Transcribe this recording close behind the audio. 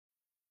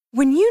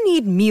When you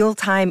need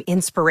mealtime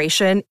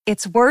inspiration,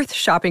 it's worth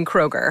shopping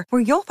Kroger,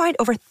 where you'll find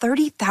over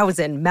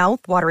 30,000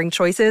 mouth-watering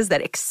choices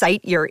that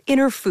excite your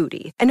inner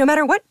foodie. And no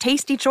matter what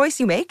tasty choice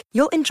you make,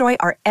 you'll enjoy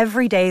our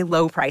everyday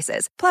low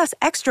prices, plus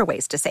extra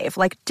ways to save,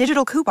 like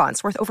digital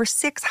coupons worth over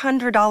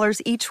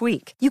 $600 each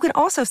week. You can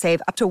also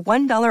save up to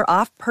 $1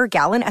 off per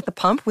gallon at the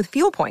pump with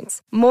fuel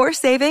points. More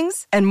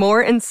savings and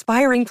more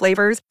inspiring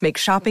flavors make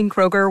shopping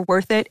Kroger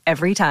worth it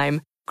every time.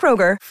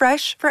 Kroger,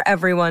 fresh for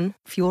everyone.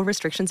 Fuel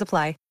restrictions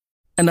apply.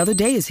 Another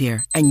day is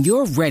here, and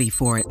you're ready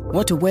for it.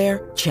 What to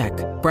wear? Check.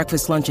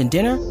 Breakfast, lunch, and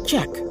dinner?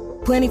 Check.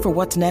 Planning for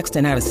what's next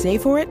and how to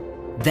save for it?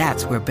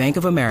 That's where Bank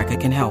of America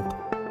can help.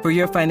 For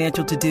your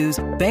financial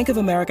to-dos, Bank of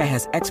America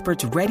has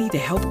experts ready to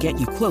help get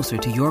you closer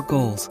to your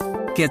goals.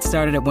 Get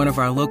started at one of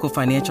our local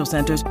financial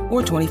centers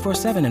or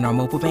 24/7 in our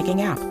mobile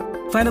banking app.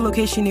 Find a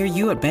location near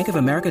you at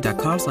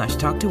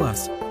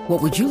bankofamerica.com/talktous.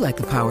 What would you like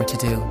the power to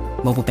do?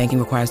 Mobile banking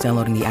requires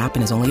downloading the app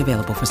and is only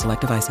available for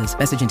select devices.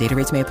 Message and data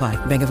rates may apply.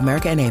 Bank of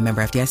America N.A.,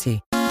 member FDIC.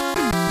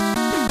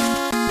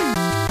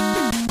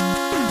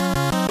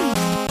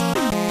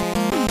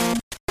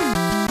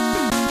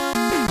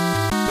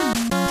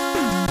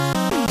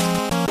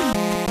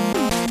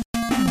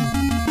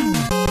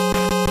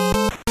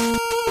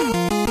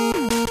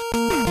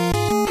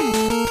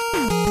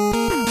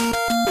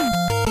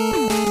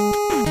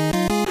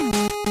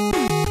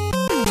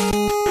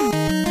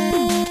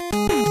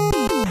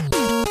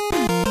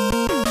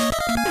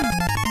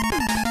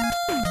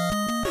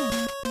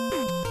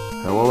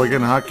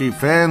 Hockey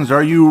fans,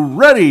 are you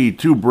ready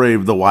to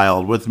brave the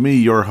wild? With me,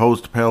 your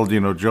host,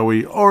 Paladino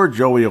Joey, or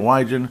Joey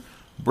Awajan.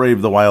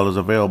 Brave the Wild is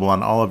available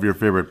on all of your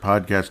favorite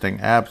podcasting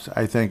apps.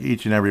 I thank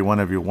each and every one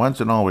of you once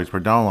and always for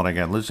downloading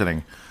and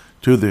listening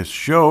to this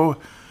show.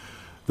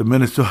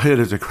 It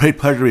is a great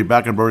pleasure to be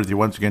back on board with you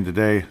once again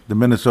today. The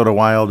Minnesota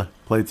Wild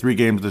played 3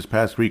 games this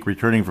past week,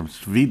 returning from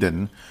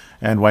Sweden,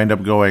 and wind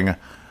up going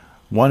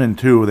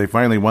 1-2. They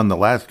finally won the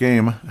last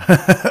game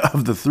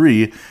of the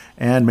 3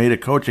 and made a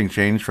coaching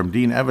change from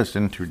Dean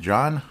Evason to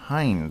John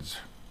Hynes.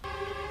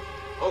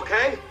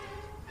 Okay.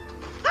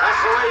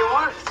 That's the way you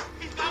want it.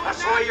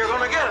 That's the way you're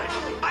going to get it.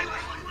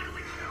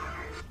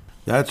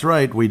 That's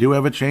right. We do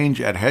have a change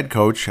at head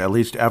coach, at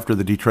least after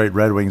the Detroit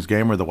Red Wings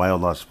game where the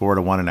Wild lost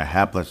 4-1 in a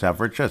hapless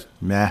effort. Just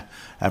meh.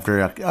 After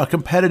a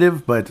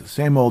competitive but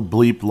same old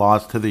bleep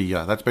loss to the,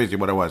 that's basically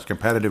what it was,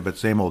 competitive but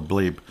same old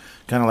bleep.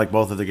 Kind of like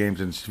both of the games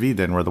in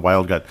Sweden where the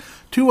Wild got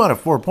 2 out of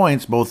 4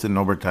 points, both in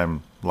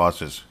overtime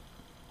losses,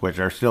 which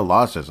are still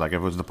losses. Like if it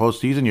was the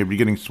postseason, you'd be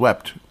getting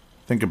swept.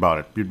 Think about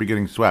it. You'd be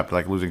getting swept,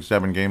 like losing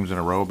 7 games in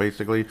a row,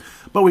 basically.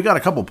 But we got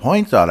a couple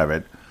points out of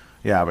it.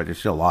 Yeah, but you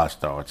still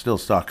lost, though. It still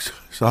sucks.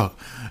 So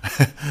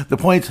the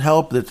points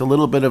help. It's a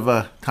little bit of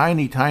a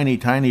tiny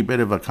bit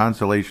of a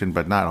consolation,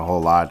 but not a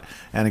whole lot.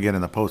 And again,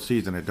 in the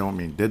postseason, it don't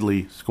mean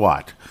diddly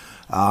squat.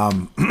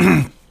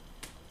 Dean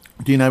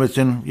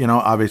Evason,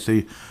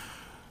 obviously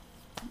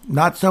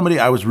not somebody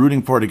I was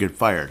rooting for to get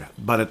fired.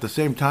 But at the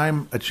same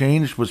time, a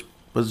change was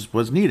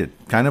needed.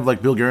 Kind of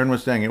like Bill Guerin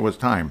was saying, it was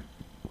time.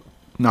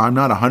 Now, I'm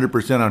not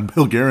 100% on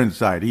Bill Guerin's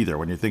side either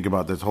when you think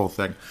about this whole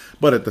thing.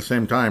 But at the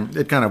same time,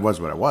 it kind of was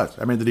what it was.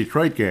 I mean, the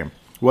Detroit game,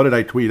 what did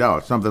I tweet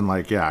out? Something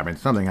like,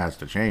 something has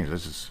to change.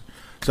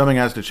 Something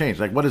has to change.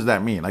 Like, what does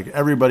that mean? Like,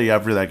 everybody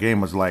after that game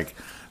was like,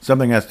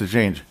 something has to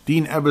change.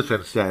 Dean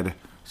Evason said,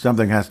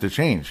 something has to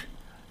change.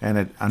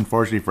 And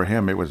unfortunately for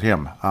him, it was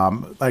him.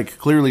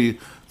 Clearly,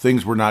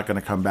 things were not going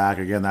to come back.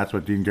 Again, that's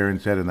what Dean Guerin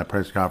said in the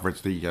press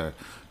conference. The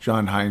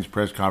John Hynes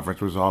press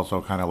conference was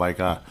also kind of like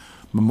a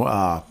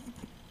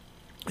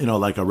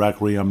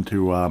requiem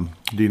to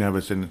Dean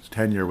Evason's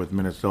tenure with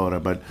Minnesota.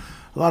 But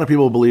a lot of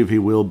people believe he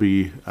will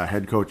be a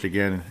head coach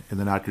again in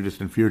the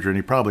not-too-distant future, and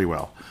he probably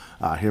will.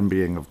 Him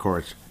being, of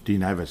course,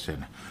 Dean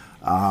Evason.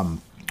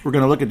 We're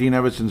going to look at Dean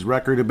Evason's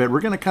record a bit. We're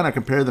going to kind of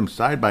compare them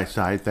side by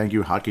side. Thank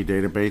you, Hockey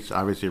Database.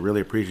 Obviously,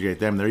 really appreciate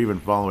them. They're even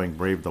following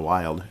Brave the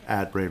Wild,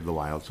 at Brave the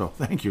Wild. So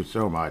thank you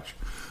so much.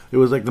 It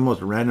was like the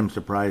most random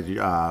surprise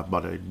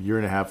about a year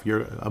and a half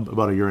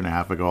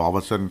ago. All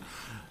of a sudden,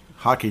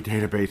 Hockey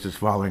Database is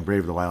following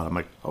Brave the Wild. I'm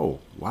like, oh,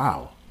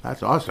 wow,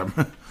 that's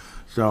awesome.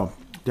 So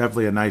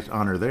definitely a nice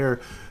honor there.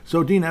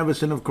 So Dean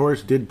Evason, of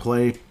course, did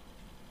play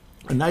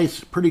a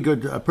nice, pretty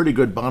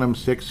good bottom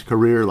 6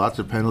 career, lots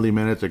of penalty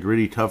minutes, a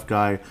gritty, tough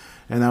guy.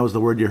 And that was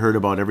the word you heard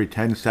about every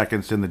 10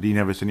 seconds in the Dean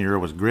Evason era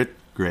was grit,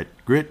 grit,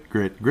 grit,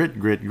 grit, grit,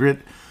 grit, grit.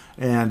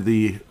 And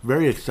the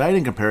very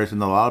exciting comparison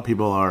that a lot of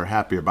people are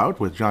happy about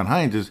with John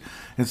Hynes is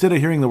instead of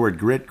hearing the word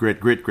grit, grit,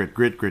 grit, grit,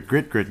 grit,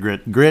 grit, grit,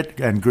 grit,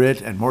 grit,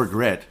 grit, and more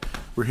grit,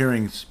 we're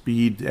hearing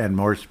speed and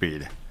more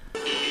speed.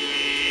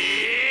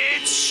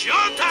 It's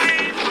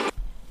showtime!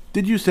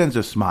 Did you sense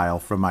a smile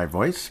from my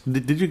voice?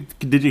 Did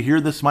you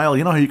hear the smile?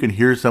 You know how you can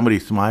hear somebody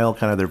smile,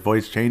 kind of their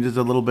voice changes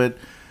a little bit?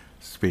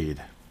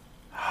 Speed.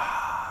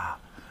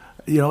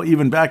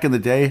 Even back in the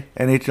day,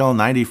 NHL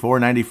 94,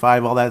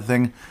 95, all that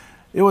thing,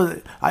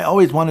 I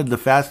always wanted the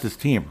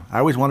fastest team. I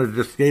always wanted to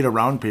just skate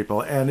around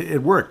people, and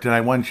it worked, and I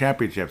won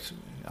championships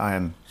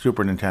on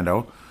Super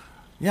Nintendo.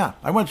 Yeah,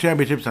 I won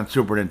championships on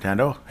Super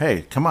Nintendo.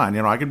 Hey, come on,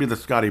 I could be the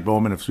Scotty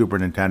Bowman of Super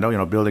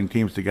Nintendo, building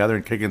teams together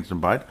and kicking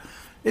some butt.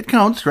 It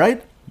counts,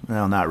 right?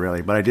 Well, not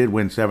really, but I did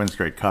win 7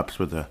 straight cups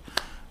with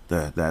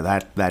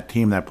that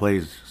team that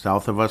plays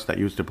south of us that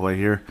used to play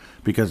here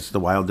because the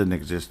Wild didn't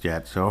exist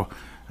yet, so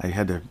I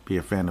had to be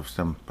a fan of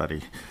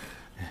somebody.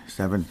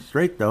 7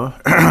 straight, though.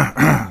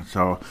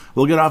 So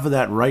we'll get off of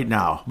that right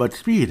now. But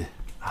speed,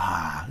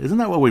 isn't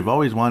that what we've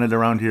always wanted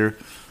around here?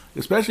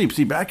 Especially,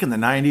 see, back in the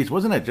 90s,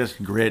 wasn't it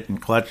just grit and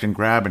clutch and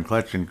grab and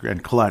clutch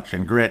and clutch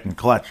and grit and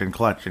clutch and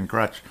clutch and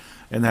clutch?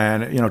 And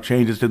then,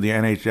 changes to the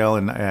NHL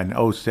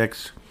and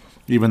 06,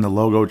 even the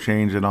logo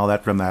change and all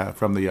that from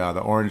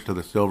the orange to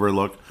the silver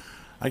look.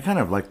 I kind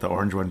of like the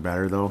orange one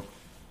better, though.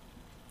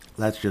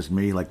 That's just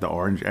me, like the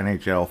orange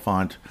NHL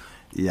font.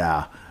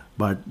 Yeah,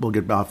 but we'll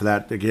get off of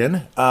that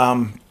again.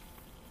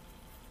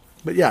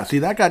 But yeah, see,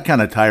 that got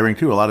kind of tiring,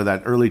 too. A lot of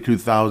that early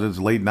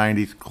 2000s, late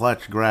 90s,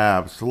 clutch,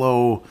 grab,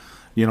 slow,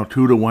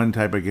 2-to-1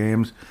 type of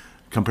games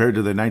compared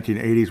to the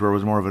 1980s where it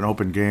was more of an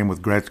open game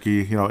with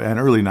Gretzky, and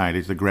early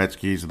 90s, the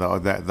Gretzkys,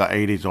 the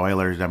 80s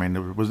Oilers. I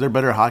mean, was there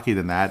better hockey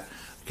than that?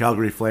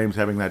 Calgary Flames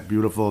having that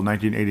beautiful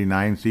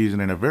 1989 season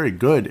and a very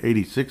good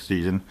 86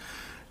 season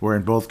where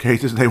in both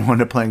cases they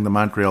wound up playing the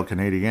Montreal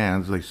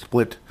Canadiens. They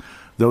split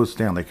those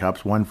Stanley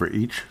Cups, one for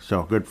each,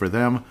 so good for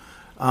them.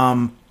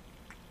 One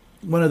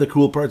of the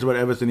cool parts about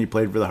Evason, he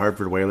played for the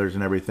Hartford Whalers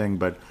and everything,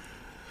 but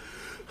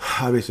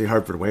obviously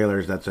Hartford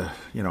Whalers, that's a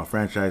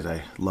franchise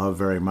I love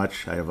very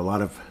much. I have a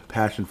lot of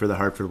passion for the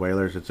Hartford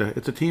Whalers. It's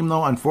a team,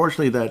 though,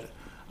 unfortunately Dean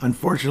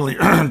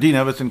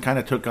Evason kind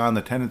of took on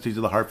the tendencies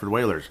of the Hartford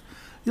Whalers.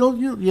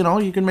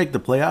 You can make the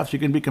playoffs, you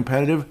can be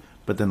competitive,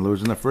 but then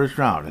lose in the first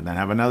round, and then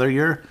have another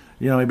year.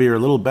 Maybe you're a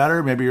little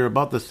better, maybe you're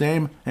about the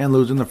same, and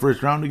lose in the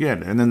first round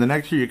again. And then the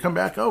next year you come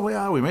back, oh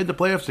yeah, we made the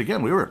playoffs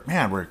again.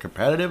 We're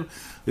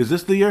competitive. Is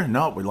this the year?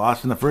 No, we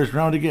lost in the first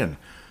round again.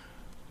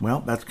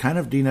 Well, that's kind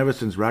of Dean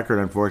Evason's record,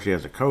 unfortunately,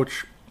 as a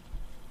coach.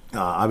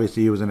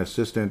 Obviously, he was an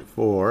assistant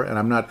for, and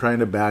I'm not trying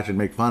to bash and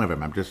make fun of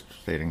him. I'm just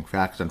stating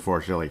facts,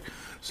 unfortunately.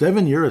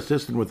 7-year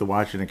assistant with the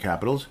Washington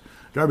Capitals.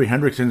 Darby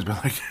Hendrickson's been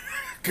like,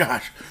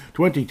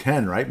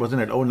 2010, right?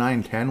 Wasn't it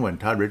 09-10 when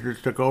Todd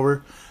Richards took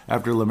over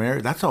after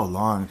Lemaire? That's how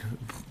long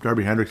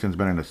Darby Hendrickson's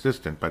been an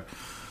assistant. But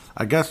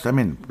I guess,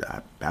 I'm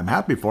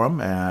happy for him,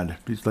 and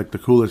he's like the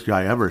coolest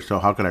guy ever, so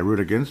how could I root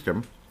against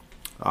him?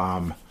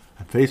 I'm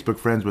Facebook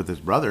friends with his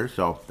brother,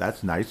 so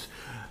that's nice.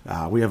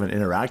 We haven't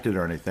interacted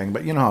or anything,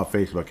 but you know how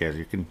Facebook is.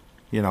 You can,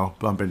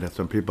 bump into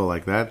some people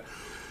like that.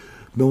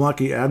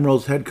 Milwaukee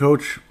Admirals head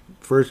coach,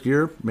 first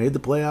year, made the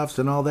playoffs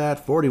and all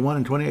that.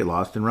 41-28,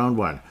 lost in round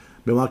 1.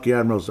 Milwaukee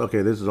Admirals,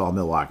 okay, this is all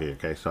Milwaukee,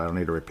 okay, so I don't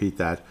need to repeat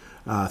that.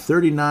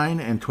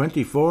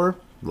 39-24,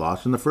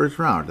 lost in the first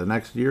round. The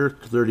next year,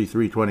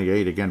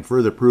 33-28. Again,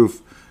 further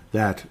proof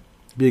that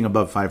being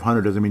above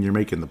 500 doesn't mean you're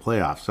making the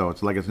playoffs. So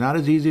it's not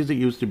as easy as it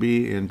used to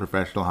be in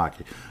professional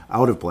hockey,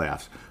 out of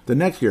playoffs. The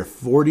next year,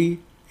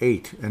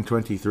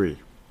 48-23.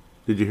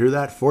 Did you hear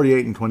that?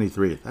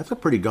 48-23. That's a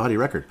pretty gaudy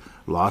record.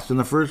 Lost in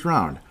the first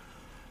round.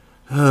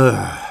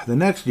 The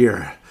next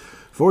year,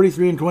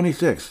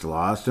 43-26.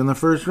 Lost in the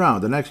first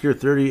round. The next year,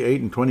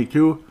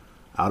 38-22.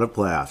 Out of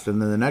playoffs.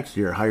 And then the next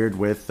year, hired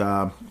when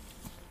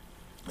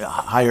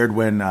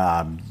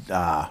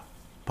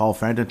Paul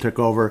Fenton took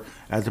over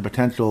as a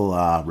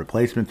potential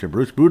replacement to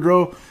Bruce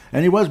Boudreau.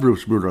 And he was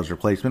Bruce Boudreau's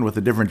replacement with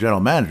a different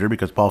general manager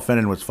because Paul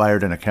Fenton was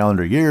fired in a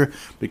calendar year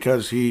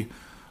because he,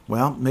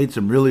 made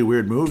some really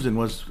weird moves and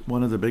was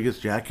one of the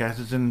biggest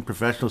jackasses in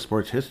professional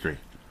sports history.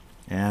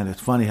 And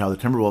it's funny how the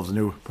Timberwolves'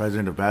 new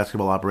president of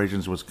basketball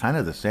operations was kind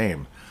of the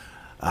same.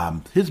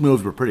 His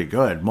moves were pretty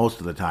good most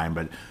of the time,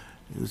 but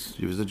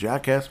he was a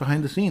jackass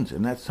behind the scenes,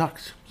 and that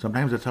sucks.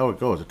 Sometimes that's how it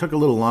goes. It took a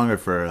little longer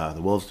for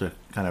the Wolves to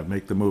kind of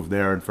make the move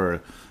there and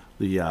for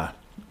the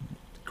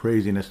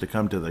craziness to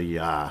come to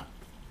a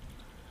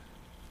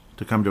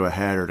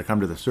head or to come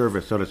to the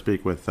surface, so to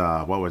speak, with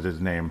what was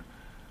his name?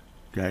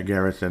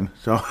 Garrison.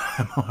 So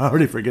I'm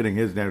already forgetting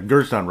his name.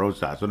 Gerson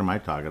Rosas. What am I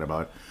talking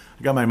about?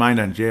 I got my mind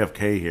on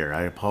JFK here.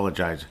 I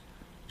apologize.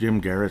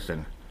 Jim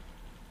Garrison.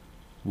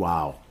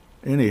 Wow.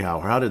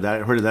 Anyhow, where did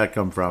that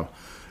come from?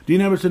 Dean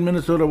Evason,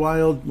 Minnesota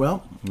Wild,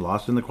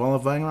 lost in the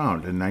qualifying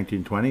round in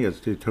 1920 as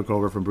he took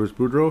over from Bruce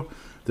Boudreau.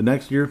 The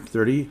next year,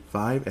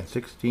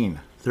 35-16.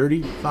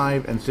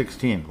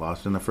 35-16,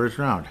 lost in the first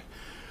round.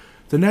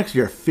 The next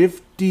year,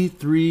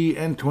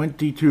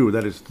 53-22.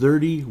 That is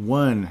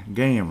 31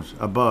 games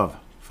above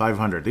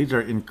 500. These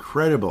are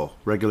incredible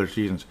regular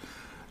seasons.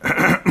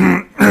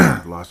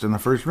 Lost in the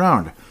first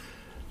round.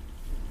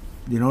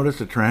 You notice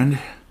a trend?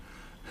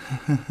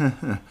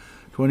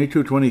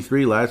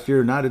 22-23 last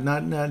year, not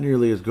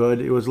nearly as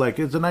good. It was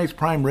it's a nice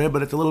prime rib,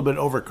 but it's a little bit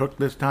overcooked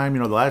this time.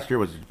 The last year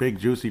was big,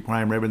 juicy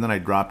prime rib, and then I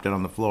dropped it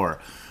on the floor.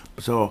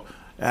 So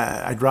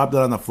I dropped it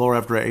on the floor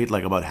after I ate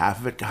about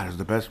half of it. God, it was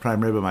the best prime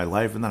rib of my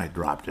life, and then I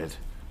dropped it.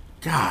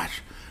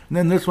 Gosh. And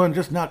then this one,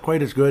 just not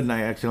quite as good, and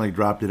I accidentally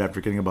dropped it after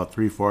getting about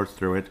 3/4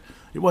 through it.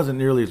 It wasn't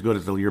nearly as good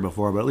as the year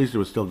before, but at least it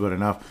was still good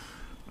enough.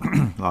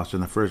 Lost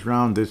in the first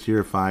round. This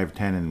year,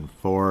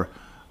 5-10-4.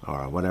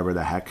 or whatever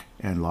the heck,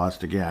 and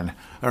lost again.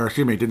 Or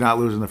excuse me, did not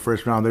lose in the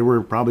first round. They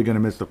were probably going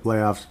to miss the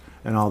playoffs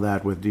and all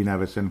that with Dean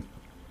Evason.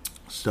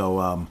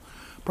 So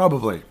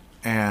probably.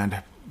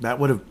 And that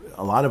would have,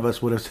 a lot of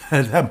us would have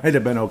said that might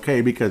have been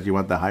okay because you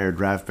want the higher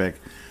draft pick.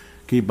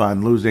 Keep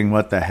on losing,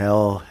 what the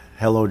hell?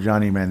 Hello,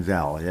 Johnny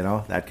Manziel, you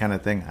know, that kind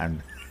of thing.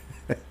 I'm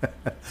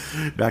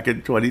back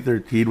in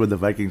 2013 when the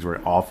Vikings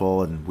were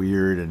awful and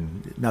weird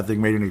and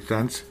nothing made any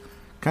sense.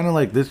 Kind of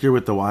like this year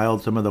with the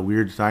Wild, some of the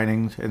weird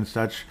signings and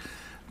such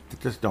that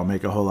just don't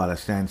make a whole lot of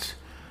sense.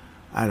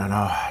 I don't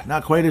know.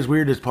 Not quite as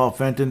weird as Paul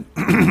Fenton.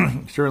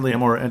 Certainly a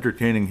more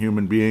entertaining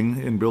human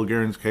being in Bill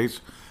Guerin's case,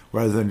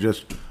 rather than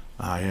just,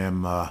 I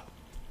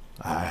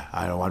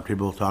don't want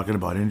people talking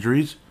about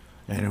injuries,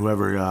 and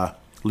whoever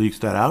leaks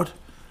that out,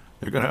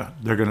 they're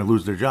gonna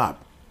lose their job.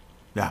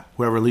 Yeah,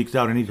 whoever leaks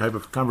out any type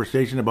of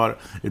conversation about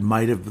it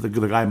might have the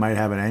guy might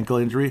have an ankle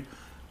injury,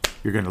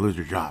 you're gonna lose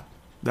your job.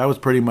 That was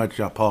pretty much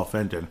Paul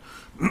Fenton.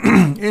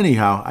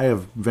 Anyhow, I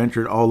have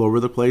ventured all over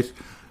the place.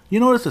 You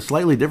notice a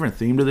slightly different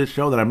theme to this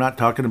show, that I'm not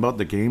talking about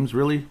the games,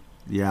 really?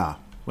 Yeah.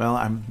 Well,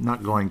 I'm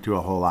not going to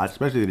a whole lot,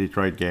 especially the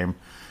Detroit game,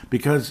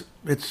 because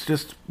it's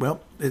just,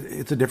 well,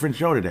 it's a different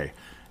show today.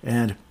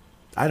 And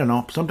I don't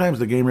know, sometimes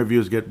the game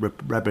reviews get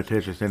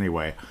repetitious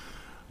anyway.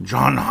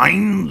 John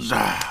Hynes?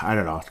 I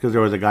don't know. It's because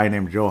there was a guy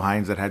named Joe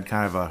Hynes that had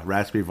kind of a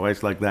raspy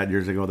voice like that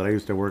years ago that I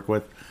used to work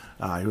with.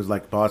 He was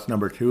like boss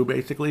number 2,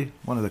 basically.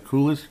 One of the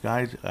coolest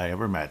guys I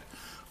ever met.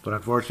 But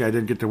unfortunately, I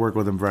didn't get to work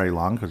with him very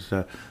long because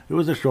it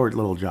was a short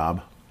little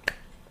job.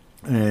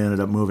 And I ended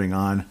up moving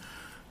on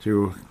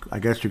to, I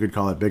guess you could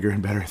call it bigger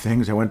and better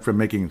things. I went from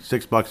making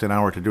 $6 an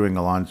hour to doing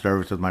a lawn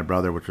service with my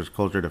brother, which was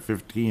closer to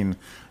 15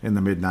 in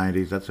the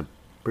mid-90s. That's a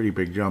pretty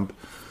big jump.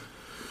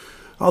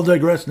 I'll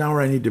digress now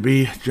where I need to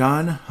be.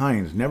 John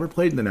Hynes never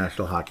played in the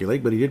National Hockey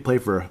League, but he did play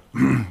for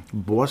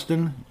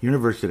Boston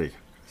University.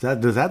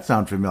 Does that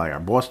sound familiar?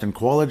 Boston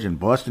College and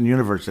Boston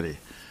University.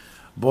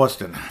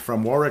 Boston,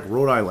 from Warwick,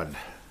 Rhode Island.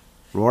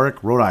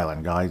 Warwick, Rhode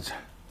Island, guys.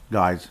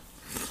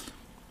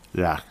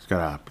 Yeah, it's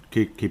got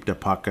to keep the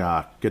puck,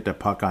 get the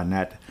puck on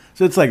net.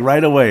 So it's like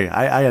right away,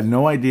 I had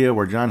no idea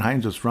where John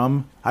Hynes was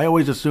from. I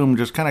always assumed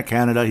just kind of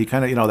Canada. He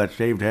kind of, that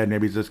shaved head,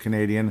 maybe he's just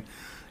Canadian.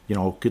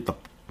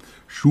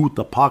 Shoot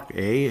the puck,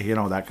 eh?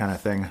 That kind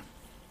of thing.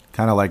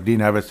 Kind of like Dean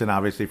Evason,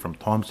 obviously from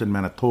Thompson,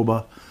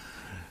 Manitoba.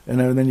 And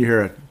then you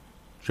hear it,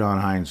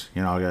 John Hynes,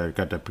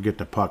 got to get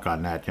the puck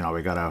on net.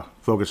 We got to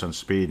focus on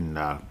speed and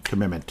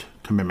commitment.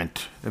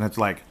 And it's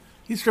like,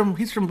 he's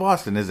from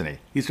Boston, isn't he?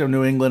 He's from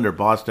New England or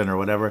Boston or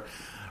whatever.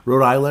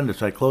 Rhode Island,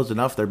 it's like close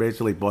enough. They're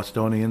basically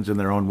Bostonians in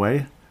their own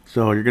way.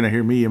 So you're going to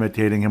hear me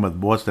imitating him with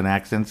Boston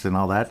accents and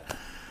all that.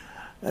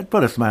 That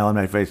put a smile on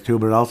my face too,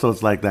 but also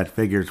it's like that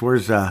figures.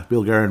 Where's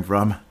Bill Guerin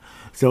from?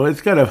 So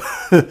it's kind of,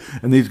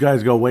 and these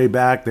guys go way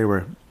back. They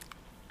were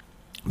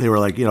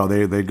like,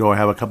 they'd go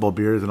have a couple of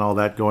beers and all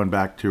that, going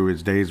back to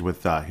his days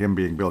with him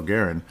being Bill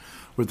Guerin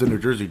with the New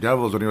Jersey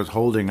Devils when he was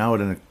holding out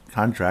in a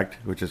contract,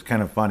 which is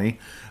kind of funny.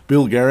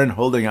 Bill Guerin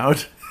holding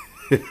out.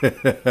 It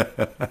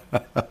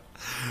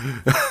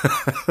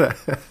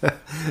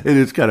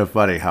is kind of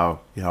funny how,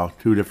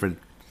 two different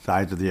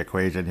sides of the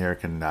equation here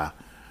can,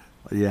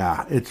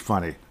 it's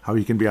funny how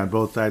you can be on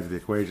both sides of the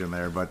equation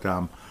there, but,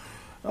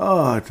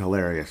 it's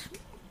hilarious.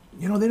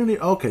 They don't need,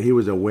 okay, he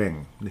was a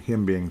wing,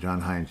 him being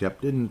John Hynes.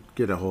 Yep, didn't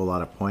get a whole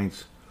lot of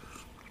points.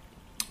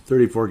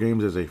 34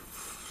 games as a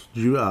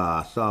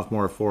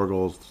sophomore, 4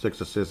 goals,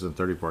 6 assists in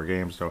 34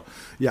 games. So,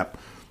 yep.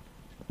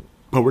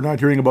 But we're not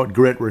hearing about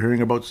grit, we're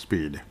hearing about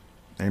speed.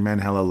 Amen,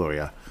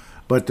 hallelujah.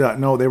 But,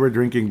 no, they were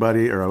drinking,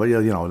 buddy, or,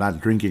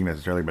 not drinking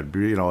necessarily, but,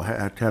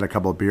 had a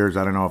couple of beers.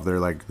 I don't know if they're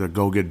like the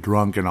go get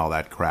drunk and all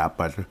that crap,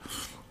 but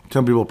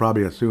some people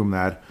probably assume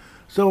that.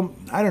 So,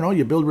 I don't know,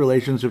 you build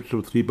relationships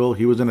with people.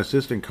 He was an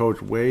assistant coach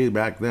way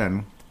back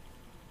then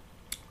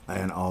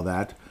and all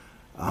that.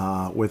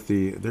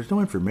 There's no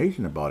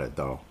information about it,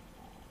 though.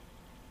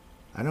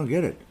 I don't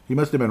get it. He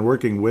must have been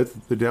working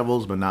with the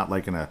Devils, but not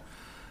like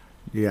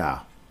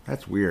yeah,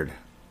 that's weird.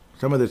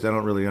 Some of this I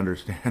don't really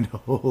understand a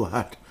whole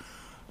lot.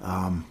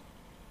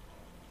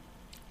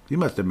 He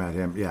must have met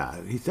him.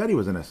 Yeah, he said he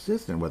was an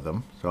assistant with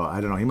them. So, I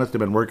don't know. He must have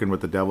been working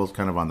with the Devils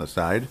kind of on the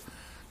side.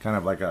 Kind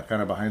of like a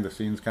kind of behind the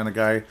scenes kind of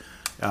guy.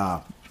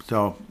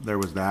 So there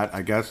was that.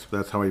 I guess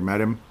that's how he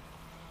met him.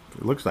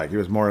 It looks like he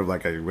was more of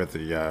like he was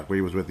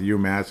with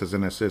UMass as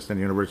an assistant,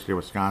 University of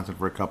Wisconsin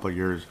for a couple of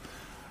years,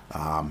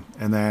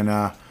 and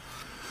then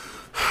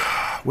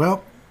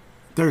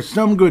there's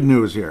some good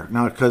news here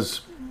now,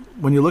 because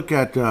when you look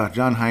at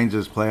John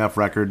Hynes' playoff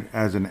record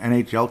as an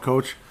NHL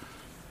coach,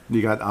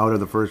 he got out of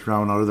the first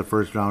round. Out of the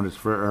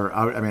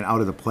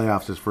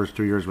playoffs his first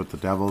 2 years with the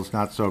Devils.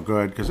 Not so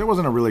good because it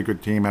wasn't a really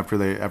good team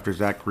after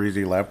Zach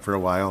Parise left for a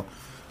while.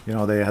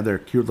 They had their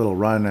cute little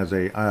run as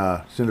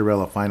a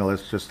Cinderella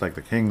finalist, just like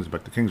the Kings,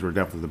 but the Kings were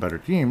definitely the better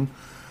team.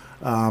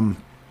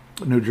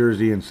 New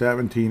Jersey in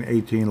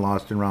 17-18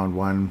 lost in round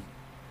 1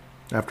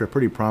 after a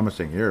pretty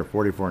promising year,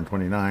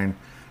 44-29,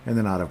 and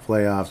then out of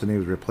playoffs, and he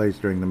was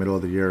replaced during the middle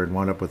of the year and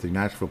wound up with the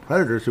Nashville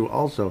Predators, who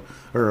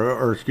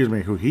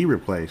he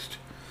replaced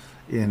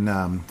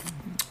in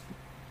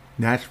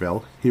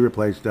Nashville. He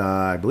replaced,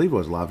 I believe it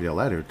was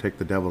Laviolette, who took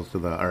the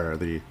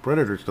the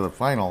Predators to the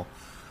final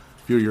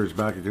a few years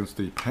back against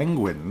the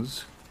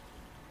Penguins,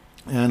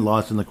 and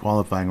lost in the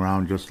qualifying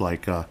round, just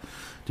like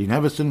Dean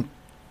Evason,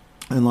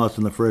 and lost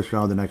in the first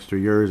round the next 2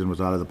 years, and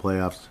was out of the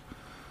playoffs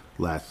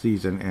last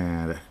season.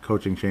 And a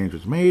coaching change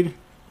was made,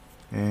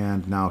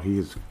 and now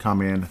he's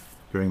come in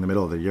during the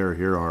middle of the year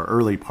here, or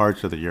early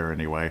parts of the year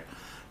anyway,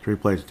 to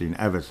replace Dean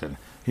Evason,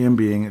 him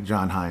being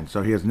John Hynes.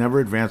 So he has never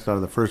advanced out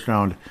of the first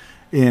round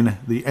in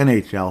the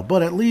NHL,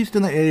 but at least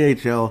in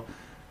the AHL,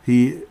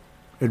 he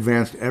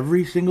advanced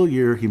every single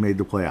year he made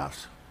the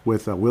playoffs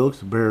with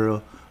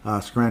Wilkes-Barre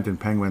Scranton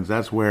Penguins.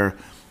 That's where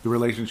the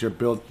relationship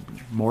built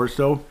more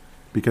so,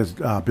 because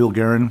Bill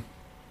Guerin,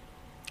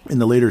 in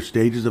the later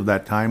stages of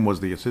that time, was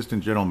the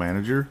assistant general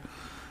manager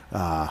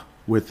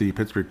with the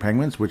Pittsburgh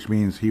Penguins, which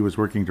means he was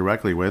working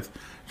directly with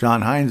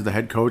John Hynes, the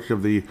head coach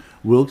of the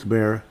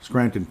Wilkes-Barre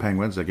Scranton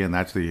Penguins. Again,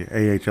 that's the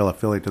AHL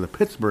affiliate to the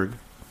Pittsburgh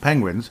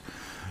Penguins.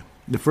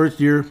 The first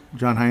year,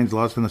 John Hynes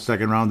lost in the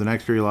second round. The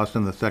next year, he lost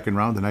in the second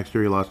round. The next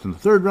year, he lost in the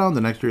third round.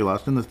 The next year, he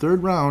lost in the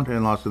third round,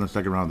 and lost in the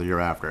second round the year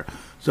after.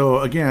 So,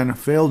 again,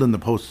 failed in the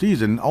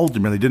postseason.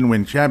 Ultimately, didn't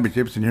win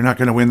championships, and you're not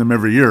going to win them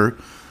every year.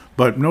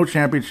 But no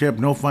championship,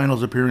 no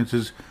finals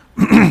appearances.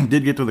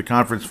 Did get to the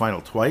conference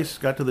final twice.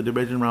 Got to the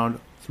division round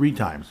 3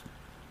 times.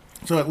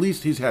 So at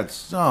least he's had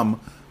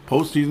some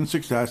postseason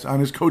success on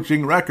his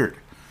coaching record.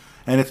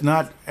 And it's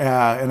not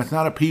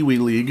a Pee Wee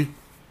league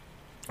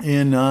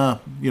in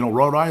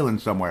Rhode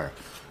Island somewhere.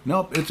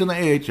 Nope, it's in the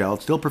AHL.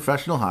 It's still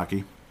professional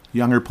hockey,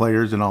 younger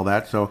players and all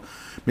that. So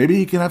maybe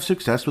he can have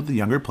success with the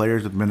younger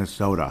players of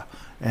Minnesota.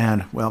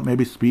 And, well,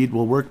 maybe speed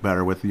will work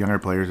better with the younger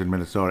players in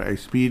Minnesota. A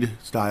speed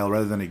style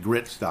rather than a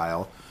grit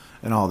style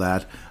and all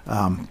that.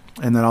 And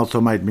that also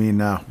might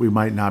mean we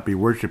might not be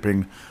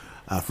worshiping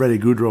Freddie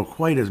Gaudreau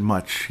quite as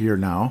much here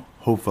now,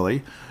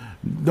 hopefully.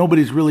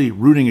 Nobody's really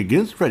rooting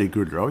against Freddie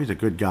Gaudreau. He's a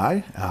good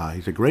guy.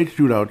 He's a great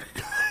shootout.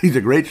 He's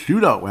a great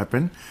shootout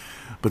weapon.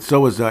 But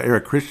so was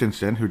Eric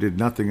Christensen, who did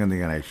nothing in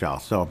the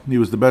NHL. So he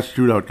was the best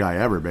shootout guy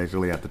ever,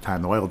 basically, at the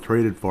time. The Wild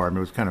traded for him.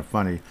 It was kind of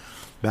funny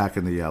back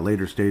in the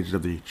later stages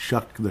of the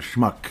Chuck the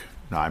Schmuck.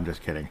 No, I'm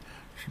just kidding.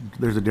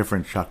 There's a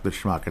different Chuck the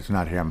Schmuck. It's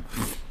not him.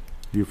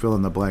 You fill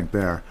in the blank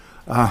there.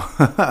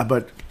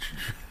 But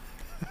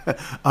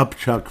Up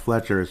Chuck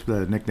Fletcher is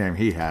the nickname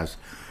he has.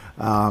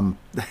 Up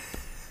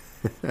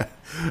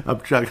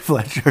Chuck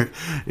Fletcher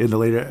in the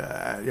later,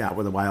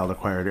 when the Wild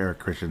acquired Eric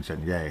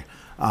Christensen. Yay.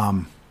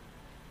 I'm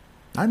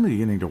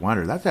beginning to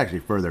wonder. That's actually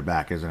further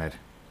back, isn't it?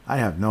 I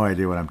have no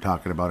idea what I'm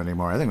talking about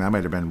anymore. I think that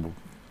might have been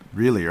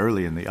really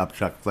early in the Up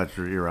Chuck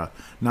Fletcher era,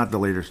 not the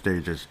later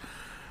stages.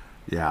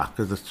 Yeah,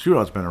 because the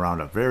shootout's been around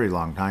a very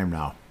long time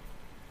now.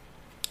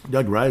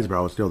 Doug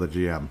Risebrough is still the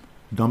GM.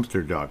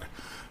 Dumpster Doug.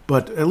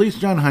 But at least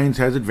John Hynes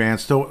has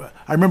advanced. So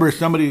I remember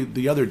somebody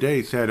the other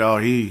day said,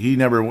 he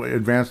never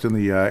advanced in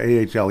the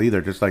AHL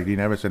either, just like Dean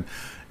Evason.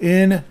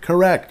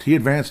 Incorrect. He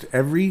advanced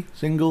every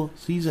single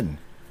season.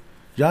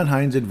 John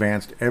Hynes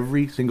advanced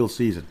every single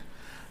season.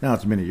 Now,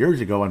 it's many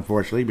years ago,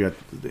 unfortunately, but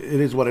it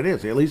is what it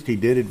is. At least he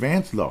did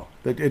advance, though.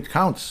 It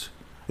counts.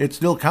 It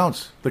still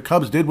counts. The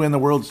Cubs did win the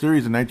World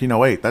Series in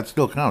 1908. That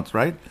still counts,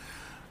 right?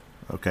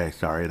 Okay,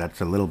 sorry,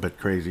 that's a little bit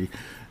crazy.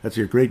 That's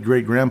your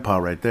great-great-grandpa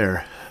right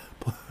there.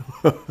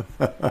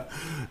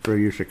 For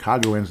you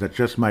Chicagoans that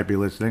just might be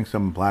listening,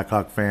 some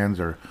Blackhawk fans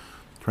or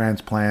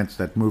transplants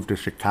that moved to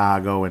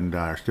Chicago and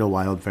are still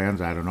Wild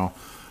fans, I don't know.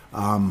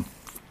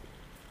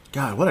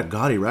 God, what a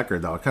gaudy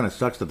record, though. It kind of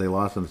sucks that they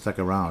lost in the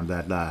second round,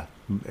 that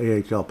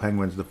AHL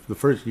Penguins. The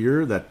first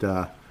year that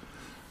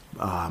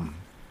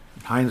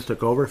Hynes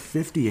took over,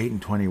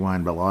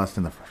 58-21, but lost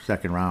in the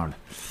second round.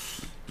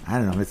 I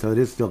don't know, so it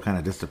is still kind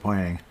of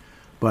disappointing.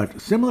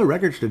 But similar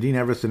records to Dean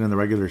Evason in the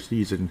regular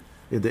season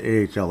at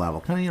the AHL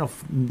level. Kind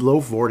of,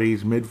 low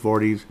 40s, mid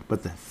 40s,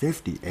 but the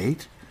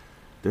 58?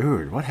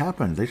 Dude, what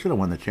happened? They should have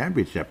won the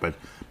championship, but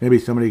maybe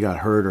somebody got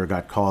hurt or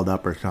got called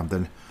up or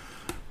something.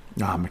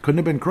 It couldn't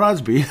have been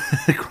Crosby.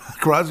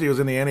 Crosby was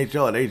in the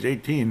NHL at age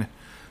 18.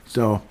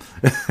 So,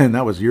 and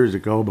that was years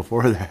ago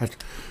before that.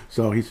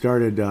 So he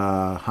started,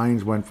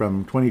 Hynes went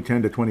from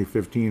 2010 to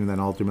 2015 and then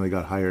ultimately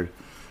got hired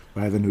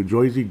by the New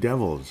Jersey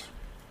Devils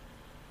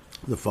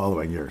the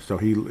following year. So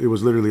it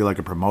was literally like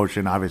a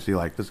promotion. Obviously,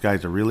 like, this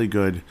guy's a really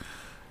good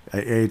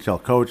AHL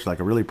coach, like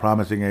a really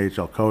promising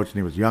AHL coach, and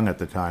he was young at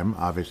the time.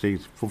 Obviously,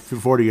 he's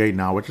 48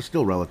 now, which is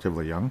still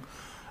relatively young.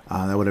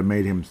 That would have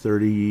made him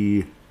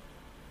 39.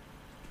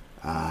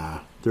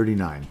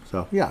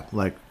 So, yeah,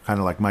 kind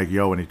of like Mike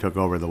Yeo when he took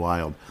over the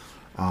Wild.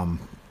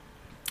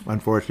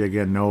 Unfortunately,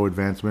 again, no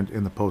advancement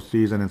in the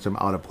postseason and some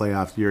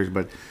out-of-playoffs years.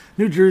 But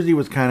New Jersey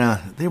was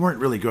they weren't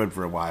really good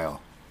for a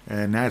while.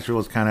 And Nashville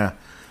was kind of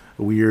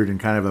weird and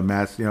kind of a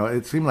mess. You know,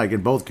 it seemed like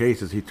in both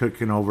cases he'd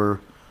taken over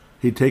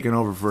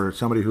for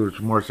somebody who was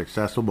more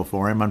successful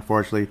before him,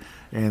 unfortunately.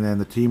 And then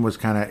the team was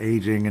kind of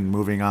aging and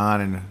moving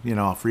on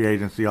and, free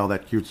agency, all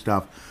that cute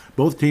stuff.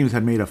 Both teams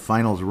had made a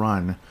finals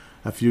run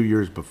a few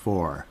years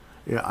before,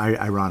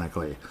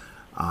 ironically.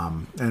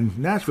 And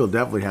Nashville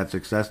definitely had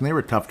success, and they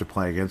were tough to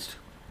play against.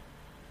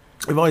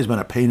 They've always been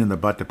a pain in the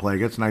butt to play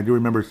against, and I do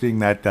remember seeing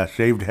that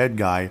shaved head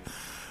guy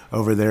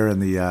over there in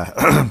the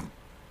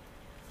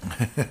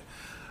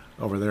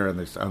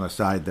on the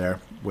side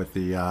there with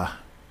the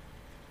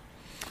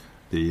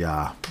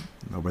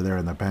over there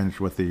in the bench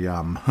with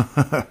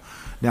the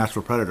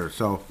Nashville Predators.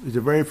 So he's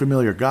a very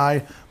familiar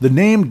guy. The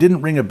name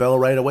didn't ring a bell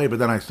right away, but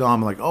then I saw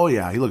him like, oh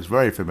yeah, he looks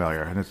very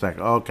familiar, and it's like,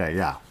 okay,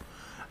 yeah,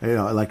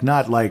 like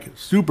not like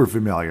super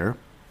familiar.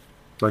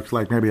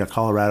 Like maybe a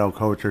Colorado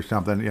coach or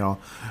something,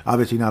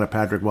 Obviously not a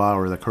Patrick Waugh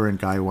or the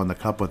current guy who won the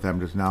cup with them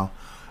just now.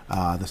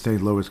 The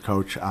St. Louis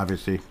coach,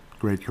 obviously,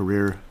 great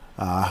career.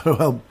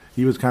 Well,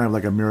 he was kind of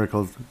like a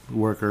miracle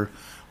worker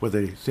with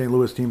a St.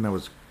 Louis team that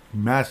was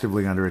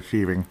massively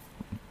underachieving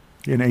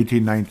in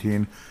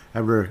 1819.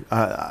 After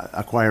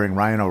acquiring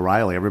Ryan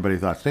O'Reilly, everybody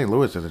thought St.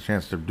 Louis has a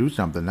chance to do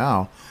something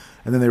now.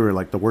 And then they were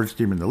like the worst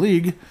team in the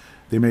league.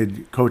 They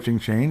made coaching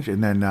change,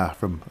 and then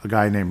from a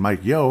guy named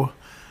Mike Yeo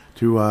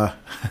to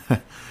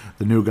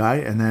the new guy,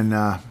 and then,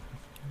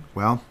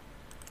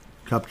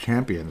 Cup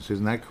champions.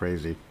 Isn't that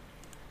crazy?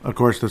 Of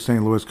course, the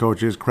St. Louis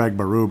coach is Craig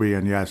Berube,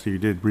 and yes, he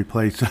did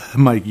replace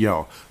Mike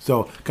Yeo.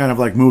 So, kind of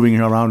like moving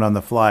around on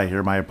the fly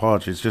here, my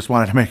apologies. Just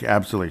wanted to make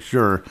absolutely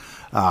sure.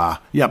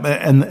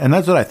 And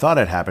that's what I thought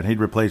had happened. He'd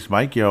replaced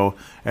Mike Yeo,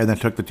 and then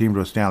took the team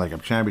to a Stanley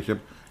Cup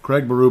championship.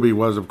 Craig Berube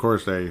was, of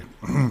course, a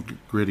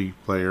gritty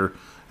player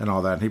and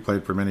all that, and he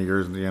played for many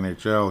years in the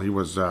NHL.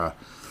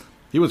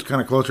 He was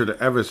kind of closer to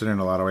Evason in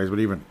a lot of ways, but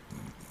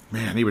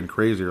even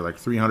crazier, like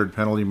 300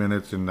 penalty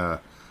minutes in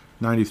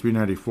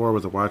 93-94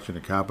 with the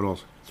Washington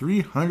Capitals.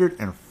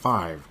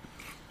 305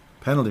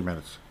 penalty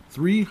minutes.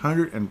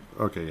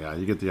 Okay, yeah,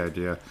 you get the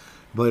idea.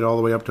 He played all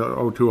the way up to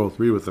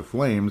 02-03 with the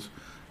Flames,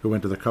 who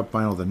went to the Cup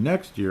final the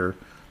next year,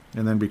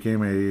 and then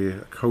became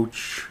a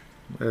coach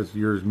as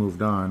years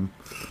moved on.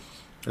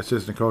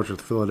 Assistant coach with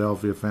the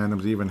Philadelphia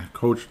Phantoms. He even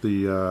coached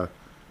he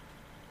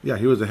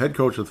was a head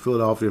coach with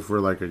Philadelphia for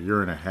like a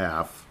year and a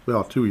half.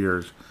 Well, 2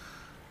 years.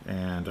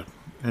 And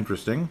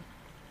interesting.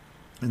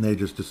 And they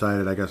just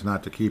decided, I guess,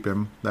 not to keep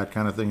him. That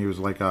kind of thing. He was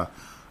like a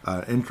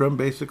interim,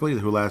 basically,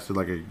 who lasted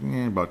like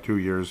about 2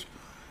 years.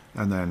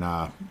 And then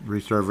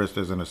resurfaced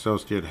as an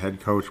associate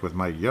head coach with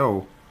Mike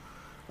Yeo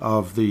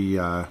of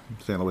the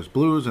St. Louis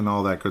Blues and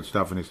all that good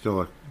stuff. And he's still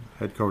a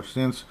head coach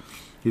since.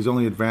 He's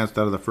only advanced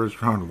out of the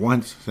first round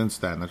once since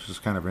then. That's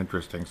just kind of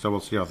interesting. So we'll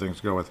see how things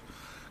go with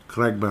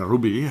Craig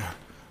Berube.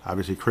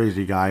 Obviously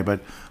crazy guy, but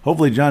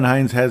hopefully John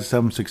Hynes has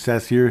some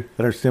success here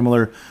that are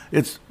similar.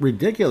 It's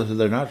ridiculous that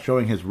they're not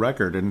showing his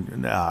record in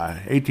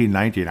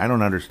 1819. I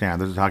don't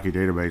understand. This is Hockey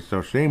Database,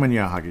 so shame on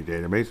you, Hockey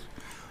Database.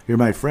 You're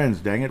my friends,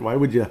 dang it. Why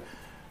would you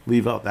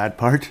leave out that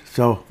part?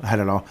 So, I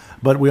don't know.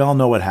 But we all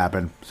know what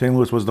happened. St.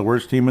 Louis was the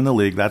worst team in the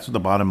league. That's the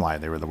bottom line.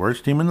 They were the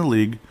worst team in the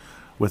league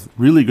with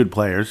really good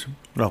players,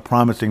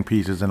 promising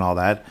pieces and all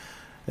that.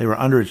 They were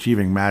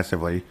underachieving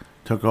massively.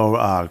 Took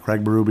over,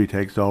 Craig Berube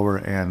takes over,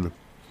 and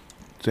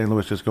St.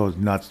 Louis just goes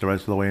nuts the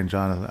rest of the way, and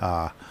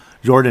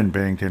Jordan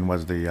Bennington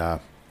was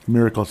the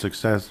miracle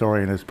success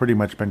story, and has pretty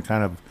much been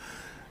kind of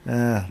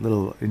a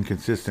little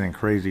inconsistent and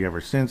crazy ever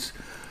since.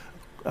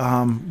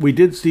 We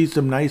did see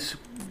some nice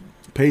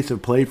pace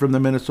of play from the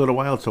Minnesota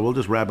Wild, so we'll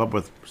just wrap up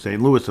with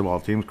St. Louis of all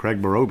teams,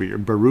 Craig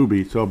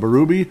Berube. So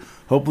Berube,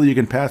 hopefully you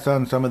can pass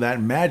on some of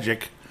that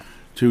magic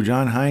to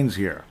John Hynes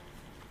here.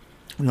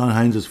 John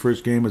Hynes'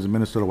 first game as a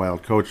Minnesota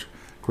Wild coach.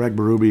 Craig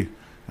Berube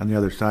on the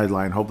other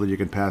sideline. Hopefully you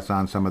can pass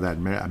on some of that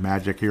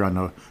magic here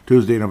on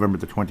Tuesday, November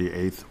the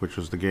 28th, which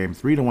was the game.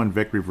 3-1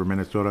 victory for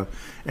Minnesota,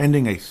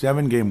 ending a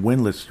 7-game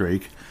winless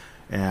streak.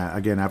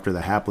 Again, after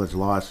the hapless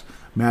loss,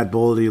 Matt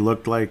Boldy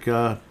looked like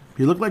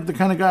the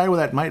kind of guy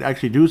that might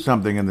actually do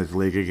something in this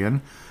league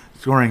again,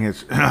 scoring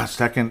his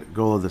second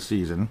goal of the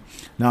season.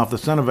 Now, if the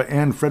son of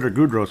Frederick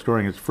Gaudreau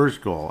scoring his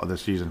first goal of the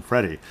season,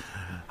 Freddie,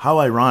 how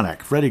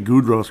ironic. Freddie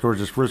Gaudreau scores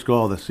his first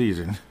goal of the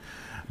season.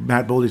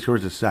 Matt Boldy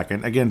scores his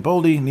second. Again,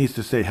 Boldy needs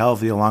to stay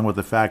healthy, along with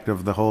the fact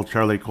of the whole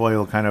Charlie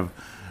Coyle kind of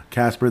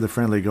Casper the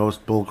Friendly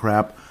Ghost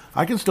bullcrap.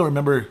 I can still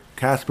remember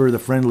Casper the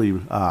Friendly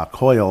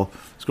Coyle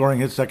scoring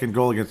his second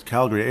goal against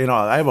Calgary.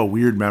 I have a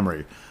weird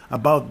memory.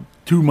 About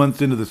 2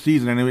 months into the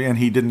season, and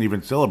he didn't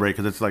even celebrate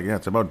because it's like,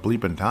 it's about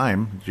bleeping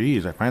time.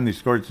 Jeez, I finally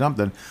scored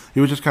something.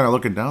 He was just kind of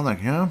looking down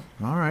like, yeah,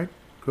 all right,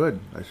 good.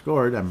 I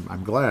scored.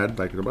 I'm glad.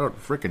 Like, it's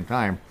about freaking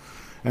time.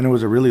 And it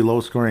was a really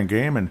low-scoring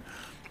game, and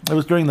it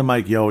was during the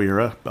Mike Yeo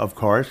era, of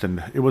course,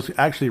 and it was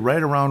actually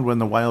right around when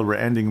the Wild were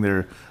ending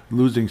their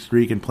losing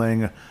streak and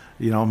playing,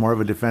 more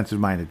of a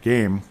defensive-minded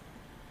game,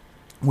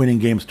 winning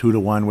games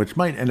 2-1, which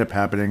might end up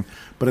happening,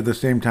 but at the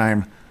same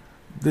time,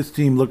 this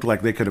team looked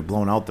like they could have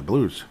blown out the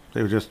Blues.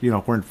 They were just,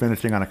 weren't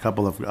finishing on a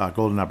couple of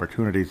golden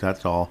opportunities,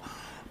 that's all.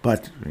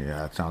 But,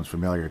 yeah, it sounds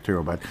familiar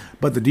too.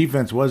 But the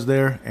defense was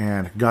there,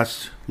 and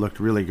Gus looked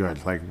really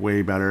good, like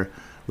way better.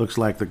 Looks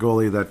like the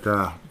goalie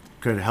that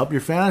could help your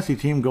fantasy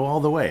team go all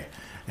the way.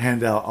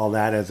 And all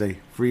that as a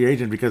free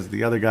agent, because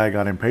the other guy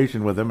got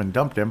impatient with him and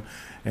dumped him.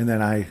 And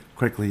then I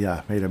quickly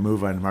made a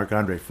move on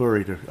Marc-Andre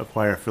Fleury to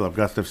acquire Philip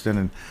Gustafsson.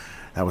 And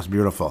That was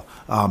beautiful.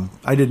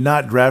 I did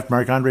not draft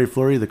Marc-Andre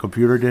Fleury. The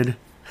computer did.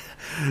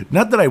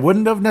 Not that I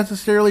wouldn't have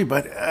necessarily,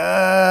 but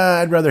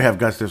I'd rather have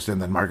Gustafsson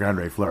than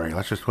Marc-Andre Fleury.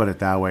 Let's just put it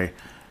that way.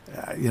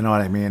 You know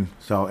what I mean?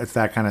 So it's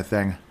that kind of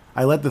thing.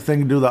 I let the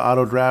thing do the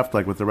auto draft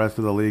like with the rest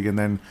of the league and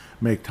then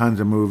make tons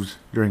of moves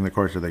during the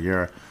course of the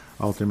year,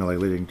 ultimately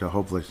leading to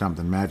hopefully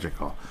something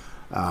magical.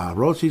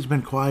 Rossi's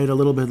been quiet a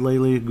little bit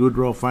lately.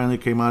 Goudreau finally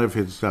came out of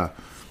his, for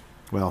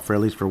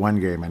at least for one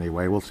game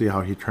anyway. We'll see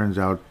how he turns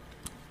out.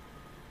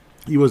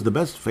 He was the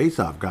best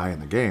face-off guy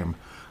in the game.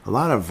 A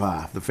lot of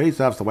the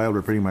face-offs, the Wild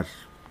were pretty much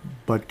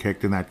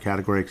butt-kicked in that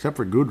category, except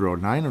for Goudreau.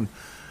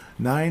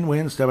 9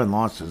 wins, 7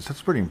 losses.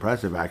 That's pretty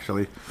impressive,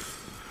 actually.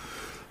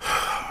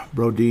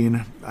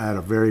 Brodin had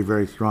a very,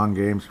 very strong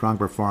game, strong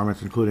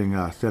performance, including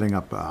setting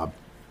up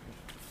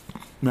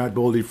Matt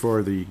Boldy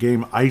for the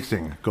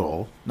game-icing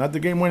goal. Not the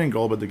game-winning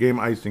goal, but the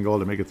game-icing goal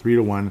to make it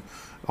 3-1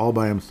 all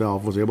by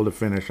himself. Was able to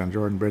finish on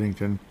Jordan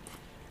Binnington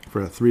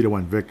for a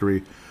 3-1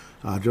 victory.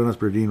 Jonas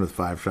Brodin with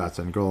 5 shots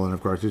on goal, and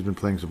of course he's been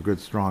playing some good,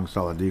 strong,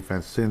 solid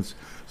defense since.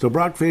 So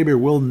Brock Faber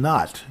will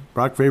not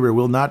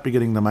be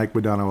getting the Mike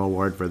Modano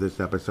Award for this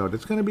episode.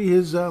 It's going to be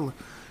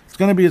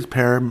his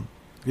pair,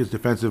 his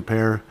defensive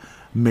pair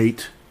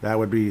mate. That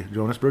would be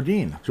Jonas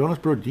Brodin. Jonas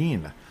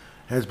Brodin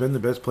has been the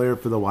best player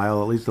for the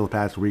Wild, at least the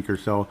past week or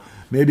so.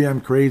 Maybe I'm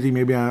crazy,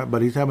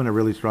 but he's having a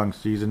really strong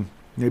season.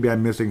 Maybe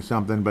I'm missing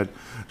something, but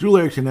Joel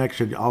Eriksson Ek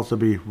should also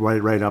be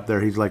right up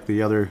there. He's like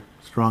the other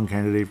strong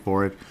candidate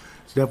for it.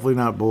 It's definitely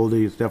not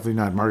Boldy. It's definitely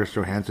not Marcus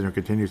Johansson, who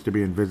continues to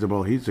be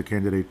invisible. He's the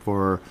candidate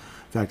for...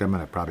 In fact, I'm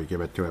going to probably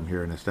give it to him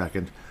here in a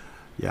second.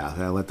 Yeah,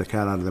 I'll let the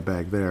cat out of the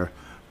bag there.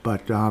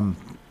 But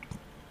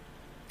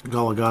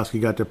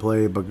Goligoski got to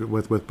play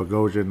with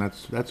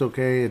Bogosian. That's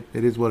okay.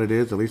 It is what it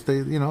is. At least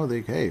they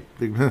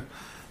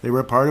were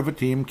a part of a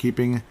team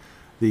keeping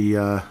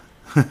the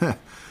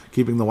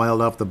keeping the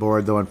Wild off the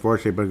board. Though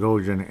unfortunately,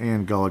 Bogosian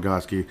and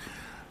Goligoski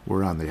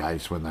were on the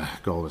ice when the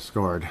goal was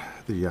scored.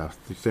 The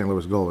St.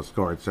 Louis goal was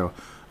scored. So,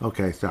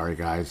 okay, sorry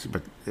guys,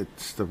 but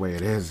it's the way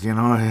it is. You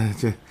know,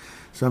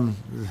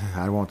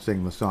 I won't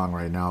sing the song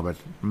right now, but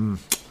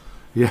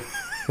yeah.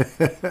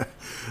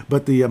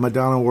 But the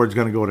Madonna Award's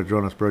going to go to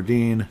Jonas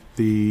Brodin.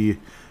 The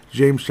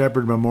James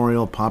Shepard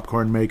Memorial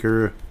Popcorn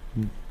Maker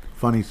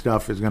funny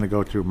stuff is going to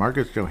go to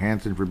Marcus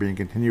Johansson for being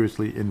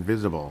continuously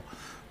invisible.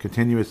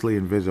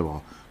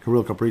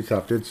 Kirill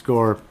Kaprizov did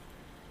score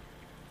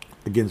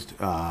against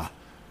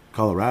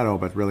Colorado,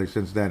 but really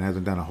since then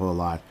hasn't done a whole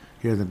lot.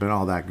 He hasn't been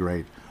all that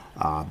great.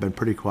 Been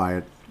pretty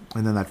quiet.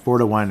 And then that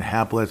 4-1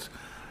 hapless,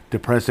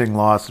 depressing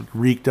loss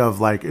reeked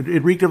of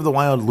it reeked of the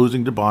Wild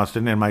losing to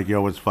Boston, and Mike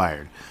Yeo was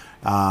fired.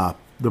 The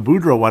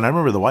Boudreaux one, I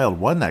remember the Wild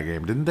won that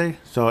game, didn't they?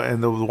 So,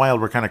 and the Wild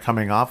were kind of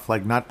coming off,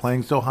 not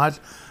playing so hot.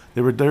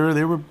 They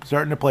were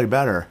starting to play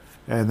better,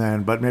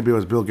 but maybe it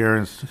was Bill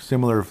Guerin's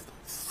similar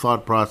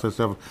thought process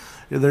of,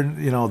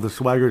 the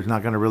swagger's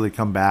not going to really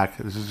come back.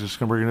 We're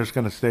just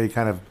going to stay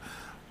kind of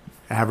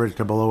average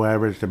to below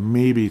average to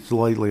maybe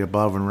slightly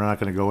above, and we're not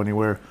going to go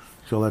anywhere.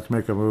 So let's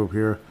make a move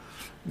here.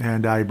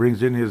 And he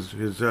brings in his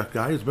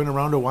guy who's been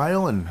around a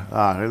while, and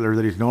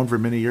that he's known for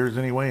many years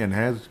anyway, and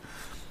has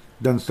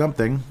done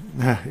something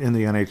in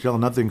the NHL.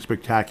 Nothing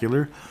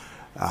spectacular,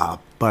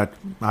 but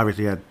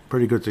obviously had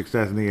pretty good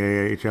success in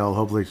the AHL.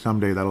 Hopefully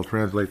someday that'll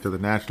translate to the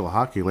National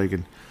Hockey League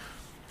and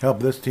help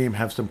this team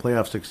have some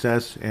playoff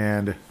success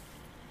and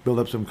build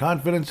up some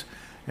confidence.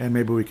 And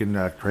maybe we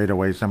can trade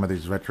away some of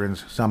these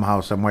veterans.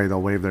 Somehow, some way,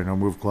 they'll waive their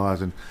no-move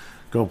clause and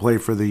go play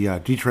for the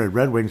Detroit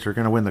Red Wings, who are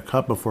going to win the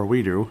Cup before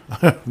we do.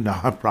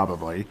 No,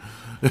 probably.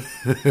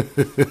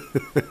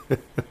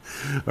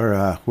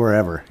 Or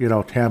wherever.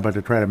 Tampa,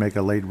 to try to make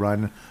a late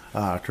run,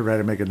 to try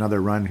to make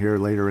another run here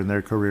later in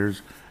their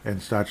careers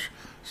and such.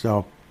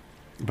 So,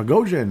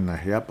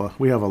 Bogosian, yep,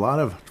 we have a lot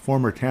of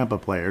former Tampa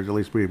players. At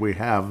least we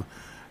have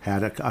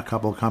had a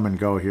couple come and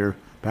go here.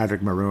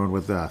 Patrick Maroon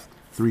with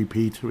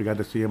three-peat. We got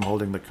to see him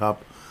holding the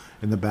cup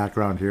in the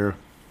background here.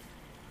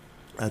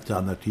 That's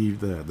on the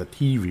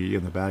TV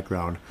in the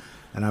background.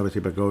 And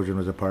obviously Bogosian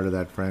was a part of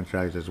that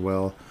franchise as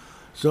well.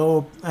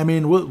 So, I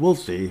mean, we'll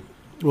see.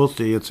 We'll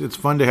see. It's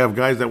fun to have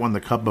guys that won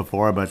the cup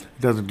before, but it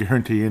doesn't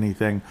guarantee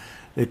anything.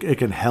 It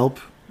can help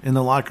in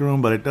the locker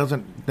room, but it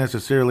doesn't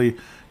necessarily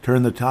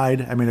turn the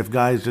tide. I mean, if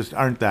guys just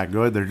aren't that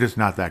good, they're just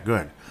not that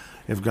good.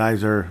 If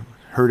guys are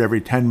hurt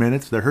every 10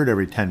 minutes, they're hurt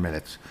every 10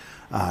 minutes.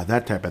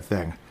 That type of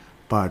thing.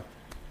 But,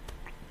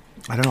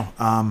 I don't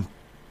know.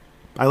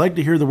 I like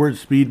to hear the word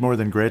speed more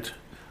than grit.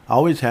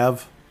 Always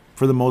have,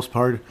 for the most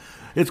part.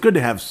 It's good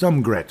to have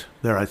some grit.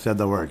 There, I said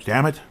the word.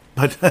 Damn it.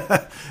 But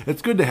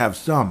it's good to have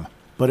some.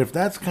 But if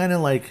that's kind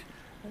of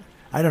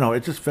I don't know,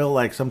 it just felt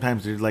like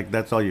sometimes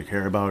that's all you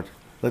care about.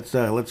 Let's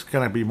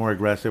kind of be more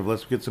aggressive.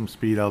 Let's get some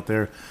speed out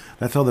there.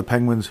 That's how the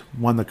Penguins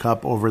won the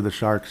Cup over the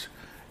Sharks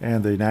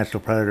and the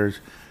Nashville Predators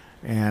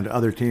and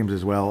other teams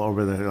as well.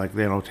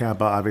 Over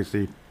Tampa,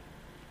 obviously.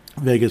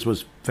 Vegas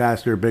was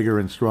faster, bigger,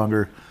 and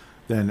stronger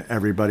than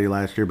everybody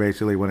last year,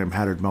 basically, when it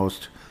mattered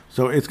most.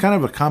 So it's kind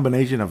of a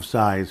combination of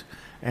size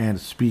and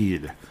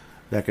speed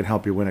that can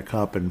help you win a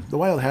cup. And the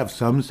Wild have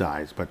some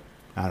size, but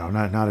I don't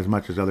know, not as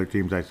much as other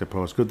teams, I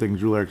suppose. Good thing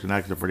Joel Eriksson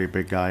is a pretty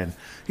big guy, and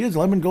he has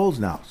 11 goals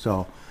now.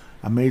 So,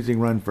 amazing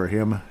run for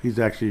him. He's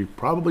actually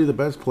probably the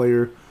best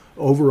player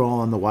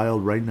overall on the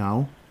Wild right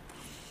now.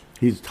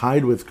 He's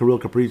tied with Kirill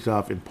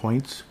Kaprizov in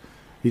points.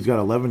 He's got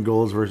 11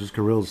 goals versus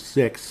Kirill's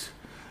 6.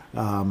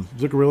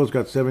 Zuccarello's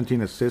got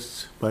 17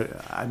 assists,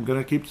 but I'm going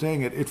to keep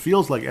saying it. It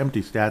feels like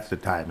empty stats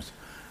at times.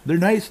 They're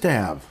nice to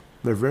have.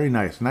 They're very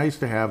nice. Nice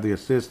to have the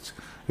assists,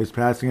 his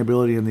passing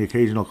ability, and the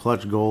occasional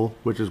clutch goal,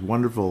 which is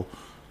wonderful.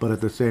 But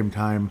at the same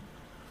time,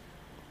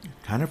 it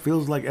kind of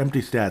feels like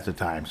empty stats at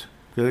times.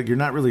 You're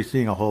not really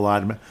seeing a whole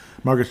lot.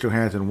 Marcus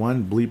Johansson,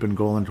 1 bleeping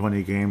goal in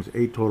 20 games,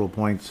 8 total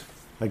points.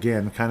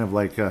 Again, kind of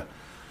like,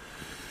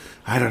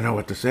 I don't know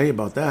what to say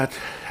about that.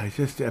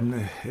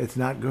 It's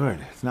not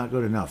good. It's not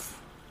good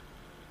enough.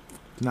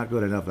 It's not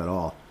good enough at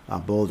all.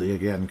 Boldy,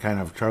 again, kind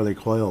of Charlie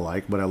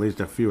Coyle-like, but at least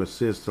a few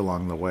assists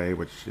along the way,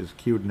 which is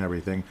cute and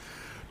everything.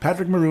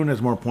 Patrick Maroon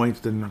has more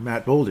points than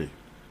Matt Boldy.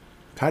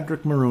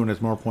 Patrick Maroon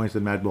has more points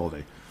than Matt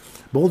Boldy.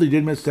 Boldy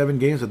did miss 7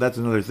 games, but that's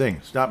another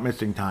thing. Stop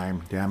missing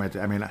time, damn it.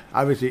 I mean,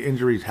 obviously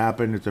injuries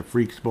happen. It's a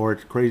freak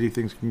sport. Crazy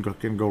things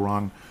can go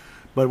wrong.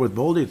 But with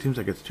Boldy, it seems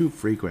like it's too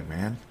frequent,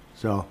 man.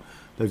 So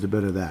there's a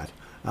bit of that.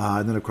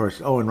 And then, of course,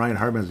 and Ryan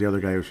Hartman's the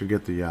other guy who should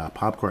get the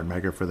popcorn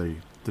maker for the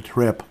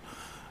trip.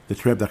 The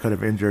trip that could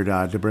have injured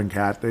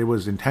DeBrincat. It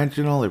was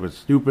intentional. It was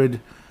stupid.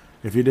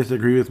 If you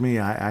disagree with me,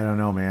 I don't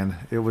know, man.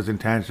 It was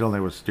intentional.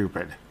 It was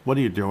stupid. What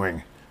are you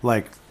doing?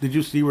 Like, did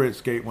you see where his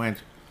skate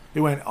went?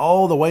 It went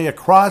all the way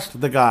across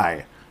the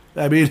guy.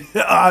 I mean,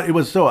 it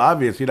was so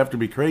obvious. You'd have to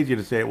be crazy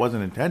to say it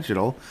wasn't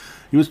intentional.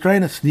 He was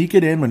trying to sneak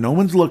it in when no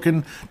one's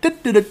looking.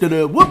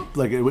 Whoop!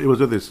 Like, it was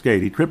with his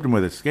skate. He tripped him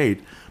with his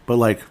skate. But,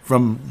 like,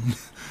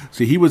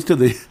 see, he was to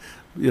the,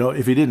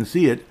 if you didn't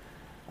see it,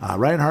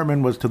 Ryan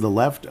Hartman was to the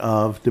left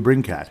of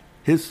DeBrincat.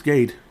 His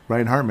skate,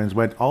 Ryan Hartman's,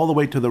 went all the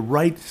way to the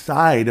right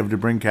side of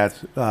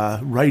DeBrincat's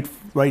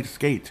right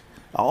skate.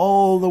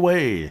 All the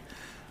way.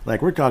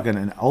 Like, we're talking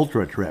an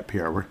ultra trip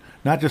here. We're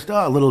not just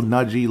a little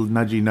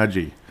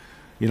nudgy.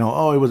 It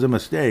was a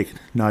mistake.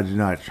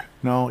 Nudge.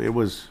 No, it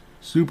was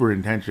super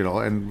intentional.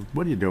 And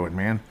what are you doing,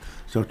 man?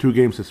 So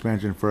 2-game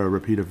suspension for a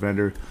repeat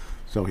offender.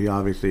 So he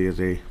obviously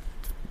is a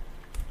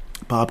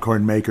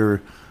popcorn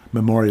maker,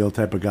 memorial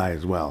type of guy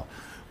as well.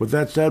 With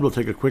that said, we'll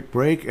take a quick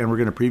break, and we're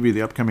going to preview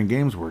the upcoming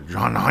games where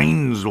John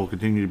Hynes will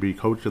continue to be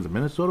coach of the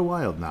Minnesota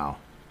Wild now.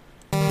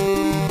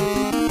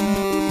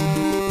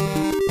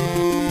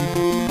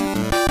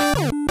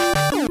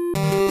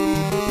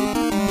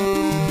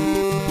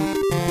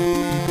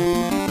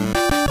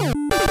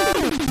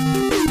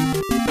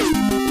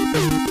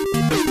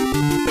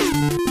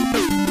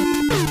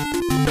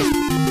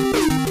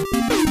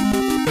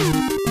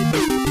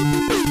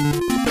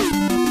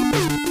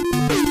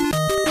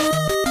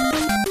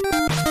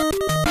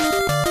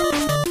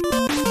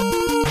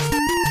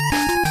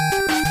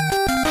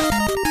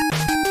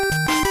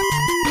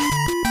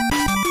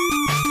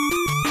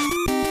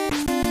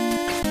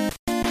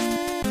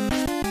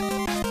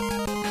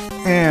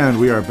 And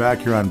we are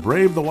back here on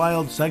Brave the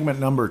Wild, segment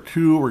number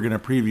 2. We're going to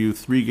preview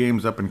 3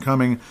 games up and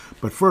coming.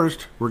 But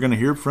first, we're going to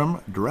hear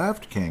from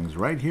DraftKings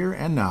right here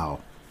and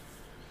now.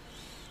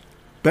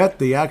 Bet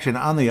the action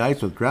on the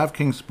ice with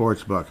DraftKings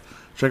Sportsbook.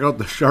 Check out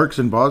the Sharks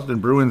and Boston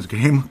Bruins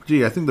game.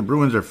 Gee, I think the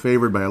Bruins are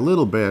favored by a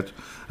little bit.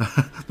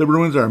 The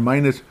Bruins are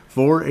minus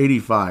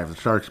 485. The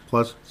Sharks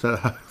plus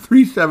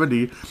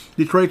 370.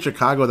 Detroit,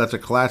 Chicago, that's a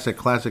classic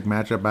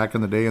matchup back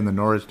in the day in the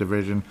Norris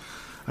division.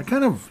 I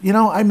kind of,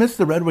 I miss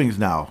the Red Wings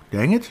now.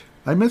 Dang it.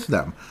 I miss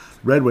them.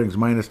 Red Wings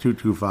minus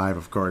 225,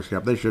 of course.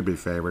 Yep, they should be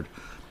favored.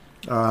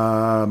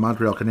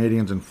 Montreal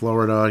Canadiens in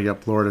Florida.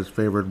 Yep, Florida's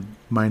favored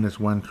minus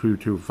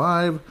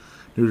 1225.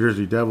 New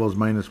Jersey Devils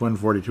minus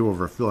 142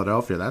 over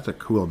Philadelphia. That's a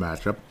cool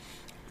matchup.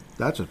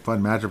 That's a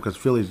fun matchup because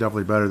Philly's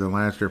definitely better than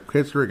last year.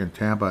 Pittsburgh and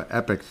Tampa,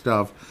 epic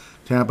stuff.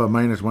 Tampa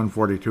minus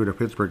 142 to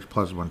Pittsburgh's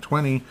plus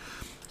 120.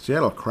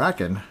 Seattle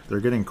Kraken.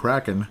 They're getting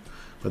Kraken.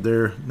 But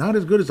they're not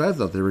as good as I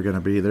thought they were going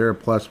to be. They're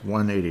plus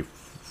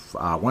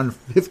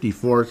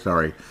 154,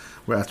 sorry.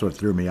 Well, that's what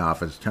threw me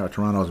off. It's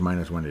Toronto's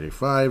minus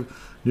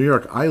 185. New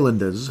York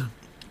Islanders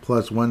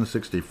plus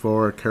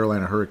 164.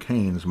 Carolina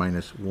Hurricanes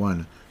minus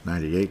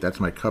 198. That's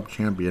my Cup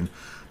champion.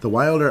 The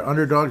Wild are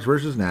underdogs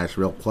versus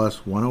Nashville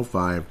plus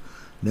 105.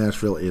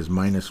 Nashville is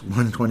minus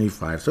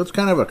 125. So it's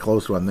kind of a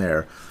close one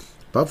there.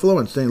 Buffalo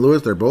and St.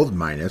 Louis, they're both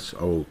minus.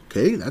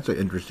 Okay, that's an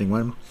interesting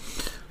one.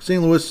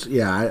 St. Louis,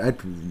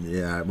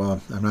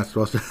 well, I'm not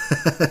supposed to.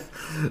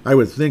 I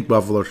would think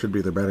Buffalo should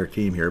be the better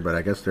team here, but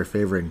I guess they're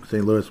favoring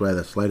St. Louis by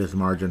the slightest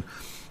margin,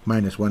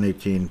 minus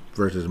 118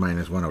 versus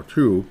minus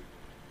 102.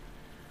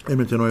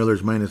 Edmonton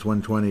Oilers minus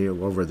 120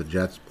 over the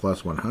Jets,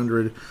 plus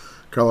 100.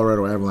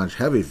 Colorado Avalanche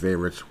heavy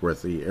favorites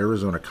with the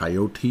Arizona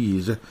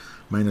Coyotes,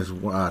 minus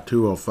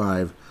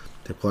 205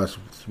 to plus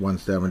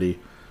 170.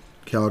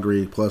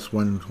 Calgary plus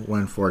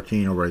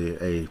 114 over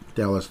a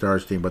Dallas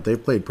Stars team, but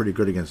they've played pretty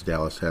good against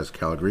Dallas, has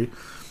Calgary.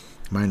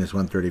 Minus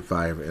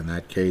 135 in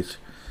that case.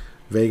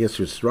 Vegas,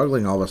 who's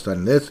struggling all of a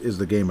sudden. This is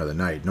the game of the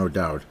night, no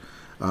doubt.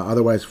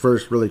 Otherwise,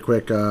 first, really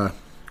quick,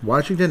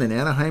 Washington and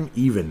Anaheim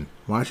even.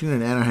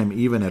 Washington and Anaheim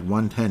even at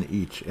 110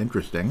 each.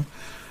 Interesting.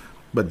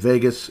 But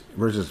Vegas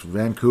versus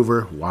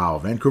Vancouver. Wow.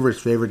 Vancouver's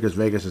favored because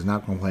Vegas is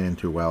not playing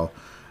too well.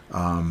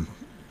 Yeah.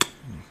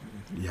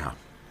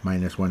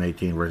 Minus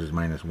 118 versus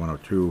minus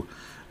 102.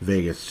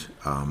 Vegas.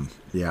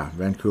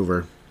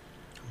 Vancouver.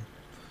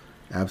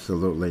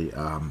 Absolutely.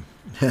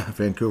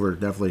 Vancouver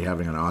definitely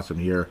having an awesome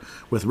year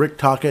with Rick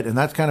Tocchet, and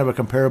that's kind of a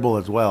comparable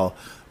as well.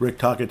 Rick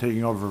Tocchet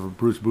taking over for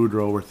Bruce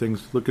Boudreau, where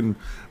things looking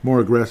more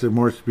aggressive,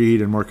 more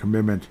speed, and more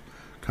commitment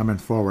coming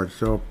forward.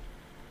 So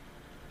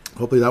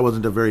hopefully that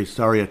wasn't a very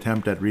sorry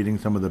attempt at reading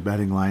some of the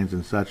betting lines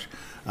and such,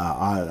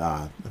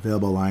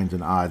 available lines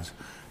and odds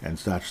and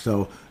such.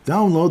 So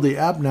download the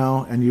app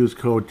now and use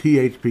code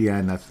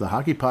THPN. That's the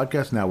Hockey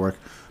Podcast Network.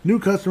 New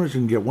customers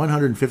can get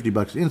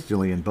 $150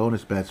 instantly in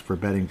bonus bets for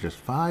betting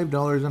just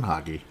 $5 in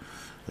hockey.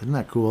 Isn't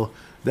that cool?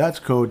 That's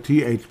code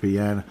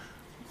THPN.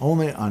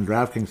 Only on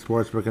DraftKings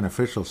Sportsbook, an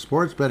official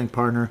sports betting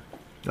partner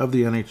of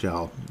the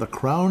NHL. The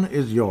crown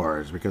is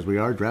yours because we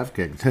are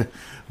DraftKings.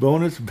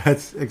 Bonus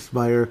bets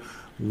expire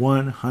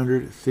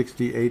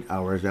 168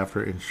 hours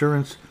after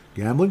insurance.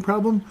 Gambling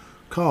problem?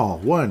 Call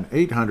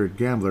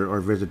 1-800-GAMBLER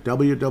or visit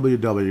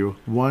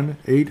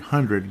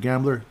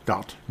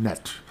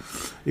www.1800gambler.net.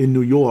 In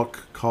New York,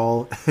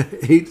 call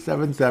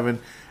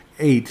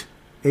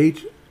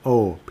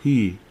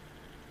 877-8-HOP.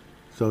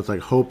 So it's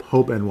like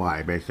Hope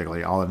NY,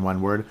 basically, all in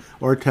one word.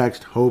 Or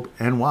text Hope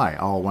NY,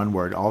 all one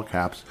word, all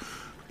caps.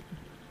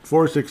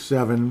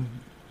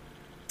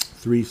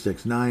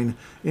 467-369.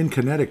 In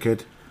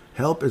Connecticut,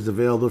 help is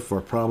available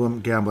for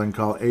problem gambling.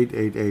 Call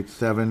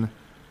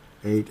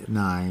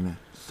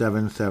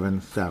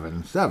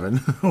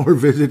 888-789-7777 or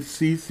visit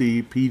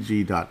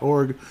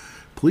ccpg.org.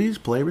 Please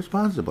play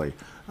responsibly.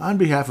 On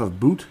behalf of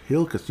Boot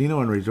Hill Casino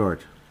and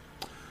Resort,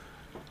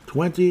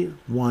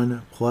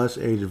 21 plus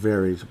age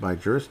varies by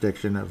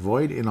jurisdiction,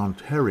 void in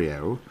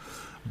Ontario.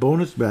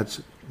 Bonus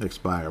bets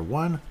expire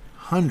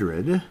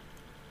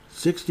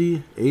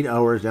 168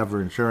 hours after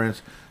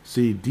insurance.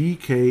 See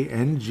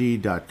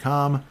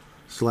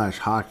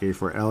dkng.com/hockey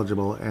for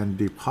eligible and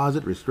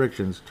deposit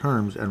restrictions,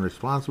 terms, and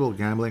responsible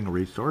gambling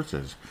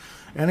resources.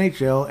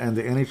 NHL and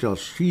the NHL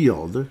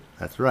Shield,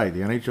 that's right,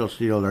 the NHL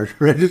Shield are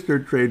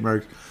registered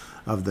trademarks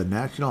of the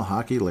National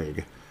Hockey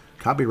League.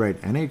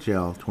 Copyright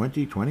NHL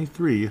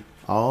 2023,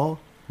 all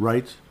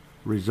rights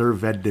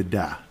reserved.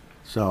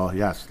 So,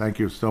 yes, thank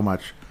you so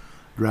much,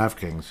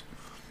 DraftKings,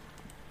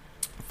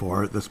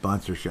 for the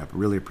sponsorship.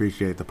 Really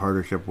appreciate the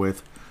partnership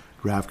with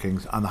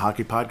DraftKings on the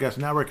Hockey Podcast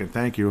Network, and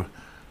thank you,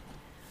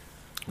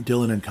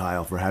 Dylan and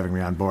Kyle, for having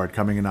me on board,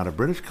 coming in out of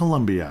British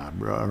Columbia,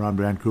 around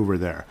Vancouver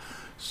there.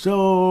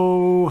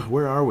 So,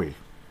 where are we?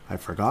 I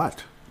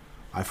forgot.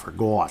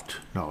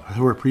 No,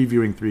 we're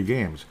previewing 3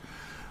 games.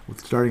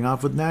 Starting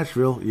off with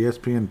Nashville,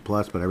 ESPN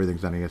Plus, but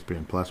everything's on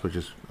ESPN Plus, which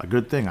is a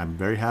good thing. I'm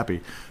very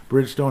happy.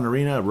 Bridgestone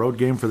Arena, a road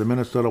game for the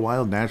Minnesota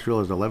Wild. Nashville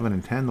is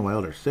 11-10. The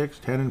Wild are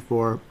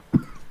 6-10-4,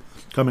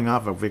 coming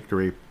off a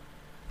victory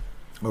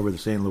over the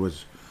St.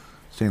 Louis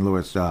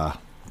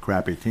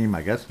crappy team,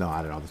 I guess. No,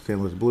 I don't know. The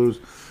St. Louis Blues.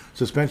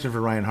 Suspension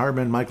for Ryan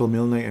Hartman, Michael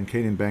Milne, and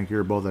Kaden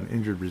Bankier, both on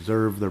injured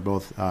reserve. They're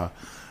both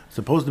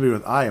supposed to be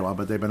with Iowa,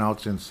 but they've been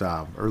out since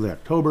early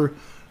October.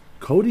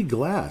 Cody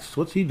Glass,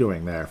 what's he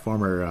doing there?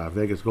 Former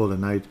Vegas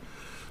Golden Knight,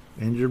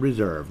 injured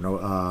reserve.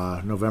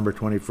 November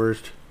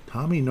 21st.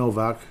 Tommy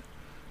Novak,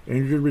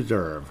 injured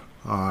reserve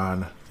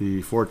on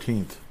the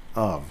 14th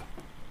of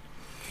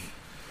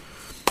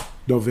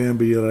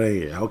November.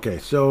 Okay,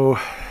 so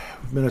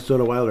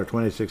Minnesota Wild are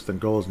 26th in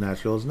goals.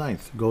 Nashville is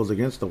 9th. Goals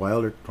against the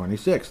Wild are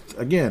 26th.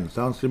 Again,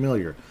 sounds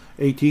familiar.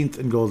 18th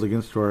in goals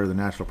against for the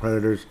Nashville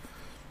Predators,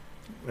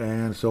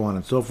 and so on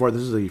and so forth.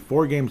 This is a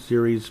 4-game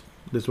series.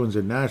 This one's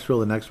in Nashville.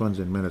 The next one's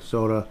in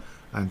Minnesota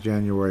on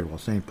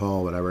St.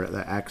 Paul, whatever,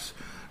 the X.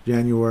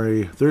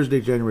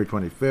 Thursday, January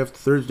 25th.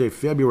 Thursday,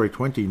 February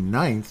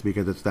 29th,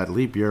 because it's that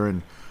leap year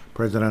and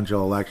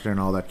presidential election and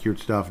all that cute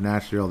stuff.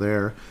 Nashville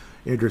there.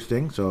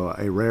 Interesting. So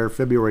a rare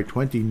February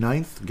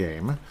 29th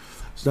game.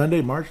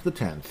 Sunday, March the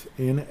 10th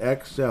in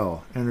XL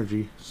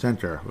Energy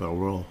Center.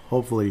 We'll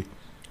hopefully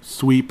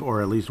sweep or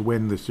at least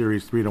win the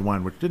series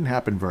 3-1, which didn't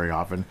happen very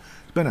often.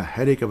 It's been a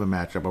headache of a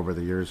matchup over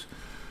the years.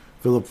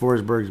 Philip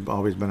Forsberg's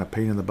always been a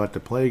pain in the butt to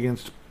play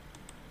against.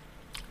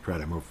 Try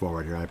to move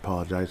forward here. I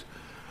apologize.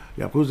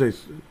 Yeah, Jose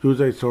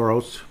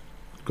Soros,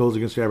 goals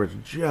against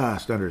average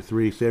just under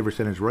 3. Save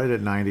percentage right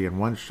at 90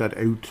 and 1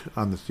 shutout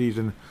on the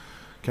season.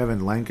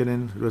 Kevin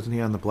Lankinen, wasn't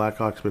he on the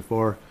Blackhawks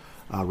before?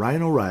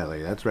 Ryan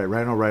O'Reilly, that's right.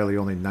 Ryan O'Reilly,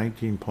 only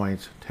 19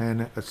 points,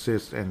 10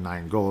 assists, and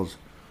 9 goals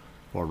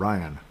for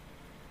Ryan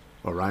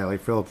O'Reilly.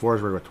 Philip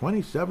Forsberg with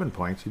 27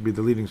 points. He'd be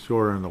the leading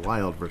scorer in the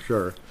Wild for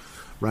sure.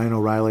 Ryan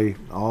O'Reilly,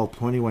 all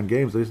 21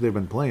 games, at least they've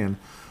been playing.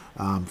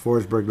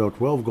 Forsberg, though,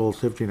 12 goals,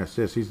 15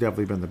 assists. He's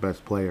definitely been the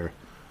best player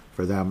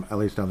for them, at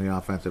least on the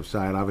offensive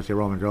side. Obviously,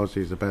 Roman Josi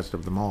is the best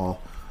of them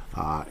all.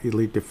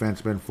 Elite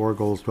defenseman, 4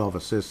 goals, 12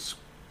 assists.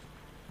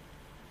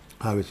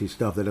 Obviously,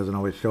 stuff that doesn't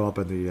always show up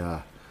in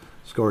the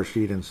score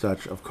sheet and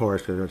such, of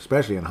course,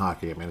 especially in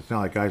hockey. I mean, it's not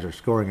like guys are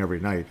scoring every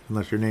night,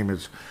 unless your name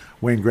is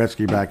Wayne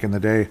Gretzky back in the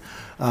day.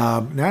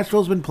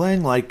 Nashville's been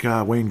playing like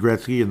Wayne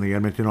Gretzky and the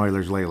Edmonton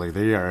Oilers lately.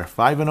 They are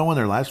 5-0 in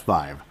their last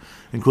 5,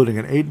 including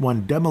an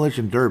 8-1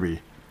 demolition derby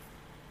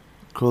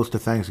close to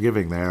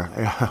Thanksgiving there.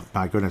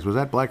 My goodness, was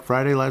that Black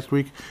Friday last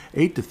week?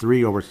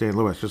 8-3 over St.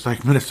 Louis, just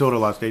like Minnesota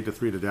lost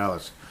 8-3 to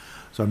Dallas.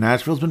 So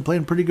Nashville's been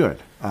playing pretty good.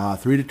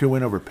 3-2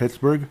 win over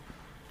Pittsburgh.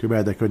 Too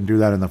bad they couldn't do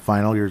that in the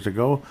final years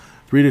ago.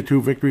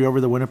 3-2 victory over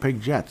the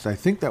Winnipeg Jets. I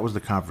think that was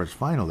the conference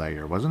final that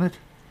year, wasn't it?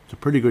 It's a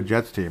pretty good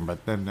Jets team,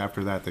 but then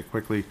after that they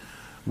quickly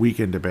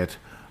weakened a bit.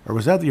 Or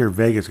was that the year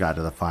Vegas got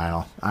to the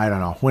final? I don't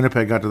know.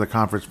 Winnipeg got to the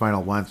conference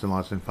final once and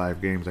lost in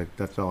 5 games.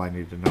 That's all I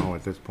need to know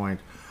at this point.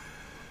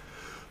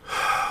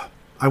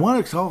 I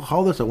want to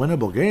call this a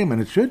winnable game,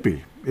 and it should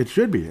be. It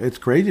should be. It's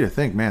crazy to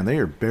think, man, they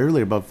are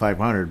barely above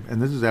 500,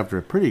 and this is after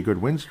a pretty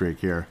good win streak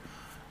here.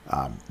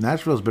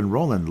 Nashville's been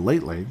rolling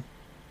lately,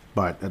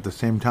 but at the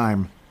same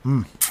time,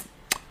 I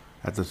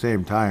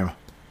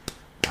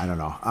don't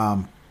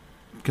know.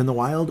 Can the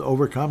Wild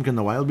overcome? Can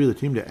the Wild be the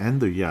team to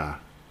end the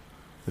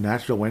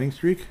Nashville winning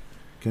streak?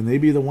 Can they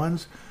be the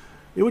ones?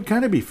 It would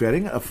kind of be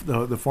fitting of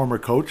the former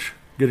coach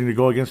getting to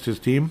go against his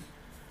team.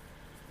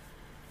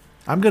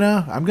 I'm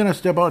gonna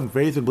step out in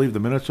faith and believe the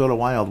Minnesota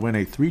Wild win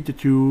a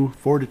 3-2,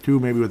 4-2,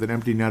 maybe with an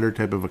empty netter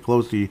type of a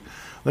closey.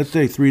 Let's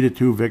say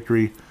 3-2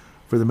 victory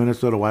for the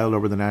Minnesota Wild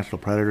over the Nashville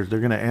Predators. They're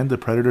gonna end the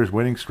Predators'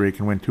 winning streak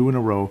and win 2 in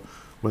a row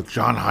with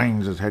John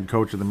Hynes as head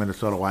coach of the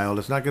Minnesota Wild.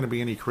 It's not going to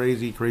be any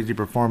crazy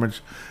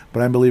performance,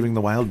 but I'm believing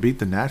the Wild beat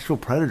the Nashville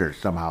Predators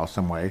somehow,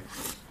 some way.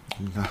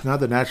 Not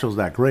that Nashville's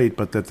that great,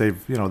 but that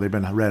they've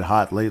been red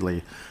hot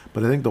lately.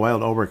 But I think the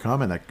Wild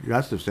overcome, and that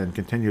Gustafsson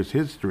continues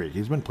his streak.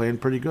 He's been playing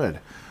pretty good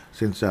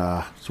since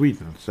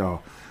Sweden,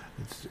 so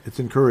it's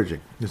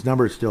encouraging. His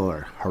numbers still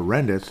are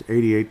horrendous: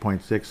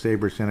 88.6 save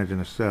percentage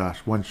and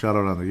one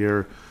shutout on the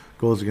year,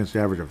 goals against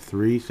average of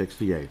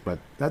 .368. But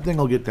that thing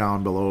will get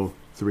down below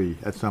 3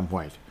 at some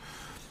point.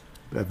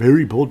 A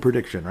very bold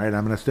prediction, right?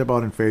 I'm going to step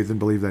out in faith and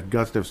believe that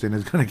Gustafsson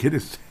is going to get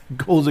his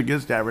goals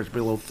against average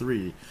below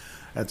 3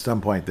 at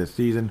some point this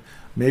season.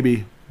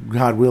 Maybe,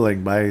 God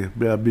willing,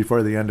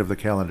 before the end of the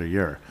calendar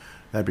year.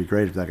 That'd be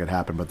great if that could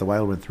happen. But the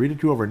Wild win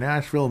 3-2 over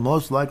Nashville.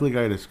 Most likely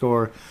guy to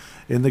score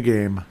in the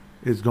game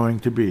is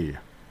going to be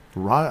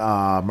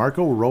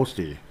Marco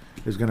Rossi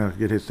is going to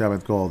get his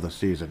 7th goal of the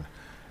season.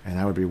 And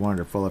that would be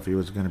wonderful if he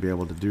was going to be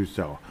able to do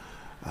so.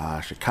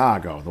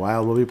 Chicago. The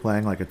Wild will be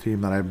playing like a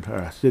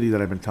city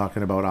that I've been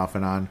talking about off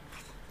and on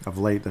of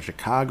late. The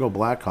Chicago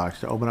Blackhawks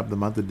to open up the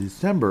month of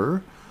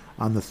December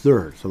on the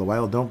 3rd. So the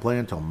Wild don't play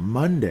until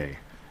Monday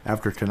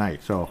after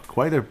tonight. So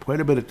quite a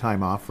bit of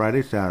time off.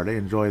 Friday, Saturday.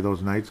 Enjoy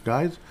those nights,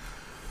 guys.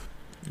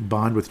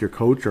 Bond with your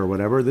coach or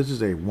whatever. This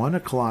is a 1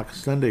 o'clock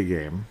Sunday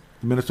game.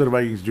 The Minnesota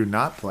Vikings do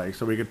not play,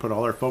 so we can put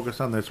all our focus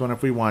on this one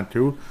if we want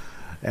to,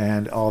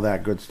 and all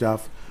that good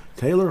stuff.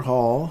 Taylor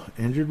Hall,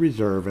 injured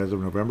reserve as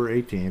of November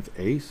 18th,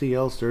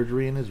 ACL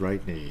surgery in his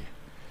right knee.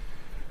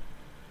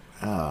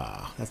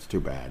 That's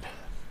too bad.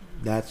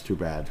 That's too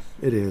bad.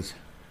 It is.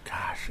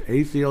 Gosh,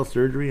 ACL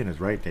surgery in his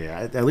right knee.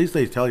 At least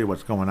they tell you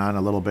what's going on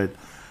a little bit.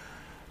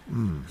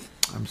 I'm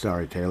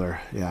sorry,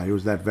 Taylor. Yeah, he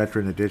was that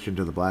veteran addition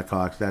to the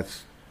Blackhawks.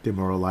 That's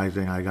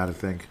demoralizing, I got to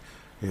think.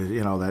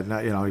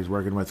 He's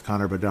working with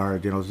Connor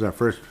Bedard. This is our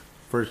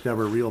first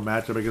ever real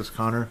matchup against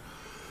Connor.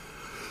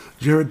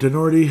 Jared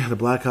Denorty, the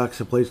Blackhawks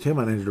have placed him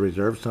on injured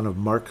reserve, son of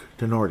Mark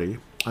Denorty.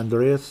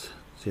 Andreas,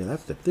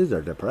 these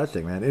are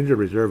depressing, man. Injured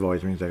reserve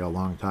always means like a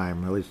long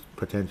time, at least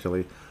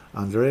potentially.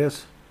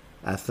 Andreas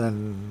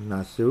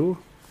Athanasiou,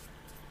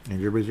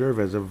 injured reserve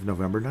as of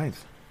November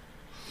 9th.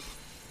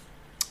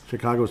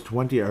 Chicago's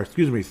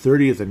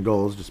 30th in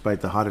goals,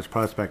 despite the hottest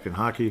prospect in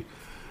hockey.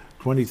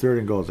 23rd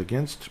in goals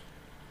against.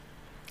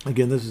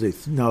 Again, this is a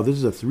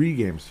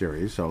 3-game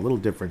series, so a little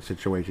different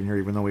situation here,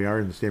 even though we are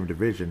in the same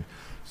division.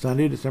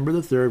 Sunday, December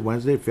the 3rd,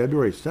 Wednesday,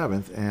 February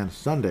 7th, and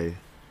Sunday,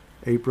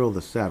 April the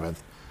 7th.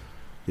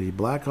 The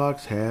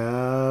Blackhawks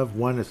have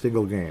won a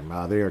single game.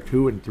 They are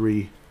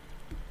 2-3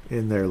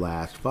 in their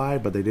last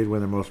 5, but they did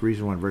win their most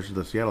recent one versus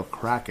the Seattle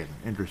Kraken,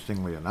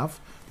 interestingly enough.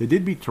 They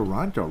did beat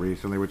Toronto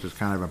recently, which is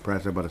kind of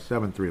impressive, but a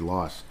 7-3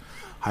 loss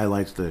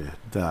highlights the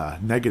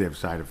negative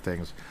side of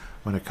things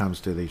when it comes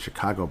to the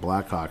Chicago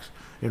Blackhawks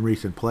in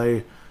recent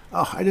play.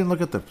 I didn't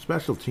look at the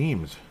special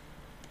teams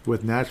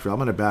with Nashville. I'm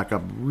going to back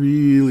up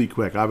really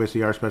quick.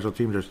 Obviously, our special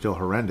teams are still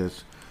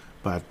horrendous,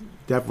 but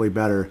definitely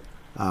better,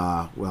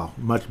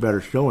 much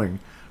better showing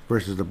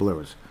versus the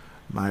Blues.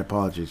 My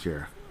apologies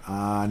here.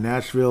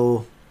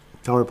 Nashville,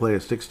 power play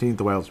is 16th,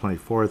 the Wild's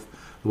 24th.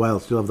 The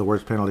Wild still have the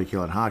worst penalty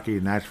kill in hockey.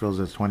 Nashville's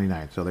is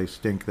 29th, so they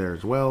stink there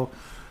as well,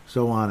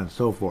 so on and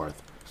so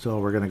forth. So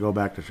we're going to go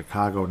back to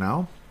Chicago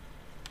now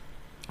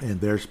and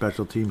their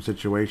special team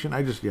situation.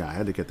 I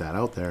had to get that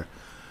out there.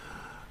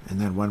 And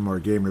then one more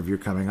game review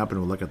coming up, and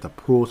we'll look at the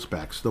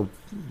prospects. The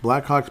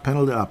Blackhawks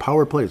penalty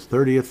power play is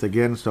 30th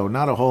again, so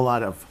not a whole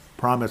lot of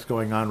promise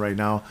going on right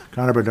now.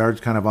 Connor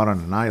Bedard's kind of out on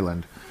an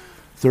island.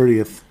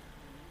 30th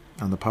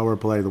On the power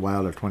play, the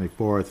Wild are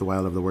 24th. The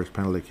Wild have the worst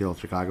penalty kill.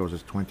 Chicago's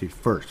is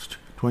 21st.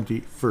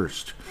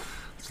 21st.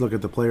 Let's look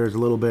at the players a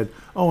little bit.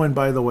 Oh, and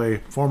by the way,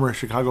 former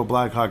Chicago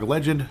Blackhawk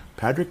legend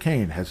Patrick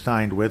Kane has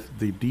signed with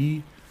the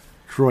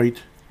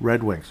Detroit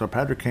Red Wings. So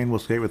Patrick Kane will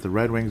skate with the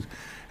Red Wings,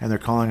 and they're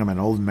calling him an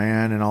old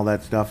man and all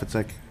that stuff. It's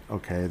like,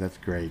 okay, that's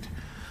great.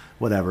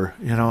 Whatever.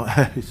 You know,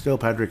 he's still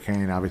Patrick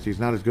Kane, obviously. He's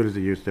not as good as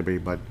he used to be,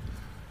 but,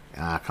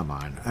 come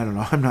on. I don't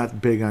know. I'm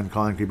not big on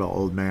calling people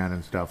old man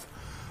and stuff.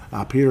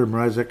 Peter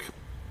Mrazek,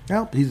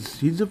 well,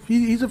 he's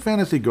a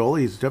fantasy goalie.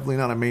 He's definitely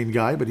not a main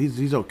guy, but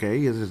he's okay.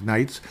 He has his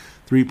Knights,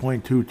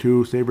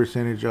 3.22, save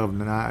percentage of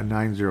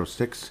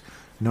 906,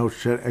 no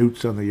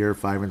shutouts on the year,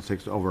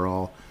 5-6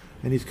 overall,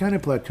 and he's kind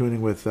of platooning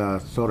with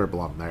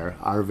Soderblom there,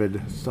 Arvid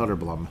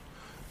Soderblom,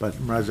 but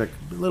Mrazek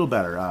a little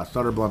better.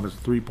 Soderblom is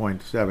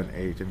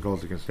 3.78 in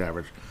goals against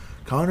average.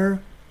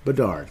 Connor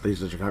Bedard leads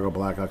the Chicago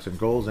Blackhawks in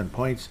goals and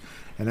points,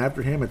 and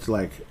after him it's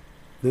like,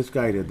 this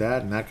guy did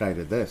that, and that guy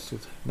did this.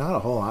 It's not a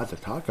whole lot to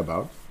talk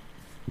about.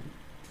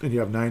 And you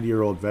have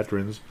 90-year-old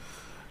veterans.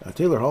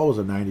 Taylor Hall was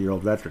a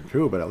 90-year-old veteran,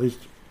 too, but at least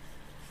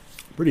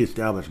pretty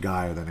established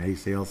guy with an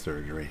ACL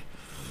surgery.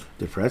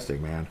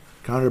 Depressing, man.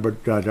 Connor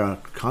Bedard,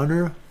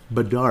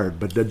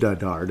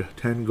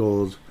 10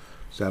 goals,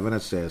 7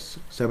 assists,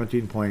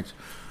 17 points,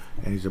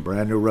 and he's a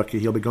brand new rookie.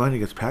 He'll be going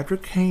against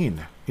Patrick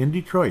Kane in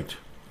Detroit.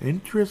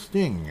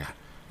 Interesting.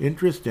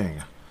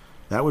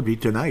 That would be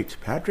tonight.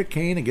 Patrick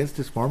Kane against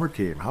his former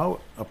team. How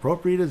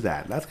appropriate is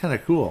that? That's kind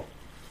of cool.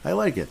 I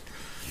like it.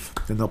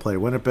 Then they'll play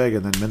Winnipeg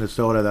and then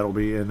Minnesota. That'll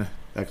be in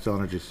Xcel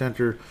Energy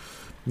Center.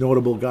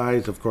 Notable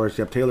guys, of course,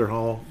 you have Taylor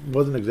Hall.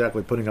 Wasn't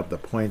exactly putting up the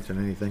points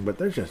and anything, but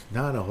there's just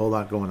not a whole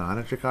lot going on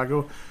in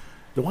Chicago.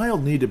 The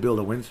Wild need to build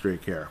a win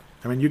streak here.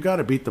 I mean, you got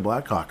to beat the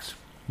Blackhawks.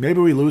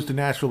 Maybe we lose to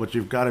Nashville, but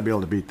you've got to be able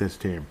to beat this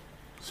team.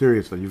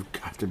 Seriously, you've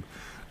got to.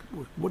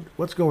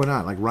 What's going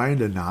on? Like Ryan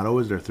Donato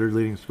is their fourth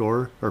leading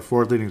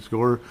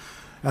scorer.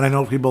 And I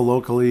know people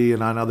locally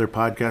and on other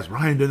podcasts,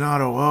 Ryan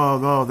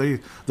Donato,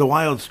 the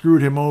Wild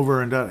screwed him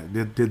over. And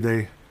did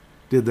they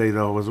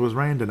though? Was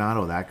Ryan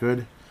Donato that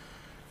good?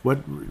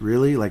 What,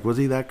 really? Like, was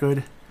he that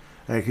good?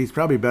 Like, he's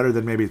probably better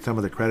than maybe some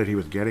of the credit he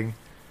was getting.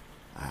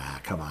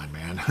 Come on,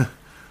 man.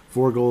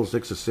 4 goals,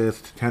 6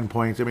 assists, 10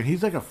 points. I mean,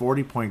 he's like a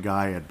 40-point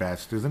guy at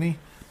best, isn't he?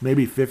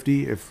 Maybe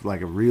 50 if,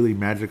 like, a really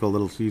magical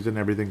little season,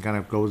 everything kind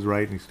of goes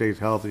right and he stays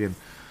healthy and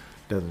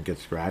doesn't get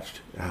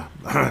scratched.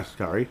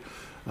 Sorry.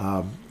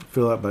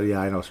 Philip, but yeah,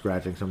 I know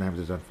scratching sometimes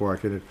is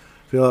unfortunate.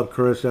 Philip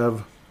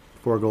Kurisev,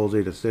 4 goals,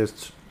 8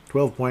 assists,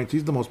 12 points.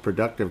 He's the most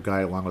productive guy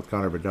along with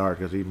Connor Bedard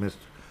because he missed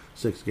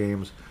 6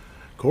 games.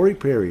 Corey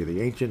Perry,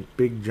 the ancient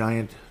big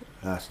giant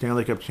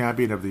Stanley Cup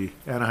champion of the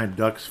Anaheim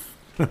Ducks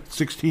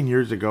 16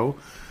 years ago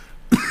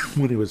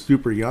when he was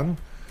super young,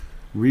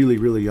 really,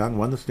 really young,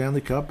 won the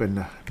Stanley Cup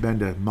and been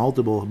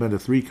to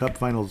 3 Cup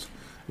finals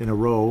in a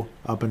row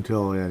up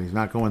until, and he's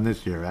not going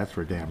this year, that's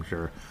for damn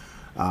sure.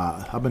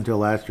 Up until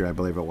last year, I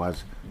believe it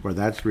was, where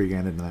that streak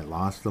ended and they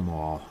lost them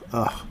all.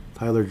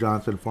 Tyler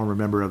Johnson, former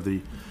member of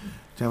the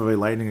Tampa Bay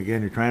Lightning.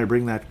 Again, you're trying to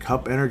bring that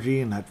cup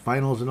energy and that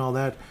finals and all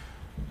that.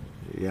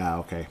 Yeah,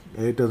 okay.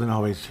 It doesn't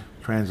always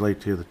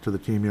translate to the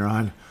team you're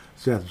on.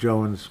 Seth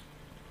Jones.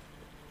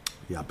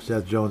 Yep,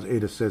 Seth Jones,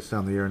 8 assists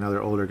on the year.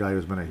 Another older guy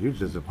who's been a huge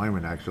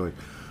disappointment, actually,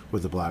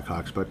 with the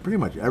Blackhawks. But pretty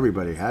much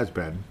everybody has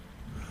been.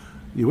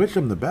 You wish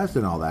them the best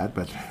and all that,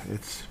 but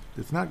it's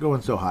not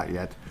going so hot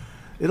yet.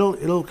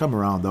 It'll come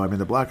around, though. I mean,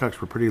 the Blackhawks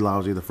were pretty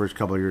lousy the first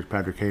couple of years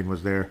Patrick Kane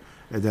was there.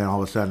 And then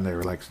all of a sudden they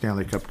were like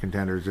Stanley Cup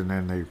contenders, and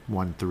then they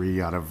won 3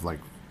 out of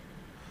like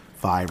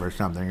 5 or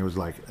something. It was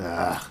like,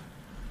 it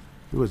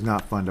was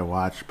not fun to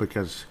watch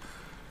because,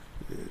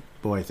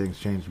 boy, things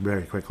changed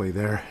very quickly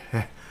there.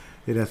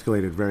 It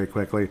escalated very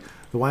quickly.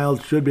 The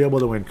Wild should be able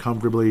to win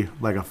comfortably.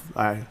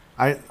 I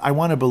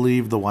want to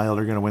believe the Wild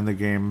are going to win the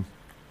game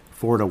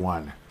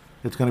 4-1.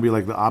 It's going to be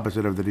like the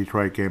opposite of the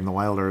Detroit game. The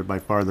Wild are by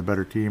far the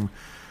better team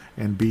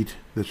and beat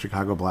the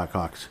Chicago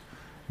Blackhawks.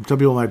 Some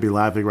people might be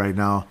laughing right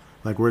now,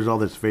 like, where's all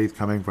this faith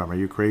coming from? Are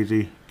you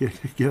crazy?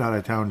 Get out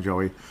of town,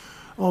 Joey.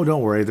 Oh,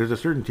 don't worry. There's a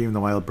certain team the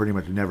Wild pretty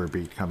much never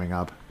beat coming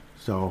up.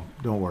 So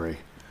don't worry.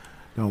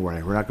 Don't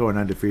worry. We're not going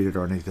undefeated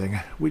or anything.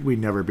 We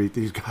never beat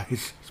these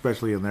guys,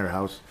 especially in their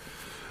house.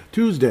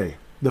 Tuesday,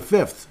 the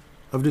 5th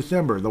of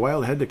December, the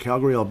Wild head to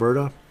Calgary,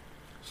 Alberta.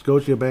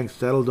 Scotiabank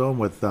Saddledome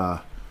with,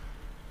 I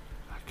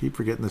keep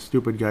forgetting the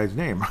stupid guy's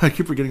name. I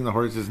keep forgetting the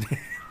horse's name.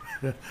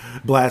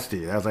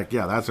 Blasty. I was like,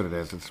 yeah, that's what it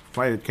is.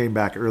 It came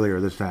back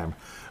earlier this time.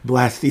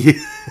 Blasty.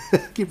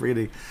 Keep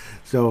forgetting.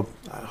 So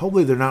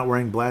hopefully they're not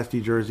wearing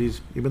Blasty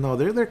jerseys, even though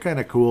they're kind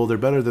of cool. They're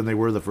better than they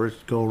were the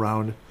first go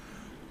round.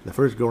 The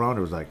first go round,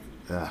 it was like,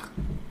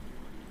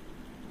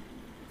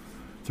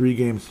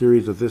 3-game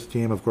series with this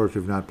team. Of course,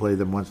 we've not played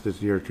them once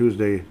this year.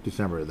 Tuesday,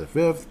 December the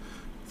 5th,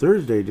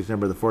 Thursday,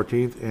 December the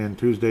 14th, and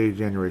Tuesday,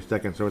 January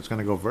 2nd. So it's going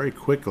to go very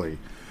quickly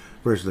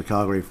versus the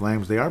Calgary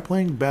Flames. They are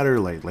playing better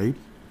lately.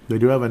 They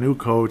do have a new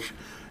coach.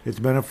 It's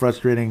been a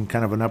frustrating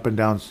kind of an up and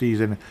down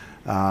season.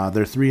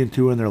 They're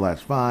 3-2 in their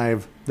last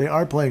 5. They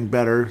are playing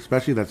better,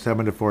 especially that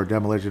 7-4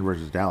 demolition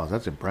versus Dallas.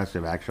 That's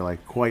impressive, actually,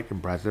 quite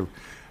impressive.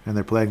 And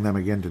they're playing them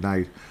again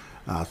tonight,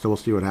 so we'll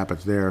see what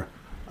happens there.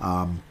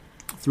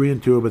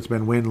 3-2, but it's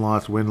been win,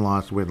 loss, or win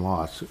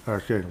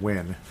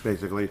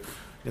basically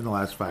in the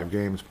last 5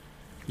 games.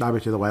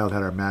 Obviously, the Wild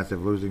had our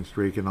massive losing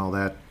streak and all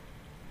that,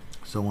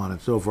 so on and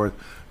so forth.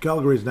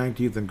 Calgary's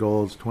 19th in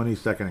goals,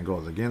 22nd in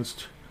goals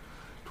against,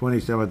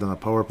 27th on the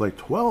power play,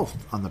 12th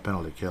on the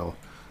penalty kill,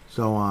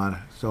 so on,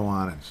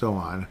 and so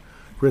on.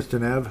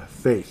 Kristanev,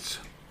 face.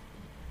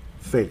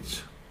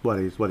 What,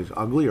 he's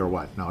ugly or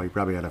what? No, he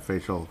probably had a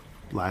facial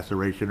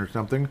laceration or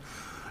something.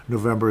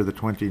 November the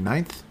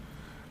 29th.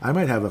 I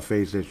might have a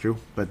face issue,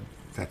 but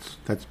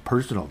that's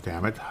personal,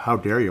 damn it. How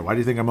dare you? Why do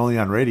you think I'm only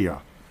on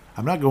radio?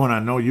 I'm not going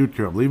on no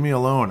YouTube. Leave me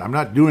alone. I'm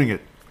not doing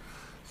it.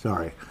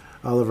 Sorry.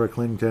 Oliver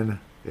Klington,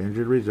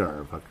 injured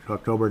reserve,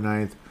 October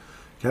 9th.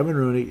 Kevin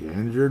Rooney,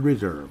 injured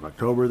reserve,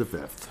 October the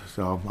 5th.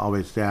 So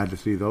always sad to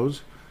see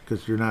those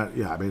because you're not,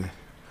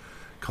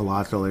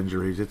 colossal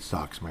injuries. It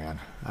sucks, man.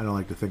 I don't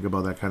like to think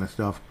about that kind of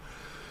stuff.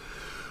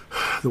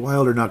 The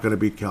Wild are not going to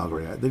beat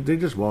Calgary. They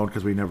just won't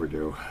because we never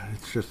do.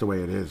 It's just the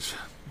way it is.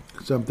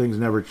 Some things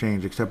never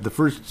change, except the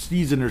first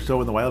season or so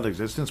in the Wild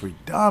existence, we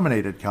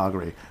dominated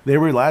Calgary. They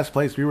were last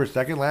place, we were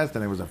second last,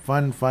 and it was a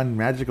fun,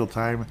 magical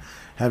time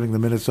having the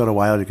Minnesota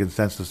Wild. You can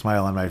sense the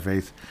smile on my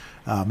face.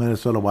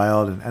 Minnesota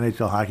Wild and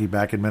NHL hockey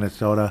back in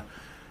Minnesota.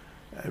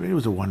 I mean, it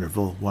was a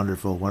wonderful,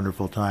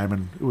 wonderful time,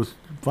 and it was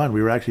fun.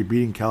 We were actually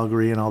beating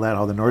Calgary and all that,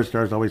 how the North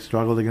Stars always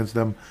struggled against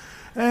them.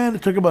 And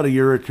it took about a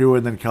year or two,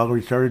 and then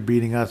Calgary started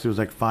beating us. It was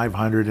like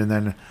 500, and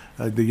then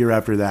the year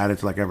after that,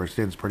 it's like ever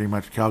since, pretty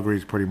much.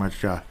 Calgary's pretty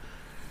much,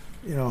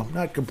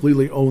 not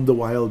completely owned the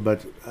Wild,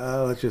 but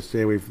let's just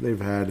say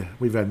we've had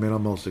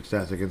minimal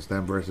success against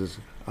them versus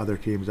other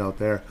teams out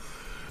there.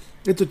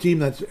 It's a team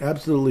that's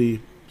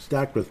absolutely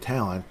stacked with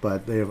talent,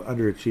 but they have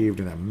underachieved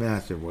in a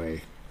massive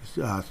way,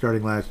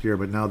 starting last year,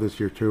 but now this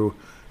year too.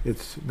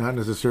 It's not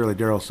necessarily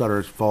Daryl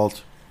Sutter's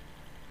fault.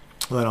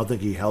 Well, I don't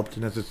think he helped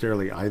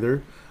necessarily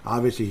either.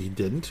 Obviously, he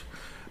didn't,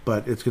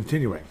 but it's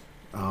continuing.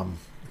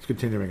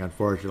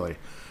 Unfortunately.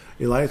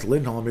 Elias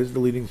Lindholm is the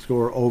leading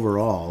scorer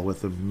overall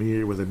with a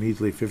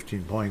measly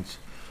 15 points.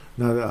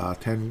 Now,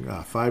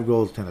 5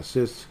 goals, 10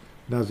 assists.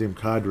 Nazem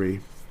Kadri,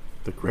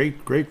 the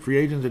great free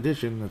agent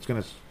addition that's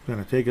going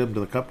to take him to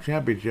the Cup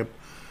Championship.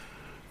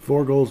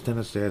 4 goals, 10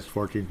 assists,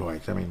 14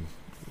 points. I mean,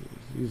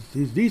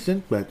 he's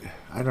decent, but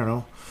I don't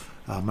know.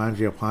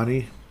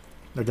 Mangiapane,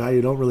 a guy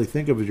you don't really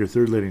think of as your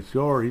third leading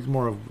scorer.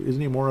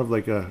 Isn't he more of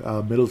like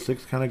a middle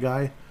six kind of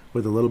guy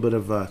with a little bit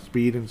of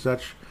speed and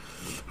such?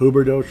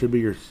 Huberdeau should be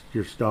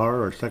your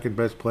star or second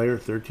best player.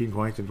 13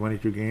 points in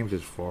 22 games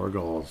is 4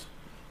 goals.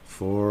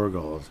 4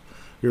 goals.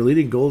 Your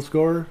leading goal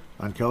scorer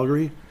on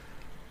Calgary,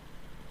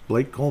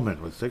 Blake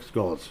Coleman with 6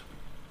 goals.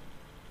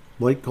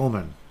 Blake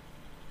Coleman.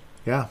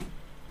 Yeah.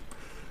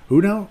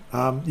 Who now?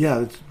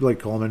 It's Blake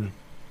Coleman.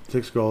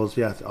 6 goals.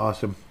 Yeah, it's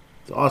awesome.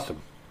 It's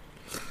awesome.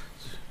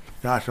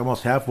 Gosh,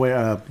 almost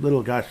halfway.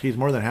 He's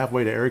more than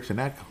halfway to Eriksson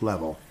Ek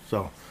level.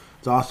 So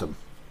it's awesome.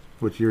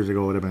 Which years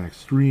ago would have been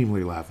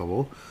extremely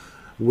laughable.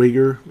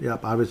 Wigger,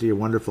 obviously a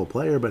wonderful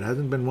player, but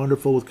hasn't been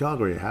wonderful with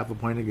Calgary. Half a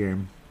point a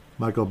game.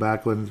 Michael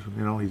Backlund,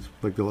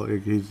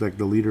 he's like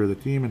the leader of the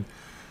team, and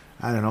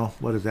I don't know,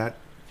 what is that?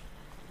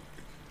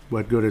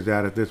 What good is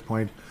that at this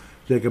point?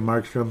 Jacob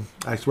Markstrom,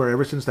 I swear,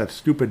 ever since that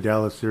stupid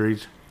Dallas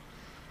series,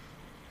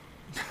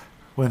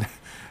 when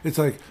it's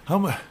like, how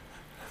much?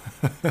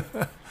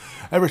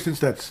 Ever since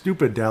that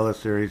stupid Dallas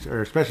series,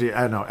 or especially,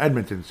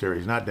 Edmonton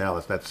series, not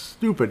Dallas, that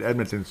stupid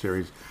Edmonton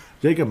series,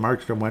 Jacob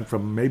Markstrom went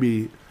from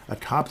maybe a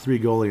top 3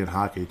 goalie in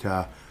hockey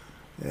to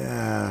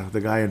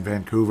the guy in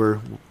Vancouver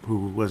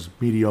who was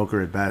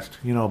mediocre at best.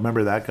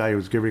 Remember that guy who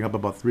was giving up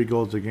about 3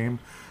 goals a game?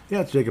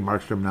 Yeah, it's Jacob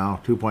Markstrom now,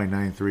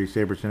 2.93,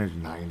 save percentage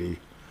 90.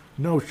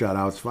 No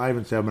shutouts,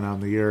 5-7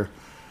 on the year.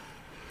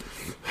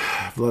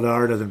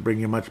 Vladar doesn't bring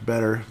you much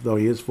better, though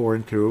he is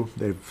 4-2.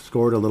 They've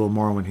scored a little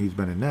more when he's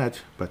been in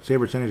net, but save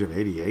percentage of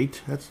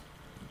 88, that's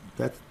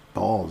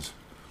balls.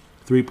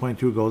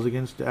 3.2 goals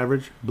against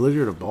average,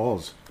 blizzard of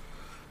balls.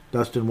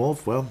 Dustin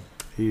Wolf, well,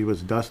 he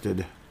was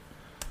dusted.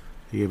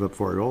 He gave up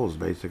 4 goals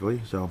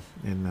basically, so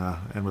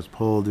and was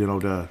pulled,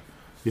 to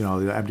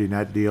the empty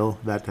net deal,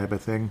 that type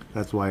of thing.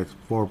 That's why it's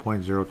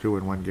 4.02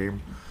 in one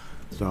game.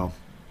 So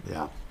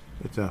yeah,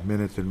 it's a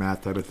minutes and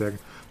math type of thing.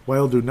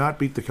 Wild do not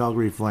beat the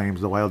Calgary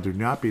Flames. The Wild do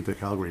not beat the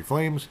Calgary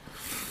Flames.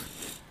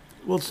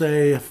 We'll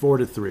say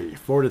 4-3.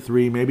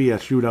 4-3, maybe a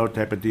shootout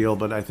type of deal,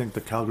 but I think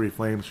the Calgary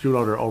Flames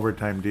shootout or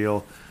overtime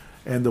deal,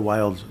 and the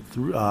Wild's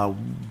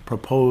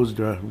proposed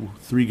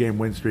 3-game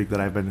win streak that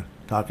I've been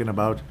talking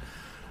about.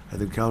 I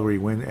think Calgary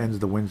ends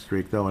the win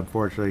streak, though,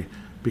 unfortunately,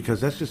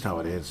 because that's just how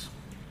it is.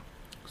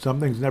 Some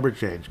things never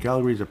change.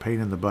 Calgary's a pain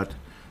in the butt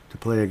to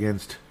play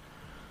against,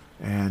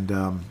 and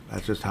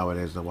that's just how it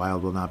is. The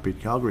Wild will not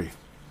beat Calgary.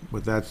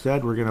 With that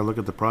said, we're going to look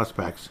at the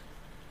prospects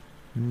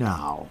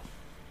now.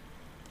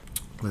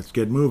 Let's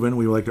get moving.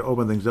 We like to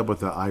open things up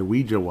with the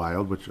Iweja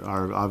Wild, which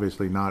are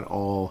obviously not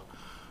all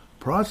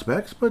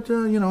prospects, but,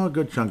 a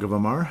good chunk of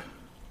them are.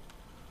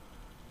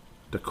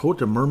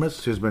 Dakota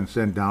Mermis has been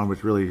sent down,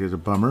 which really is a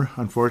bummer.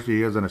 Unfortunately,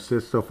 he has an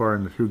assist so far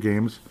in the 2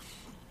 games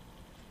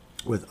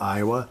with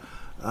Iowa.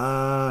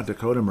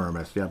 Dakota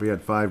Mermis. Yep, he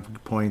had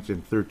 5 points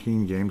in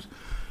 13 games.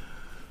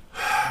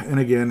 And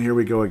again, here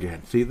we go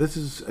again. See, this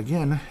is,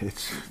 again,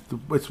 it's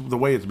the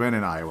way it's been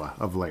in Iowa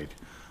of late.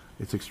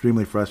 It's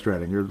extremely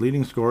frustrating. Your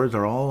leading scorers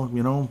are all,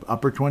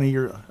 upper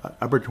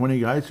 20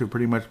 guys who've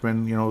pretty much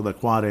been, the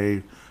quad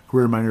A,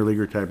 career minor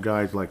leaguer type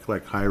guys like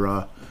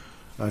Hyra,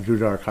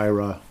 Judar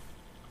Hyra,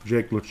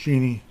 Jake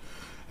Lucchini,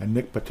 and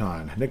Nick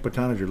Paton. Nick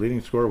Paton is your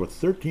leading scorer with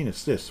 13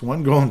 assists.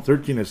 1 goal and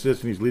 13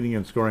 assists, and he's leading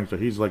in scoring, so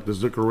he's like the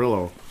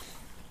Zuccarello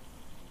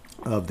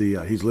of the,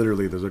 he's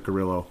literally the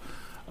Zuccarello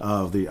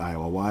of the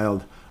Iowa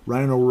Wild.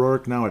 Ryan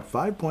O'Rourke now at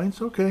 5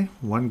 points. Okay,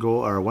 1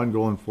 goal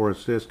and 4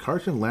 assists.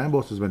 Carson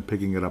Lambos has been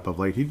picking it up of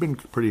late. He's been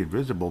pretty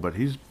invisible, but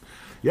he's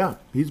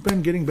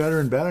been getting better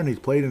and better, and he's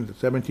played in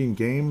 17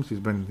 games. He's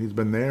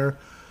been there.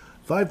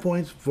 5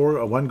 points,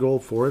 1 goal,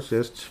 4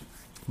 assists.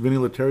 Vinny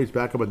Lettieri's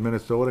back up with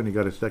Minnesota, and he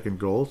got his 2nd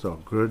goal,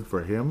 so good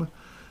for him.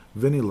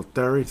 Vinny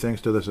Lettieri,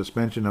 thanks to the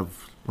suspension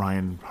of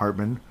Ryan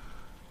Hartman.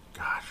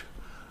 Gosh.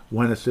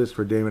 1 assist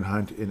for Damon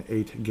Hunt in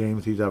 8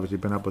 games. He's obviously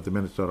been up with the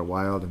Minnesota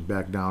Wild and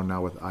back down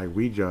now with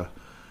Iweja.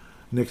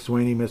 Nick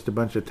Sweeney missed a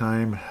bunch of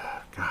time.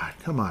 God,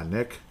 come on,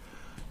 Nick.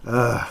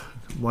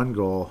 1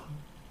 goal,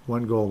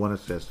 1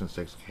 assist in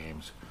 6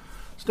 games.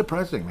 It's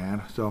depressing,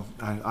 man. So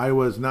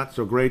Iowa's not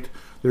so great.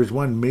 There's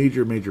one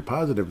major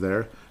positive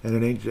there, and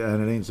it ain't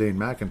Zane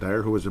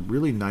McIntyre, who was a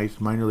really nice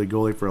minor league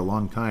goalie for a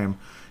long time.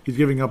 He's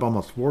giving up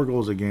almost 4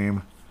 goals a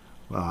game.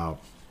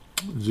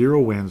 0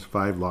 wins,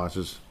 5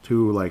 losses,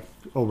 2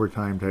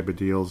 overtime type of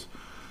deals,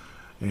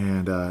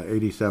 and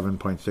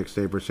 87.6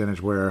 save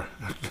percentage. Where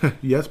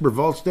Jesper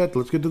Wallstedt,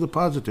 let's get to the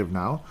positive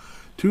now.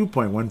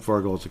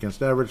 2.14 goals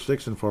against average,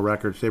 6-4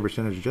 record, save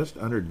percentage just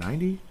under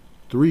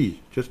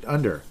 93, just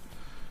under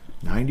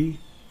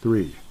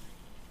 93.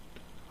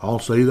 I'll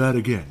say that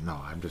again.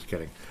 No, I'm just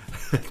kidding.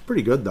 It's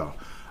pretty good though.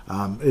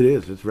 It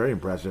is. It's very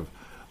impressive.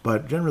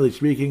 But generally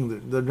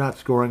speaking, they're not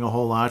scoring a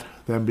whole lot.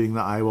 Them being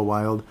the Iowa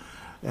Wild.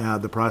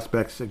 The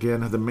prospects,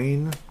 again, the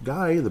main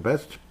guy, the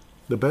best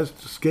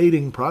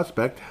skating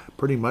prospect,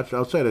 pretty much,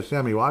 outside of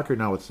Sammy Walker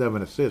now with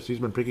 7 assists. He's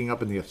been picking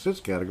up in the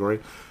assist category,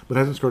 but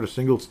hasn't scored a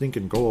single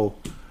stinking goal,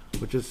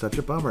 which is such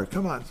a bummer.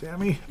 Come on,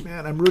 Sammy.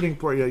 Man, I'm rooting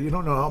for you. You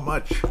don't know how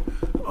much.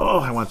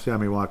 Oh, I want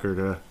Sammy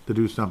Walker to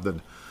do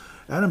something.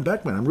 Adam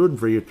Beckman, I'm rooting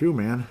for you too,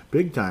 man.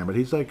 Big time, but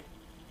he's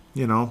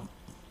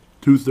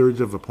 2/3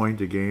 of a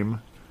point a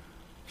game.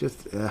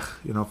 Just,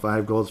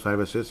 5 goals, 5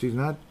 assists. He's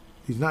not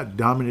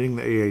dominating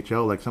the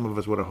AHL like some of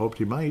us would have hoped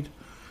he might.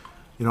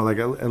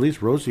 At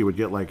least Rossi would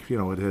get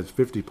it has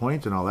 50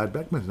 points and all that.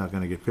 Beckman's not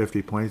going to get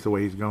 50 points the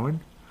way he's going.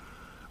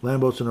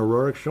 Lambos and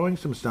O'Rourke showing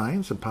some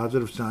signs, some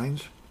positive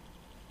signs,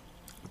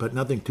 but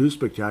nothing too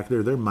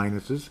spectacular. They're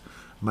minuses.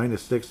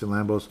 -6 in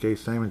Lambos' case.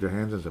 Simon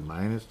Johansson's a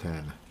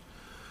 -10.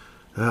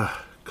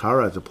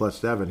 Kara's a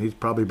 +7. He's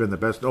probably been the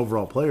best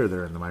overall player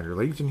there in the minor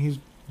leagues, and he's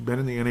been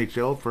in the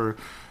NHL for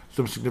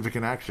some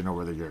significant action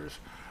over the years.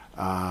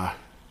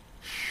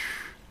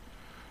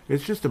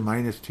 It's just a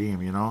minus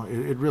team,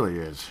 It really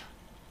is.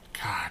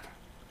 God.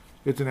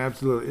 It's an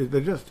absolute...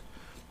 They're just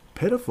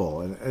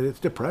pitiful, and it's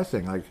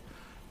depressing. It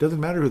doesn't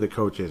matter who the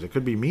coach is. It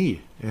could be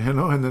me,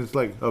 And then it's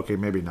okay,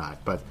 maybe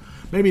not. But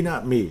maybe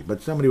not me,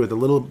 but somebody with a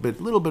little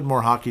bit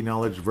more hockey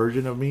knowledge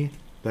version of me.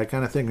 That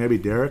kind of thing. Maybe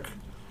Derek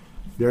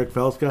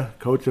Felska,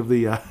 coach of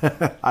the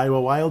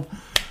Iowa Wild.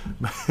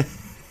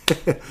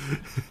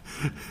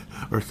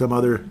 Or some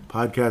other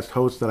podcast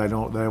host that I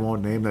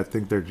won't name that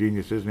think they're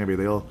geniuses. Maybe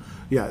they'll,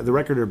 the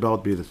record or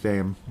belt be the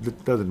same.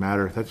 It doesn't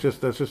matter.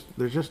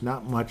 There's just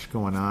not much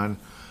going on.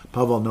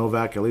 Pavel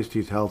Novak, at least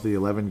he's healthy.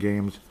 11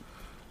 games,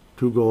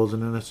 2 goals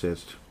and an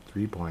assist,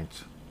 3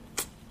 points.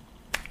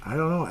 I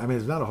don't know. I mean,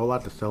 there's not a whole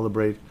lot to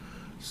celebrate.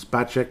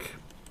 Spacek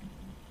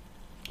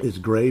is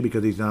gray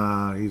because he's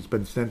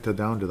been sent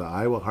down to the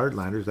Iowa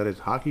Heartlanders. That is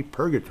hockey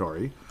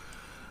purgatory.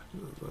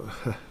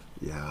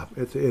 Yeah,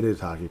 it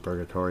is hockey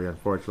purgatory,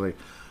 unfortunately.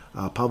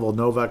 Pavel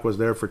Novak was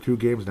there for 2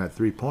 games and had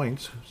 3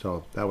 points,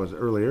 so that was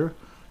earlier.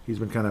 He's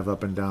been kind of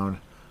up and down.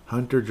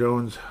 Hunter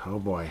Jones, oh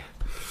boy,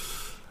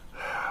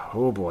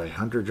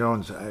 Hunter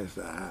Jones.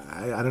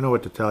 I don't know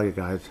what to tell you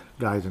guys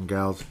and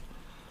gals,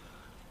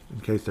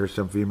 in case there's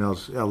some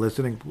females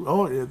listening.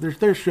 Oh,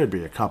 there should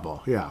be a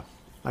couple, yeah.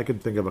 I can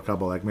think of a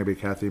couple, like maybe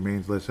Kathy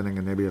Main's listening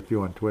and maybe a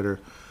few on Twitter.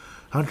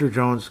 Hunter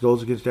Jones,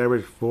 goals against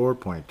average,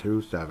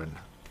 4.27.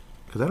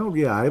 Because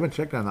I haven't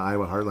checked on the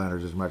Iowa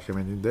Heartlanders as much. I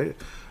mean,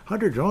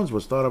 Hunter Jones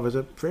was thought of as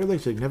a fairly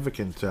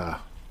significant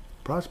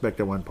prospect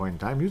at one point in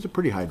time. He was a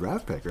pretty high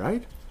draft pick,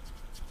 right?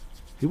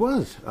 He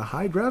was a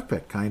high draft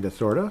pick, kind of,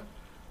 sort of.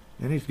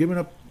 And he's given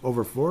up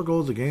over 4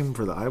 goals a game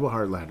for the Iowa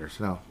Heartlanders.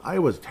 Now,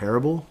 Iowa's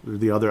terrible.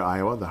 The other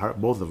Iowa,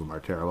 both of them are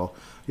terrible.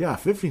 Yeah,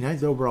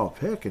 59th overall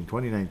pick in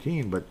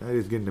 2019, but that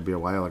is getting to be a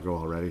while ago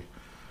already.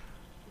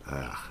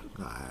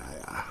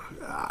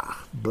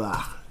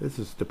 Blah. This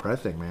is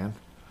depressing, man.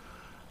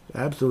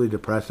 Absolutely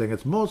depressing.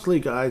 It's mostly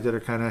guys that are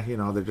kind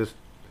of, they're just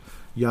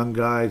young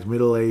guys,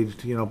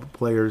 middle-aged,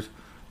 players.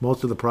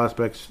 Most of the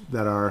prospects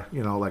that are,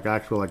 like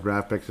actual like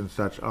draft picks and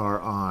such are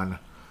on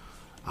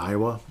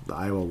Iowa, the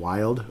Iowa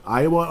Wild.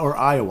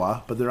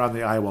 Iowa, but they're on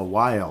the Iowa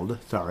Wild.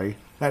 Sorry,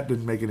 that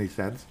didn't make any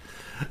sense.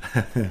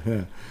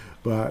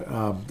 But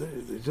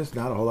there's just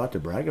not a whole lot to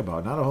brag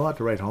about, not a whole lot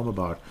to write home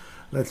about.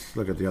 Let's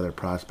look at the other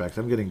prospects.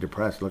 I'm getting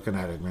depressed looking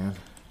at it, man.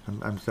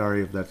 I'm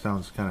sorry if that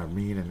sounds kind of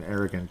mean and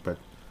arrogant, but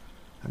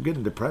I'm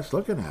getting depressed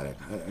looking at it.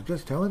 I'm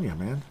just telling you,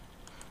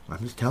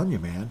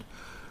 man.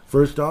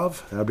 First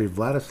off, that would be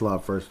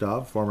Vladislav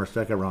Firstov, former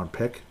second-round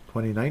pick,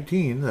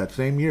 2019, that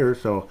same year.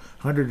 So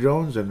Hunter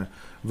Jones and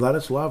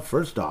Vladislav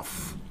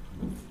Firstov.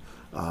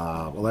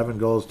 11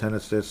 goals, 10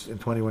 assists in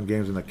 21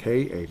 games in the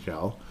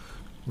KHL.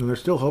 And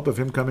there's still hope of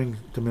him coming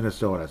to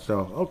Minnesota.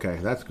 So, okay,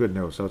 that's good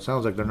news. So it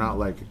sounds like they're not,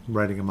 like,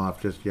 writing him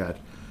off just yet.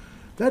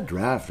 That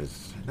draft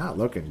is not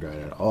looking good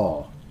at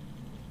all.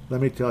 Let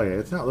me tell you,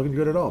 it's not looking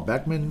good at all.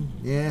 Beckman,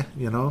 yeah,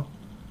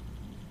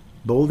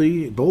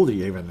 Boldy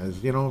even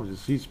is,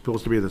 he's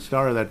supposed to be the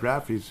star of that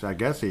draft. I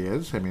guess he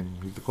is. I mean,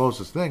 he's the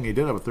closest thing. He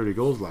did have 30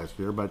 goals last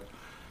year, but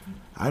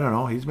I don't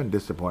know. He's been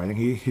disappointing.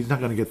 He's not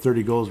going to get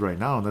 30 goals right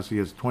now unless he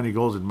has 20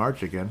 goals in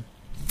March again.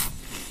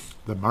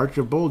 The March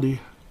of Boldy.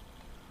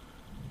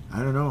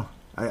 I don't know.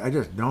 I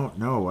just don't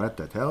know what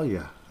to tell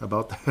you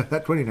about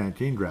that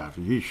 2019 draft.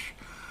 Yeesh.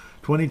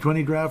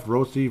 2020 draft,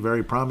 Rossi,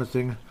 very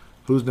promising.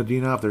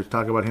 Huznadinov, there's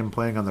talk about him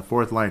playing on the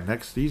fourth line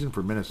next season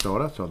for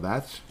Minnesota, so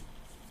that's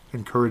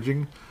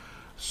encouraging.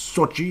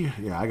 Sochi,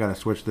 yeah, I got to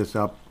switch this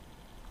up.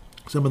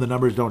 Some of the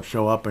numbers don't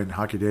show up in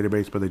Hockey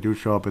Database, but they do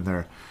show up in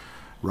their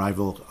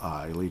rival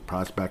elite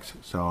prospects.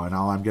 So, and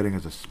all I'm getting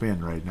is a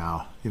spin right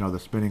now. The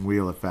spinning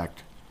wheel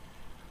effect.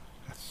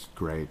 That's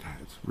great.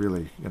 It's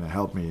really going to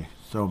help me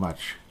so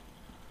much.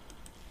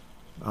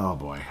 Oh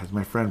boy, as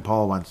my friend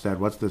Paul once said,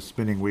 what's this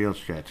spinning wheel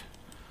shit?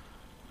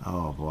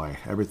 Oh boy,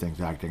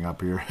 everything's acting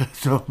up here.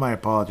 So my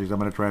apologies. I'm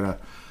going to try to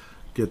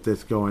get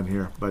this going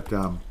here. But,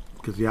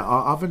 because, yeah,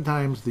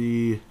 oftentimes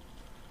the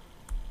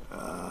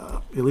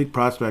elite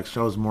prospects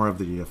shows more of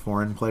the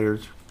foreign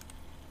players.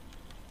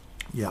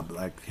 Yeah, but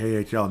like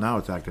KHL now,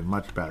 it's acting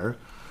much better.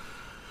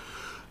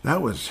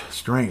 That was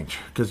strange.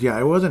 Because, yeah,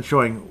 it wasn't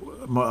showing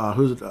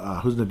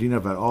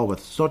Huznadinov at all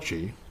with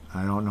Sochi.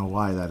 I don't know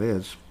why that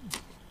is.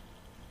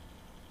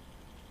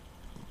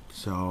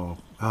 So,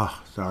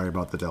 sorry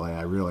about the delay.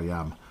 I really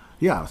am.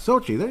 Yeah,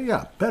 Sochi,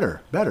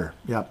 better.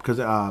 Yeah, because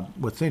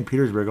with St.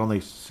 Petersburg,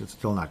 it's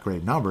still not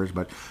great numbers,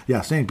 but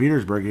yeah, St.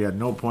 Petersburg, he had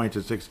no points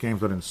in 6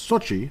 games, but in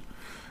Sochi,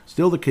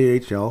 still the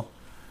KHL,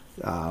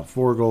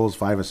 4 goals,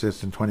 5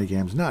 assists in 20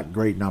 games, not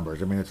great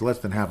numbers. I mean, it's less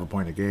than half a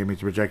point a game. He's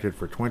projected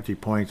for 20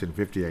 points in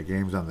 58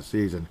 games on the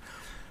season.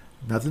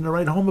 Nothing to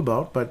write home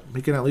about, but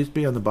he can at least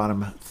be on the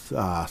bottom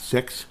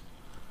 6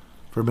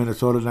 for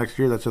Minnesota next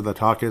year. That's what the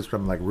talk is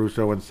from like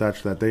Russo and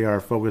such, that they are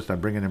focused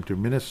on bringing him to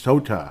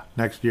Minnesota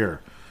next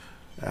year.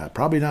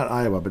 Probably not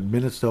Iowa, but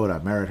Minnesota.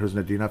 Marat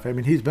Huznadinov. I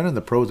mean, he's been in the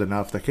pros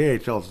enough. The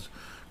KHL's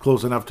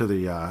close enough to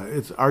the.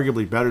 It's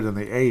arguably better than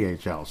the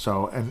AHL.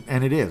 So,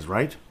 and it is,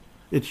 right?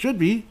 It should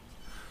be.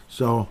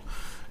 So,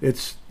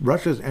 it's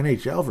Russia's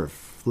NHL for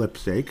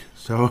flip's sake.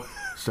 So,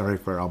 sorry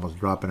for almost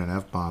dropping an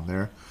F-bomb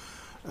there.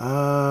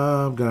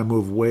 I'm gonna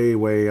move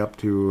way up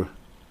to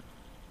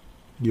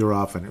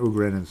Yurov and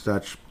Ugrin and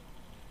such.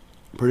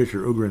 Pretty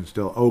sure Ogren is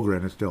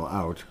still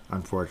out,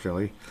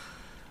 unfortunately.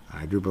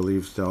 I do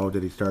believe so.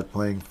 Did he start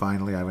playing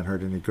finally? I haven't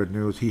heard any good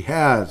news. He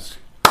has.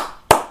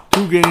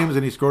 2 games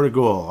and he scored a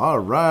goal. All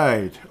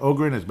right.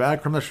 Ogren is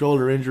back from the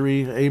shoulder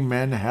injury.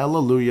 Amen.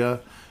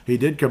 Hallelujah. He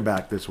did come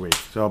back this week.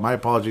 So my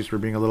apologies for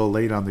being a little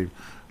late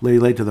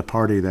late to the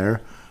party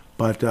there.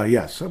 But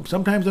yes,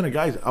 sometimes when a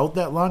guy's out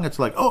that long, it's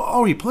like,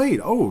 oh, he played.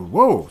 Oh,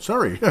 whoa,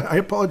 sorry. I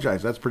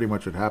apologize. That's pretty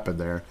much what happened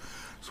there.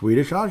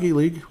 Swedish Hockey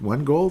League,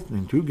 1 goal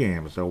in 2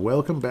 games. So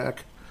welcome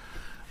back,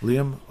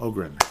 Liam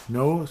Ogren.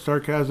 No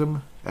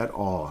sarcasm at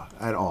all.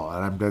 And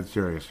I'm dead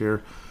serious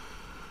here.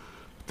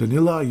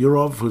 Danila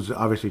Yurov, who's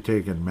obviously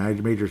taken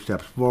major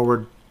steps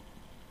forward.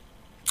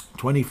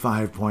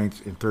 25 points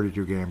in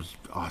 32 games.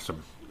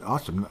 Awesome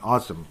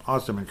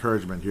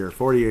encouragement here.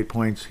 48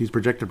 points. He's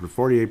projected for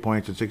 48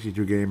 points in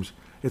 62 games.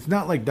 It's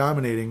not like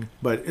dominating,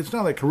 but it's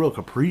not like Kirill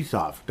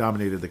Kaprizov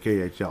dominated the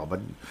KHL, but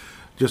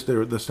just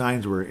the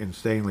signs were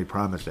insanely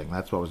promising.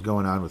 That's what was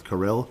going on with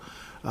Kirill.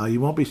 You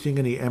won't be seeing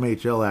any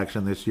MHL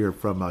action this year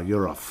from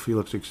Yurov. He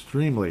looks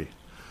extremely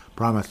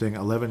promising.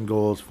 11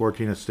 goals,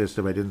 14 assists,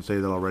 if I didn't say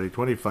that already.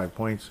 25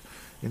 points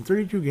in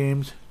 32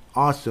 games.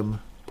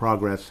 Awesome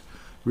progress.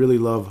 Really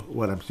love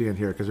what I'm seeing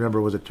here. Because remember,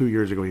 was it 2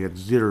 years ago? He had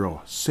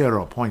 0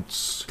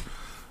 points.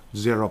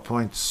 0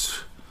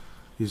 points.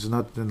 He's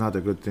not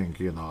a good thing,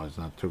 It's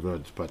not too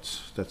good. But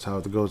that's how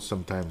it goes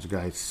sometimes,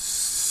 guys.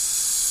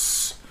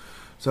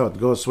 So it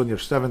goes when you're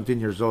 17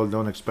 years old.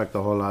 Don't expect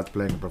a whole lot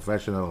playing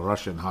professional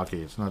Russian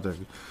hockey. It's not a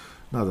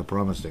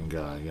promising,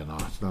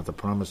 It's not a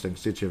promising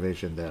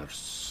situation there.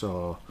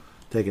 So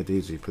take it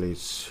easy,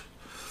 please.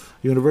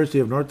 University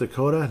of North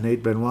Dakota,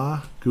 Nate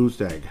Benoit, goose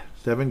egg.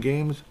 7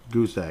 games,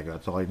 goose egg.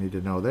 That's all I need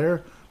to know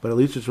there. But at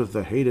least it's with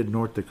the hated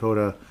North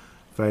Dakota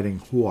Fighting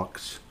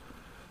Hawks.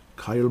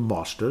 Kyle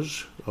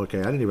Masters. Okay,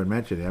 I didn't even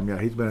mention him. Yeah,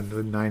 he's been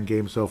in 9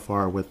 games so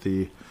far with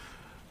the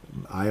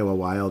Iowa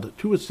Wild.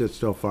 2 assists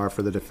so far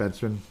for the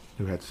defenseman,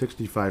 who had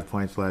 65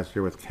 points last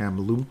year with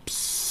Cam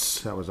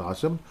Lumps. That was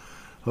awesome.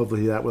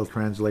 Hopefully that will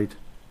translate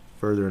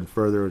further and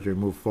further as we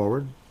move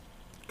forward.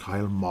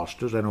 Kyle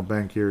Masters. I know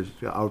Bankier's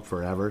out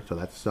forever, so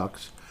that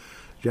sucks.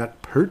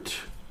 Jack Pert,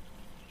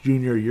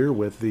 junior year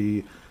with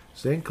the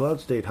St. Cloud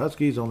State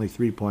Huskies. Only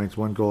 3 points,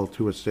 1 goal,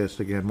 2 assists.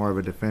 Again, more of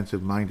a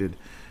defensive-minded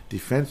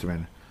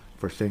defenseman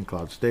for St.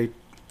 Cloud State.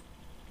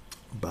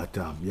 But,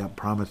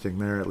 promising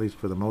there, at least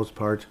for the most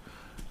part.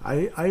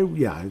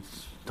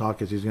 It's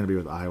talk is he's going to be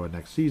with Iowa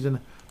next season.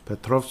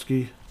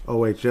 Petrovsky,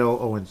 OHL,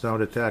 Owen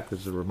Sound Attack.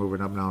 We're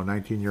moving up now.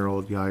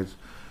 19-year-old guys,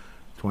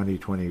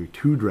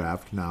 2022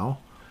 draft now.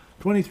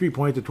 23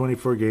 points in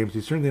 24 games.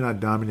 He's certainly not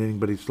dominating,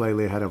 but he's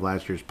slightly ahead of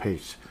last year's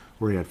pace,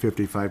 where he had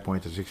 55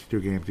 points in 62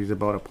 games. He's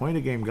about a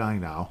point-a-game guy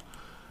now.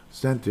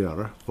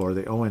 Center for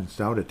the Owen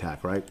Sound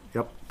Attack, right?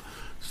 Yep.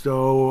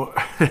 So,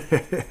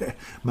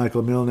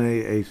 Michael Milne,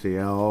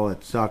 ACL.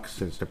 It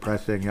sucks. It's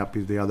depressing. Yep,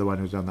 he's the other one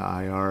who's on the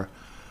IR.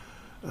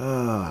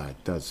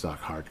 It does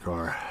suck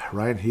hardcore.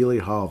 Ryan Healy,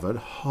 Harvard.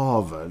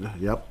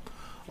 Yep.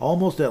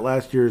 Almost at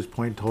last year's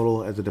point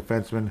total as a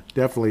defenseman.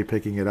 Definitely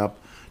picking it up.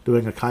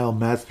 Doing a Kyle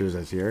Masters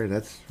this year.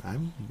 I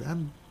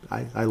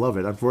love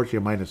it.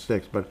 Unfortunately, a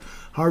 -6, but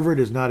Harvard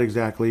is not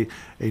exactly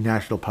a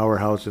national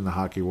powerhouse in the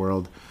hockey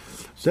world.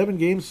 7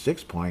 games,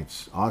 6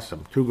 points.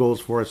 Awesome. 2 goals,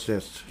 4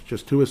 assists.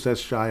 Just 2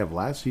 assists shy of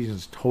last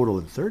season's total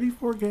in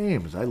 34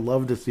 games. I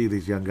love to see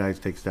these young guys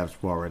take steps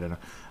forward, and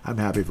I'm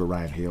happy for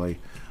Ryan Healy.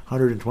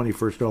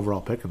 121st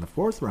overall pick in the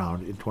 4th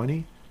round in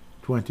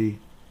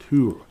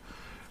 2022.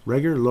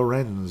 Reger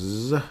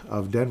Lorenz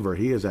of Denver.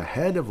 He is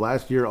ahead of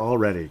last year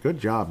already. Good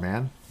job,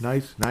 man.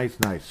 Nice. Last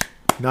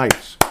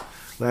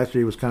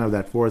year he was kind of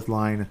that 4th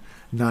line,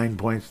 9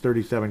 points,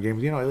 37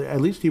 games.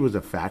 At least he was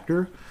a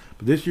factor.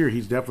 But this year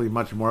he's definitely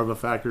much more of a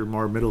factor,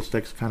 more middle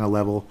sticks kind of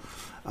level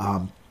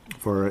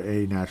for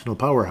a national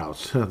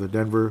powerhouse. The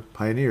Denver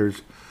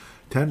Pioneers,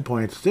 10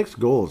 points, 6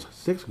 goals.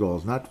 He's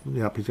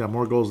got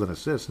more goals than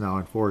assists now,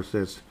 and 4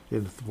 assists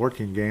in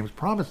 14 games.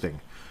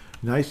 Promising.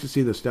 Nice to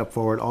see the step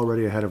forward,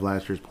 already ahead of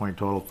last year's point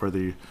total for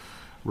the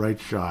right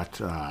shot.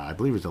 I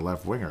believe it's a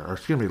left winger. Or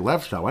excuse me,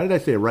 left shot. Why did I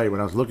say right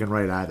when I was looking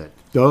right at it?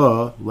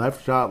 Duh.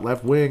 Left shot,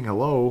 left wing.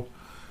 Hello.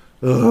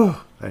 Ugh.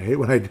 I hate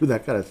when I do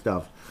that kind of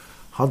stuff.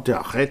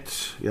 Hunter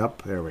Hit.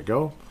 Yep, there we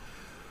go.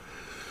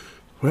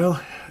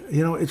 Well,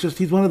 it's just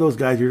he's one of those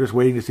guys you're just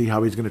waiting to see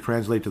how he's going to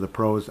translate to the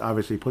pros.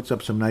 Obviously, puts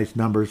up some nice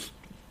numbers.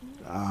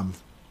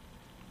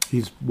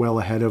 He's well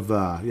ahead of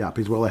a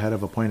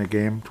point a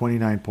game.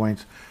 29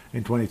 points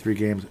in 23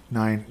 games,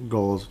 9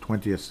 goals,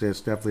 20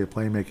 assists. Definitely a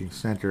playmaking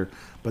center,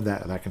 but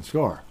that can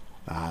score.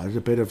 There's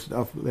a bit of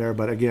stuff there,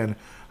 but again,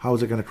 how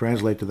is it going to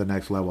translate to the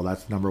next level?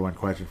 That's the number one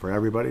question for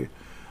everybody.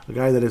 A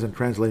guy that isn't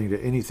translating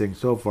to anything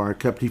so far,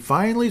 except he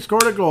finally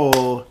scored a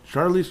goal.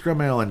 Charlie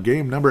Stramel in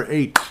game number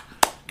 8.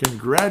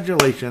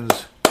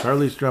 Congratulations.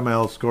 Charlie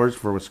Stramel scores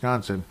for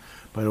Wisconsin,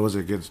 but it was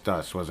against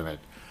us, wasn't it?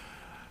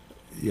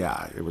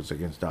 Yeah, it was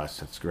against us.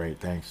 That's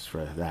great. Thanks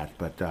for that.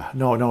 But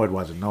no, it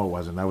wasn't. No, it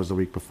wasn't. That was the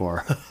week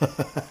before.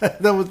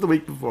 That was the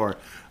week before.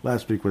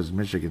 Last week was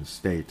Michigan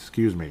State.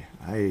 Excuse me.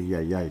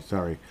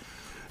 Sorry.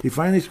 He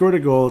finally scored a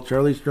goal.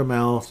 Charlie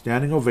Stramel,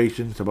 standing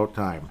ovation. It's about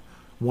time.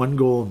 1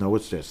 goal, no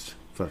assists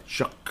for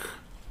Chuck.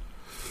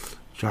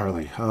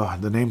 Charlie. Oh,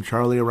 the name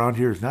Charlie around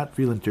here is not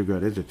feeling too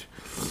good, is it?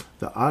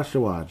 The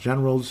Oshawa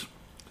Generals,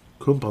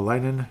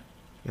 Kumpalainen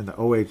in the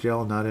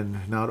OHL, not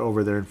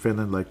over there in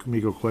Finland like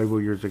Mikko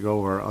Koivu years ago,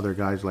 or other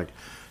guys like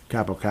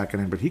Capo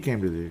Kakinen, but he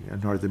came to the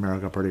North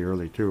America pretty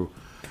early too.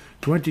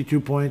 22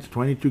 points,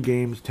 22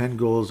 games, 10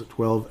 goals,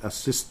 12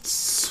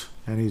 assists,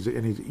 and he's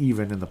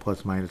even in the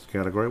plus-minus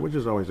category, which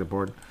is always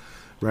important.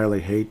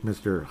 Riley Haight,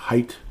 Mr.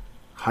 Height,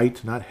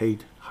 not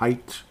hate,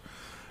 Height.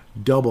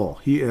 Double.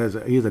 He is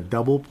a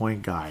double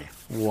point guy.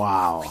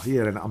 Wow. He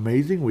had an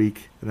amazing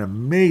week.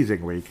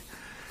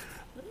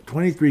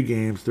 23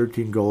 games,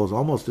 13 goals,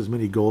 almost as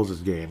many goals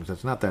as games.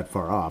 That's not that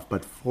far off,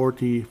 but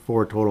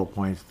 44 total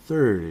points,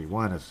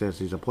 31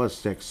 assists. He's a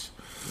 +6.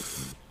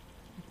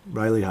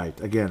 Riley Height.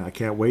 Again, I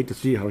can't wait to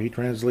see how he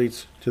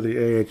translates to the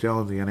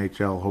AHL and the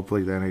NHL,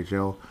 hopefully the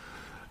NHL.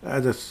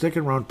 As a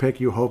second-round pick,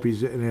 you hope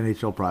he's an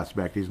NHL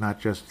prospect. He's not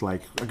just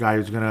like a guy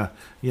who's going to,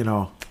 he's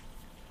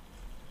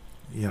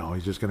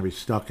just going to be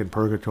stuck in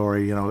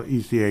purgatory,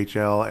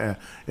 ECHL,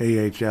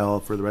 AHL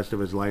for the rest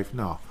of his life.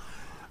 No.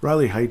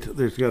 Riley Height,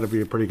 there's got to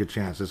be a pretty good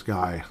chance. This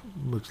guy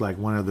looks like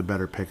one of the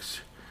better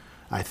picks,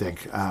 I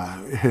think.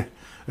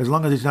 As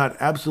long as he's not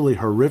absolutely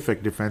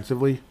horrific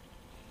defensively,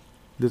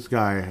 this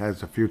guy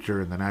has a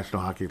future in the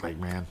National Hockey League,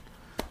 man.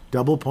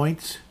 Double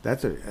points,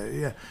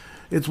 yeah.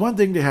 It's one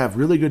thing to have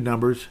really good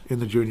numbers in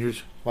the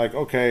juniors. Like,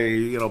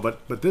 okay,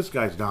 but this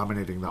guy's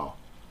dominating, though.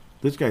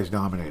 This guy's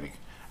dominating.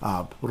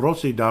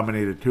 Rossi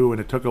dominated too, and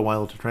it took a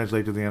while to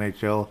translate to the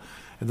NHL.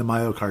 and the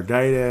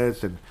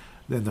myocarditis, and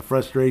then the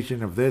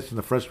frustration of this and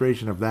the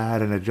frustration of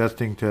that, and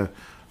adjusting to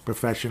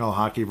professional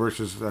hockey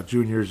versus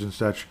juniors and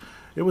such.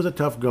 It was a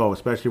tough go,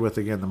 especially with,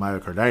 again, the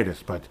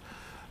myocarditis. But,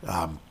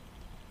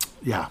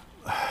 yeah,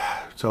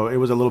 so it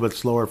was a little bit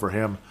slower for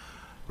him.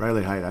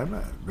 Riley Hynes,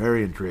 I'm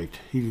very intrigued.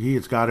 He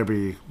has got to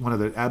be one of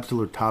the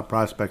absolute top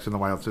prospects in the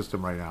Wild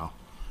system right now.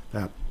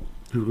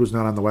 Who's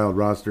not on the Wild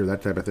roster,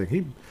 that type of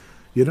thing.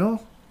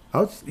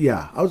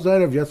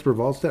 Outside of Jesper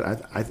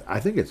Wallstedt, I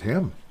think it's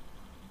him.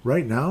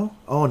 Right now?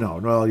 Oh, no.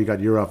 Well, you got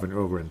Urov and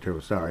Ogren,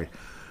 too. Sorry.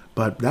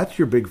 But that's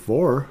your big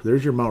four.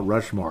 There's your Mount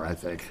Rushmore, I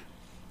think.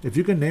 If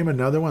you can name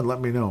another one, let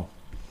me know.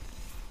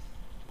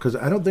 Because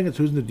I don't think it's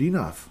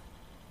Kuznetsov.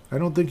 I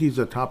don't think he's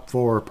a top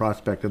 4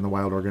 prospect in the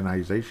Wild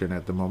organization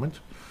at the moment.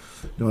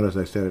 Notice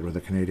I said it with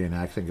a Canadian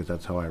accent because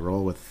that's how I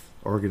roll with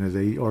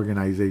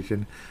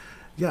organization.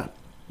 Yeah.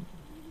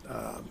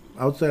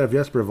 Outside of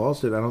Jesper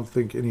Wallstedt, I don't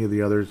think any of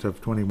the others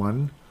have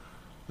 21.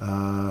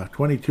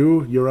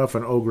 22, Urov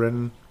and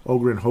Ogren.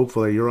 Ogren,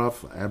 hopefully.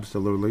 Urov,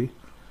 absolutely.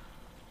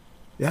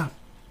 Yeah.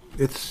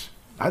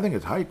 I think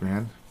it's Hynes,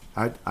 man.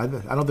 I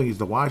don't think he's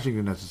the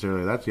Washington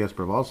necessarily. That's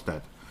Jesper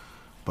Wallstedt.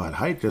 But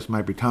Hynes just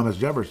might be Thomas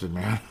Jefferson,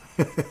 man.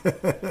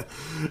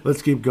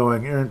 Let's keep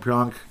going. Aaron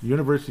Pionk,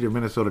 University of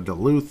Minnesota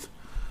Duluth.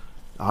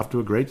 Off to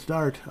a great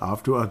start.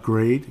 Off to a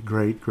great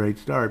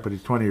start. But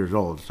he's 20 years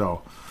old,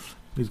 so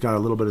he's got a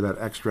little bit of that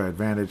extra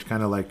advantage,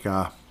 kind of like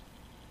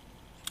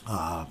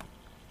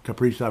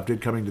Kaprizov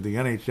did coming to the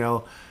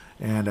NHL.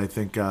 And I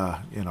think,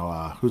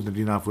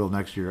 Kuznetsov will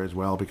next year as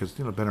well because,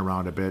 been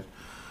around a bit.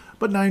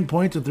 But 9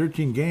 points in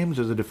 13 games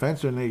as a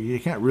defenseman, you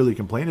can't really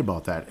complain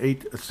about that.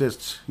 8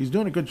 assists. He's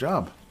doing a good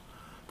job.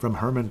 From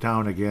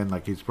Hermantown again,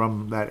 like he's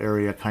from that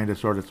area, kind of,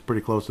 sort of. It's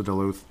pretty close to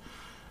Duluth.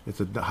 It's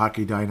a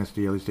hockey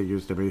dynasty, at least it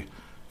used to be.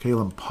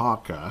 Kalen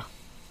Parker,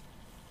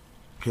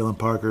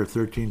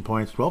 13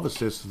 points, 12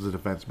 assists as a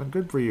defenseman.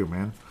 Good for you,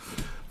 man.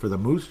 For the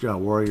Moose Jaw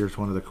Warriors,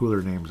 one of the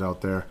cooler names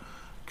out there.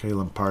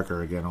 Kalen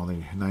Parker, again,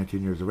 only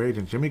 19 years of age.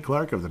 And Jimmy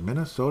Clark of the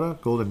Minnesota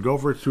Golden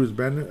Gophers, who's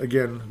been,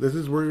 again, this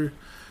is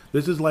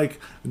like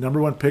the number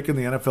 1 pick in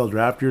the NFL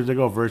draft years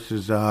ago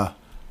versus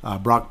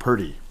Brock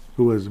Purdy,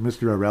 who was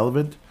Mr.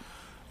 Irrelevant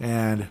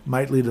and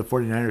might lead the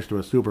 49ers to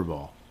a Super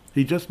Bowl.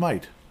 He just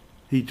might.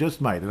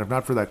 And if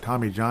not for that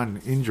Tommy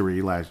John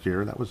injury last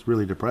year, that was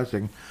really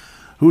depressing.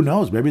 Who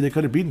knows? Maybe they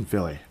could have beaten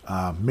Philly.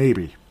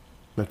 Maybe.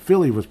 But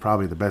Philly was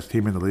probably the best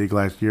team in the league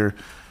last year.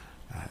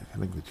 I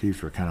think the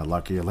Chiefs were kind of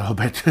lucky a little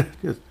bit.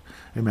 Just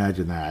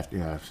imagine that.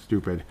 Yeah,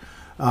 stupid.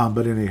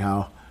 But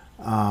anyhow,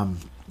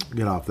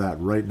 get off that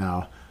right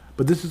now.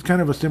 But this is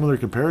kind of a similar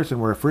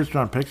comparison where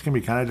first-round picks can be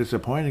kind of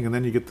disappointing, and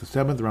then you get the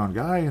 7th-round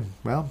guy, and,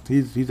 well,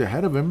 he's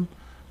ahead of him.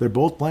 They're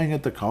both playing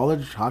at the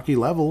college hockey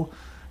level.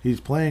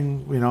 He's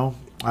playing,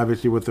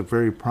 obviously with a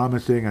very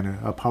promising and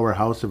a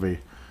powerhouse of a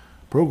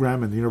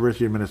program in the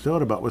University of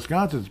Minnesota, but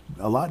Wisconsin's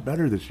a lot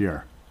better this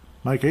year.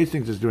 Mike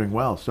Hastings is doing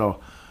well,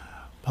 so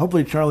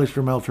hopefully Charlie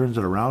Stramel turns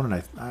it around,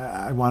 and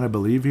I want to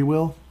believe he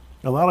will.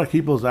 A lot of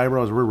people's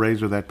eyebrows were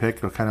raised with that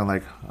pick. They're kind of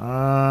like,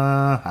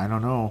 I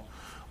don't know.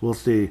 We'll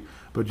see.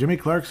 But Jimmy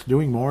Clark's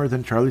doing more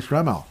than Charlie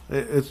Stramel.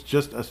 It's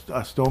just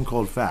a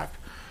stone-cold fact.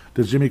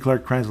 Does Jimmy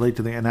Clark translate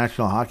to the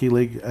National Hockey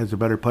League as a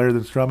better player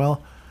than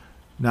Stramel?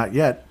 Not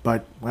yet,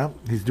 but, well,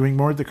 he's doing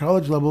more at the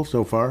college level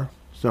so far.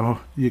 So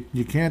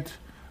you can't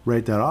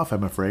write that off,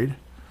 I'm afraid.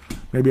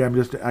 Maybe I'm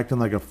just acting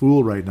like a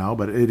fool right now,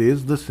 but it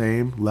is the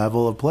same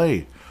level of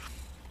play.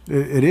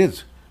 It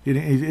is.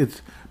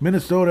 It's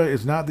Minnesota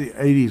is not the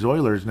 80s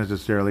Oilers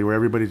necessarily, where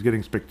everybody's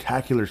getting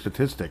spectacular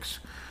statistics.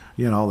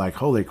 Like,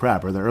 holy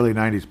crap, or the early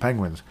 90s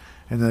Penguins.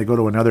 And then they go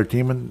to another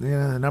team, and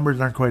the numbers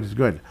aren't quite as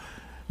good.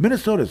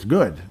 Minnesota's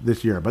good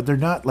this year, but they're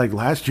not like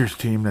last year's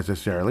team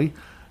necessarily.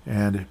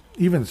 And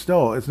even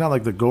still, it's not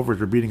like the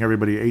Gophers are beating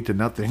everybody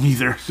 8-0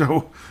 either.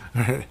 So,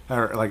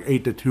 or like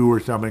 8-2 or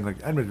something. Like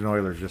Edmonton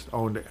Oilers just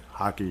owned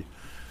hockey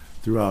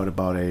throughout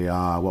about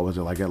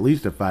at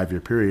least a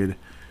 5-year period.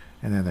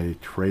 And then they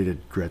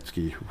traded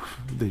Gretzky.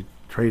 They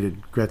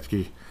traded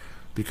Gretzky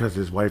because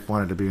his wife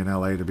wanted to be in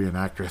LA to be an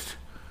actress.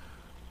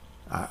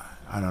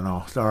 I don't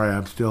know. Sorry,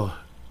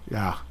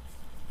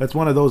 that's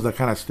one of those that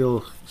kind of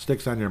still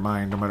sticks on your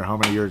mind no matter how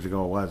many years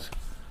ago it was.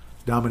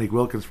 Dominique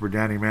Wilkins for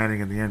Danny Manning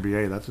in the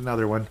NBA. That's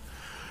another one.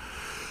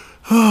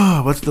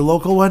 What's the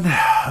local one?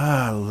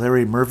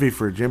 Larry Murphy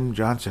for Jim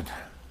Johnson.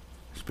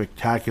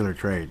 Spectacular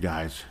trade,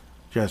 guys.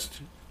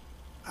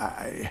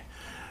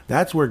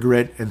 That's where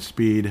grit and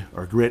speed,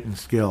 or grit and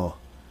skill,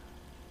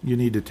 you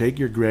need to take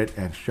your grit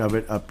and shove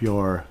it up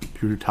your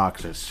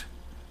butoxis.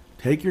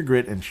 Take your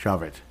grit and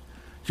shove it.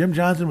 Jim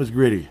Johnson was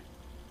gritty.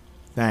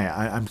 Dang,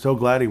 I'm so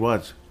glad he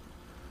was.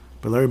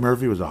 But Larry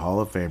Murphy was a Hall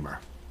of Famer.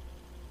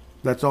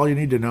 That's all you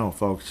need to know,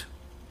 folks.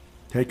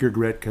 Take your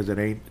grit, because it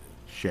ain't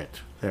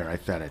shit. There, I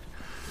said it.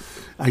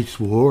 I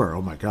swore.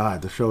 Oh, my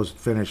God. The show's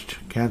finished.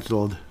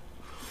 Canceled.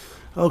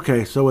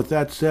 Okay, so with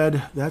that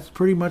said, that's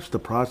pretty much the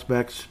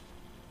prospects.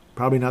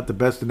 Probably not the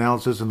best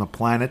analysis on the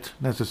planet,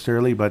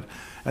 necessarily, but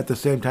at the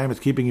same time,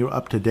 it's keeping you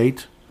up to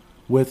date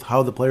with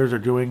how the players are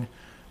doing.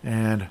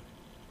 And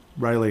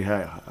Riley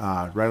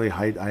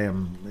Height. I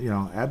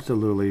am,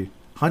 absolutely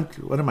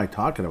Hunt. What am I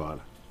talking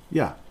about?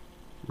 Yeah,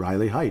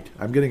 Riley Height.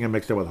 I'm getting him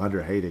mixed up with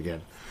Hunter Haight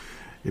again.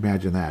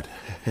 Imagine that.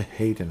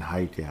 Haight and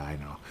Height. Yeah, I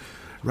know.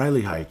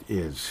 Riley Height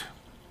is.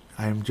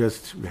 I'm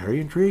just very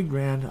intrigued,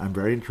 man. I'm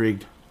very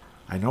intrigued.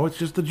 I know it's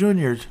just the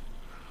juniors,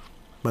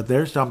 but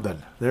there's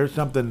something. There's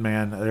something,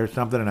 man. There's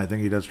something, and I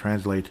think he does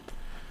translate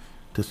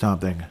to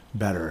something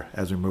better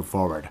as we move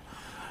forward.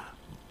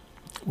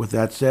 With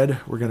that said,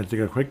 we're going to take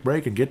a quick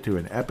break and get to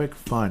an epic,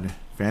 fun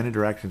fan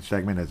interaction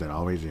segment, as it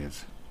always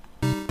is.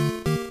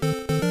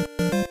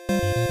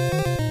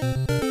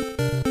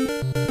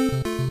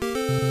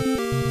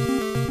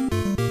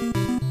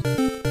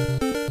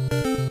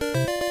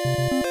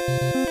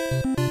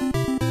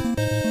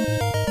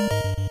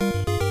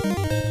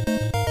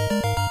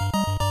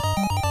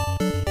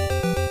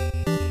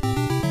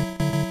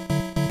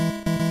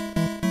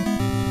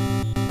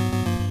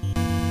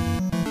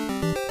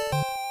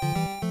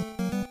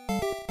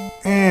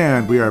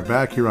 And we are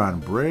back here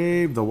on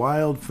Brave the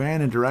Wild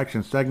fan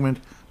interaction segment.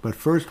 But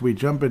first we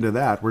jump into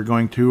that. We're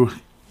going to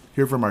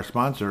hear from our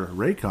sponsor,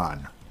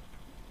 Raycon.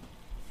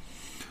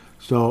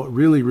 So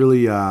really,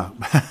 really happy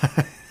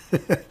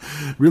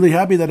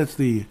that it's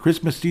the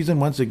Christmas season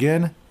once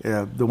again.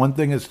 The one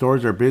thing is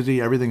stores are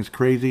busy, everything's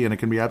crazy, and it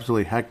can be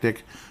absolutely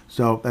hectic.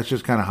 So that's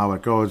just kind of how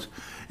it goes.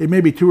 It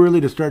may be too early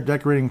to start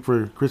decorating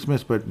for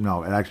Christmas, but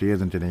no, it actually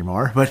isn't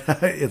anymore. But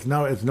it's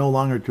no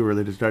longer too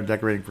early to start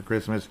decorating for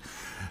Christmas.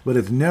 But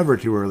it's never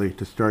too early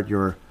to start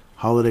your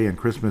holiday and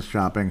Christmas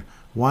shopping.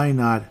 Why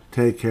not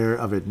take care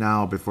of it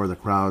now before the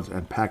crowds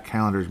and packed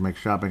calendars make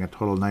shopping a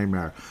total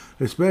nightmare?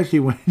 Especially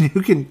when you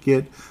can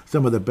get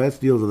some of the best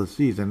deals of the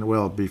season,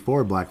 well,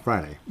 before Black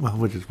Friday, well,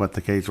 which is what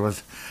the case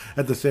was.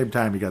 At the same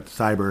time, you got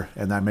Cyber,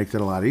 and that makes it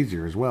a lot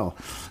easier as well.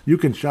 You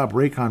can shop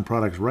Raycon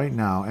products right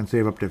now and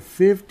save up to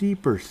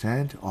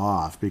 50%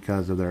 off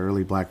because of their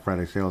early Black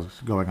Friday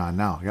sales going on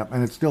now. Yep,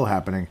 and it's still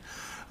happening.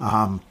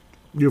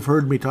 You've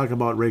heard me talk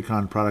about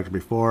Raycon products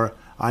before.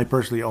 I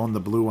personally own the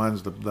blue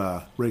ones,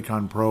 the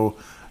Raycon Pro.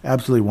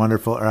 Absolutely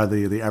wonderful. Or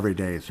the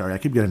Everyday. Sorry, I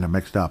keep getting them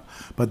mixed up.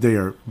 But they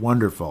are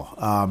wonderful.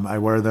 I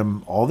wear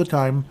them all the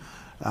time.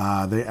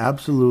 They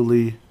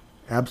absolutely,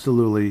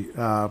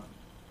 the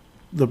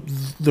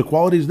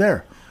quality's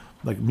there.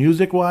 Like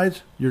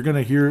music-wise, you're going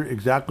to hear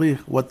exactly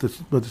what it's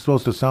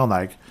supposed to sound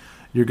like.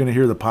 You're going to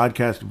hear the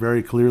podcast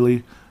very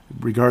clearly.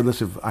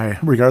 Regardless if I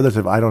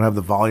don't have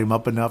the volume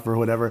up enough or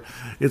whatever,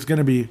 it's going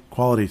to be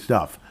quality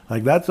stuff.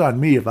 Like, that's on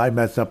me if I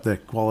mess up the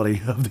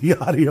quality of the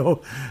audio,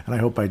 and I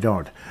hope I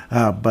don't.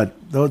 But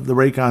the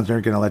Raycons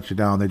aren't going to let you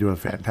down. They do a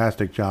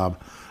fantastic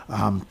job.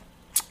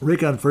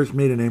 Raycon first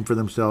made a name for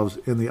themselves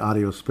in the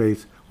audio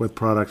space with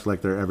products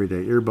like their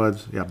Everyday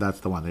earbuds. Yeah, that's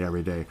the one, the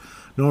Everyday.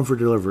 Known for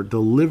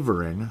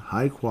delivering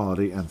high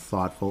quality and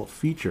thoughtful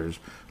features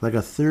like a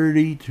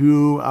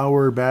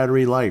 32-hour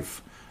battery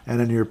life and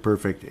a near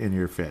perfect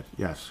in-ear fit.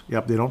 Yes.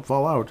 Yep, they don't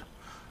fall out.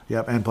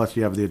 Yep, and plus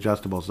you have the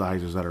adjustable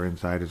sizes that are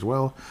inside as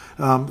well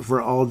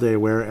for all-day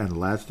wear and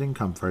lasting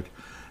comfort.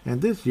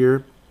 And this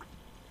year,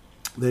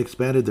 they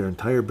expanded their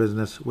entire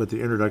business with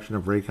the introduction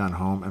of Raycon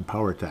Home and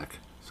PowerTech.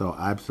 So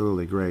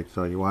absolutely great.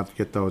 So you want to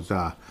get those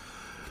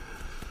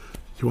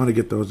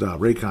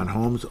Raycon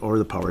Homes or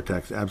the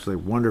PowerTechs.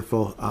 Absolutely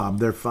wonderful.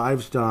 Their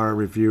 5-star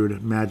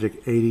reviewed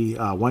Magic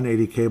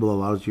 180 cable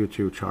allows you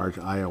to charge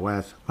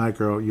iOS,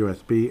 micro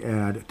USB,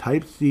 and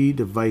Type-C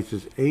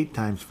devices 8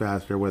 times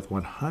faster with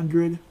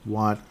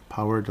 100-watt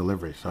power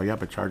delivery. So,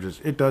 yep,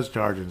 it does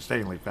charge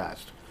insanely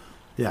fast.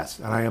 Yes,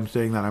 and I am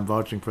saying that. I'm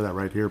vouching for that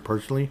right here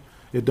personally.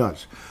 It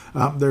does.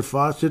 Their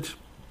faucet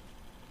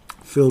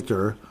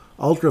filter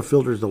ultra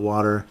filters the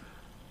water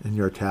in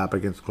your tap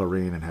against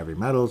chlorine and heavy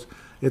metals.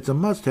 It's a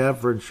must-have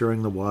for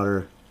ensuring the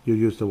water you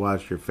use to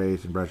wash your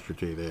face and brush your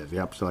teeth is.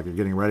 Yep, so like you're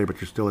getting ready,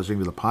 but you're still listening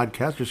to the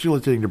podcast. You're still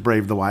listening to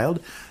Brave the Wild.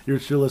 You're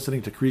still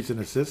listening to Crease and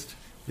Assist.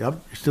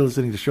 Yep, you're still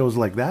listening to shows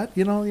like that.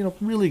 You know,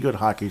 really good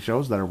hockey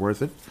shows that are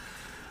worth it.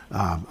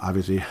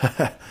 Obviously,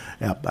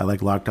 yep, I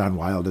like Locked On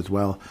Wild as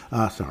well.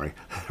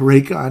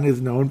 Raycon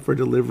is known for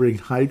delivering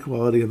high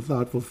quality and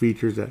thoughtful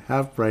features at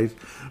half price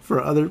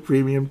for other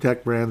premium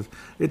tech brands.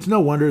 It's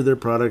no wonder their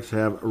products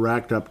have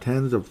racked up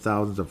tens of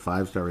thousands of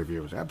 5-star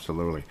reviews.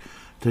 Absolutely.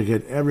 To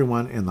get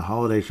everyone in the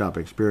holiday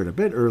shopping spirit a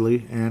bit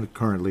early and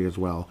currently as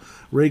well,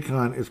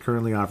 Raycon is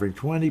currently offering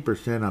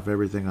 20% off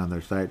everything on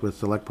their site with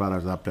select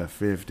products up to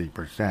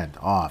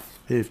 50% off.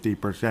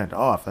 50%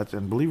 off. That's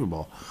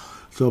unbelievable.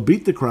 So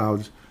beat the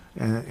crowds.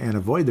 And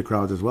avoid the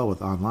crowds as well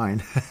with online.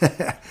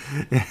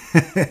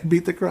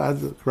 Beat the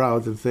crowds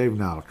and save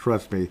now.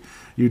 Trust me,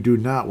 you do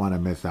not want to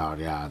miss out.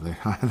 Yeah, the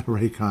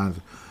Raycon's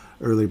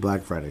early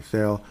Black Friday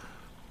sale.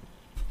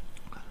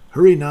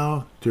 Hurry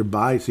now to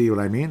buy, see what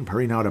I mean?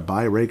 Hurry now to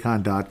buy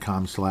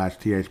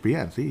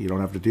Raycon.com/THPN. See, you don't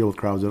have to deal with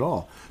crowds at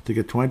all. To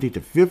get 20 to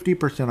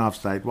 50% off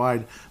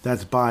site-wide,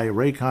 that's buy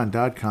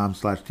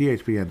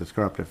Raycon.com/THPN to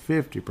score up to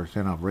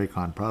 50% off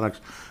Raycon products.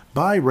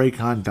 Buy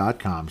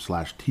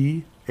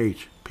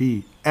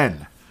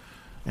Raycon.com/THPN.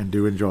 and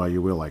do enjoy.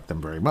 You will like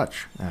them very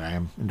much. And I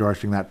am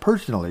endorsing that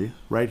personally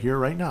right here,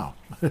 right now.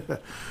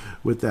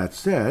 With that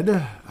said,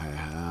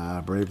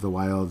 I Brave the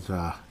Wild's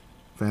fan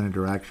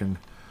interaction.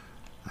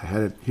 I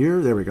had it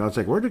here. There we go. It's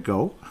like, where'd it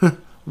go?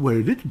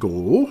 Where did it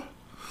go?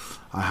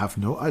 I have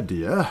no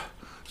idea.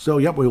 So,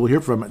 yep, we will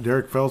hear from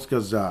Derek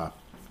Felska's.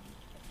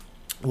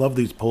 Love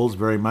these polls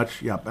very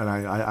much. Yep, and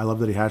I love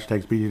that he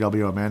hashtags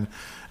BTWMN.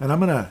 And I'm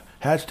going to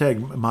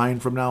hashtag mine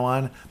from now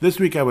on. This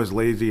week I was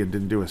lazy and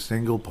didn't do a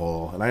single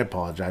poll, and I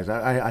apologize.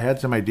 I had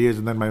some ideas,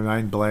 and then my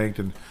mind blanked,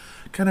 and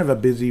kind of a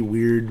busy,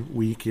 weird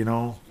week,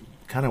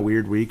 kind of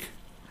weird week.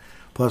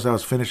 Plus, I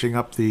was finishing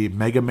up the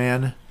Mega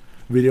Man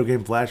video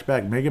game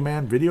flashback. Mega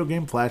Man video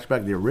game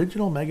flashback, the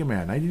original Mega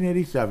Man,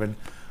 1987,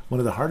 one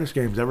of the hardest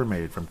games ever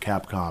made from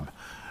Capcom.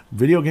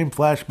 Video game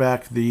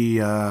flashback, the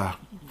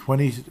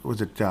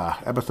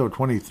episode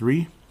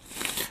 23?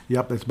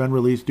 Yep, it's been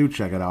released. Do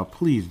check it out.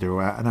 Please do.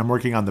 And I'm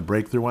working on the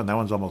breakthrough one. That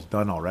one's almost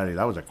done already.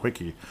 That was a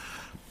quickie.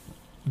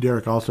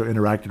 Derek also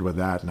interacted with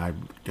that, and I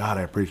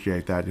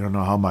appreciate that. You don't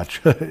know how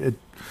much. It's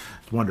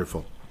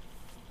wonderful.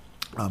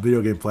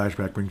 Video game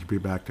flashback brings me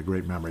back to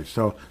great memories.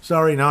 So,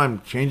 sorry, now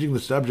I'm changing the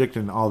subject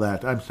and all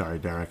that. I'm sorry,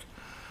 Derek.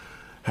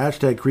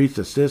 Hashtag Crease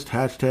Assist,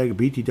 hashtag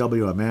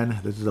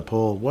BTWMN. This is a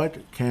poll.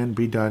 What can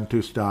be done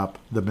to stop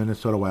the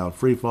Minnesota Wild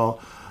freefall?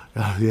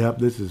 Yep,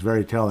 this is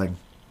very telling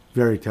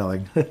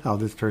how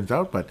this turns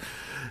out. But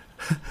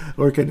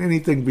or can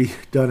anything be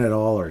done at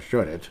all, or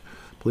should it?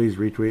 Please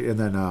retweet. And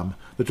then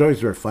the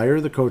choices are fire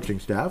the coaching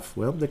staff.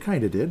 Well, they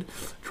kind of did.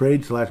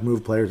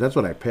 Trade/move players. That's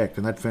what I picked,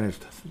 and that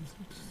finished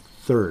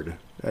third.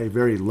 A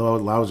very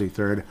lousy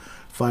third.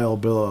 File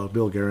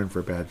Bill Guerin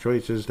for bad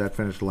choices. That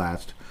finished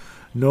last.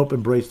 Nope,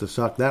 embrace the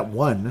suck. That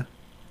won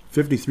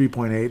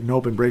 53.8.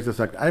 Nope, embrace the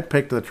suck. I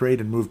picked the trade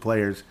and move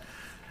players.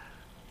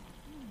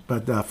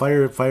 But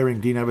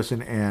firing Dean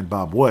Evason and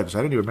Bob Woods.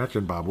 I didn't even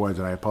mention Bob Woods,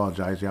 and I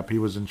apologize. Yep, he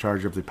was in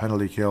charge of the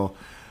penalty kill.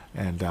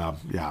 And,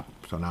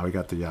 so now we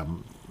got the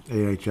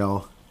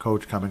AHL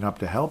coach coming up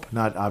to help.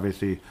 Not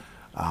obviously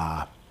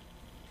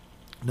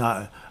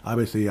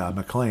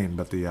McLean,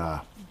 but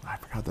I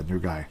forgot the new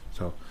guy.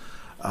 So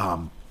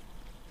I'll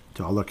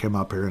look him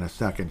up here in a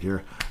second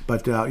here.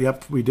 But,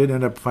 yep, we did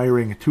end up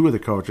firing two of the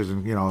coaches.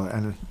 And,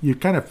 and you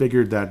kind of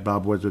figured that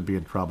Bob Woods would be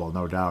in trouble,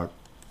 no doubt.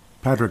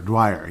 Patrick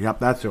Dwyer. Yep,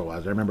 that's who it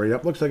was. I remember.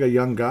 Yep, looks like a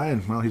young guy,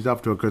 and, well, he's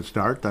off to a good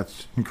start.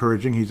 That's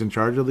encouraging. He's in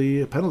charge of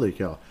the penalty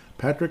kill.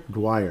 Patrick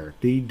Dwyer.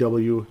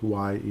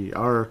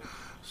 D-W-Y-E-R.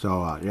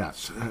 So,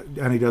 yes.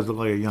 And he does look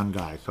like a young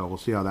guy. So we'll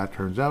see how that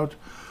turns out.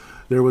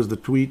 There was the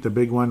tweet, the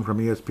big one from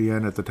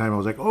ESPN. At the time, I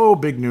was like, oh,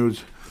 big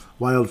news.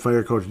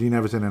 Wildfire coach Dean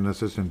Evason and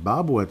assistant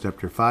Bob Woods,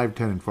 after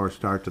 5-10-4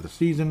 start to the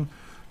season.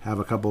 Have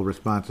a couple of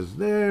responses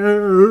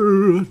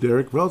there.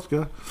 Derek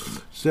Velska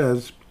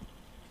says,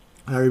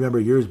 I remember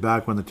years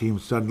back when the team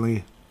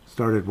suddenly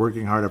started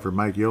working hard after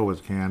Mike Yeo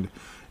was canned.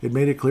 It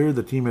made it clear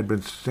the team had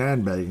been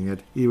sandbagging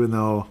it, even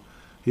though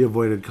he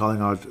avoided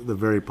calling out the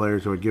very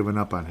players who had given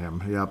up on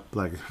him. Yep,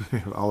 like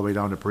all the way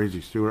down to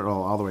Parisi Studer,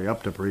 all the way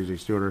up to Parisi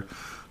Studer.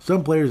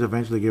 Some players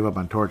eventually gave up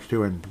on Torch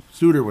too, and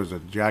Studer was a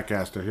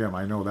jackass to him.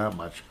 I know that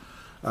much.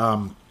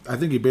 I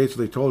think he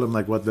basically told him,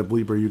 like, what the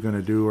bleep are you going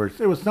to do? Or it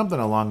was something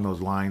along those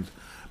lines.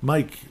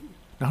 Mike,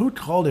 now who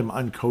called him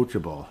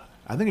uncoachable?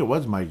 I think it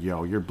was Mike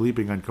Yeo. You're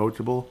bleeping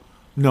uncoachable?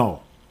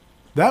 No.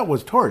 That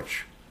was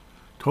Torch.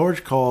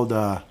 Torch called,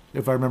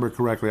 if I remember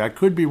correctly. I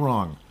could be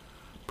wrong.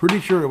 Pretty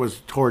sure it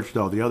was Torch,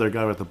 though. The other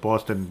guy with the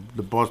Boston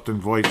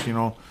voice,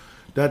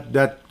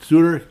 That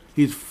Suter,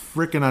 he's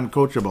freaking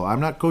uncoachable. I'm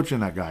not coaching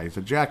that guy. He's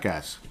a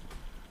jackass.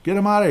 Get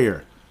him out of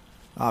here.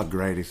 Oh,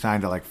 great. He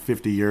signed to like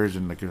 50 years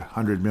and like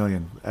 $100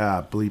 million.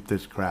 Bleep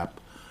this crap.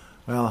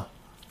 Well,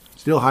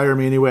 still hire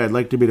me anyway. I'd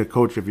like to be the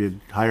coach if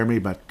you'd hire me,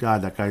 but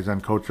God, that guy's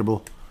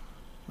uncoachable.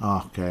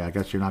 Oh, okay, I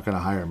guess you're not going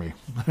to hire me.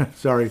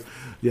 Sorry.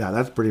 Yeah,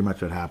 that's pretty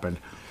much what happened.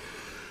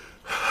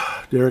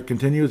 Derek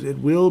continues, it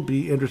will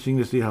be interesting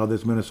to see how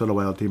this Minnesota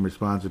Wild team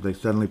responds if they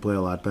suddenly play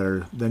a lot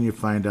better. Then you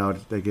find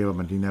out they gave up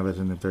on Dean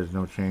Evason if there's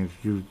no change.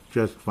 You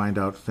just find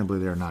out simply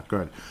they're not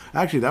good.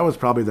 Actually, that was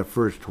probably the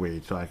first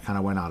tweet, so I kind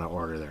of went out of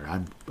order there.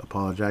 I'm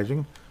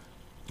apologizing.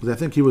 Because I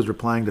think he was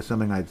replying to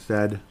something I'd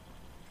said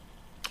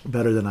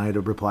better than I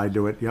had replied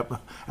to it. Yep.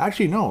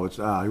 Actually, no,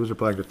 he was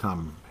replying to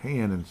Tom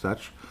Hayen and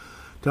such.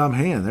 Tom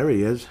Hayen, there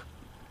he is.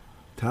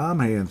 Tom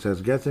Hayen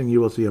says, guessing you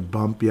will see a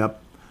bump,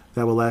 yep.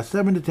 That will last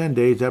 7 to 10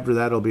 days. After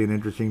that, it'll be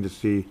interesting to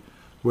see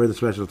where the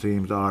special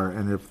teams are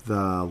and if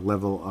the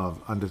level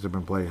of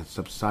undisciplined play has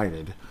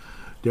subsided.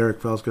 Derek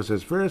Felska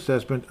says, fair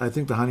assessment. I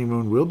think the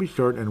honeymoon will be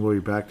short and we'll be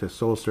back to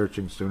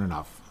soul-searching soon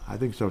enough. I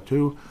think so,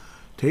 too.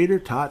 Tater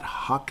Tot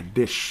Hawk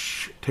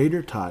Dish.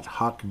 Tater Tot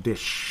Hawk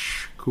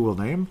Dish. Cool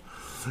name.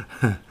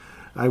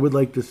 I would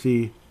like to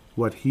see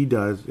what he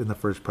does in the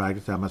first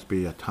practice. That must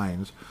be at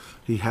Hynes.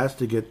 He has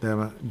to get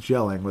them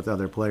gelling with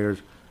other players.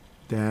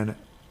 Then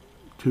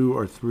two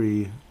or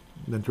three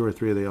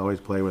they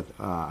always play with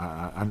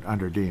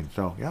under Dean.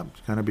 So, yeah,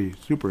 it's going to be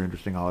super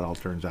interesting how it all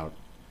turns out.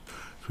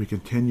 So we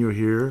continue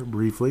here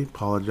briefly.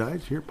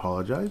 Apologize.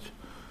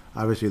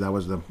 obviously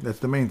that's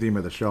the main theme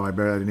of the show. I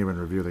didn't even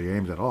review the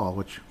games at all,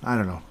 which, I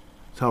don't know.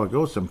 It's how it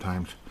goes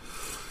sometimes.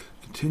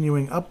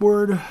 Continuing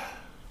upward.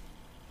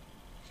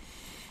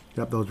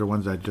 Yep, those are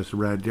ones I just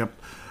read. Yep.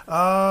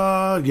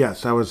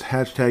 Yes, I was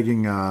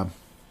hashtagging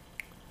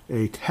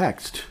a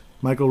text.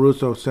 Michael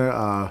Russo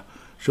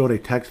showed a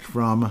text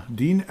from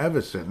Dean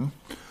Evason.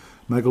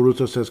 Michael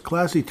Russo says,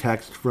 classy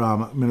text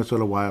from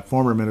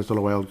former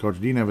Minnesota Wild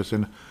coach Dean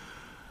Evason.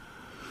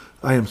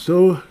 I am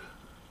so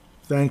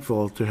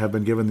thankful to have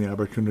been given the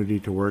opportunity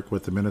to work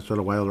with the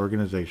Minnesota Wild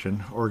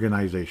organization,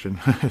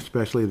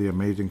 especially the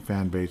amazing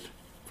fan base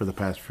for the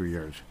past few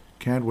years.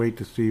 Can't wait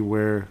to see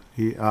where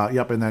he. So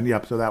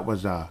that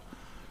was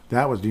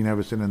Dean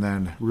Evason, and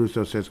then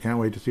Russo says, can't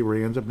wait to see where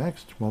he ends up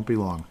next. Won't be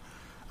long.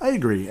 I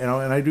agree, and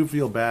I do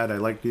feel bad. I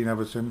like Dean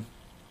Evason.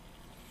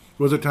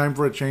 Was it time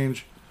for a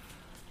change?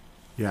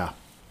 Yeah.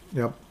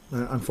 Yep.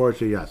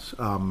 Unfortunately, yes.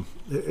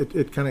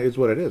 It kind of is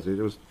what it is.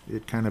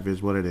 It kind of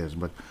is what it is,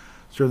 but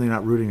certainly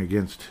not rooting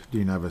against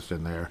Dean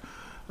Evason there.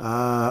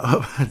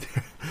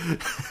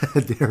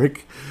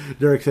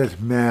 Derek says,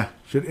 meh.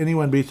 Should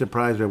anyone be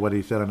surprised by what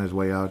he said on his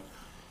way out?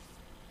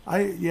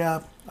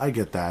 I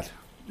get that.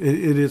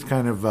 It is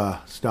kind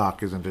of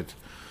stock, isn't it?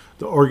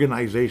 The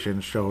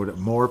organization showed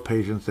more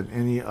patience than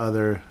any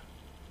other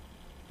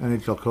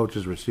NHL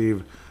coaches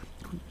receive.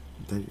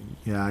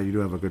 Yeah, you do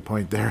have a good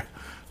point there.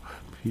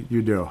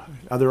 You do.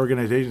 Other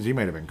organizations, he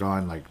might have been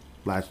gone like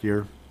last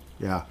year.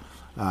 Yeah.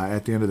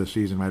 At the end of the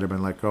season, might have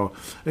been let go.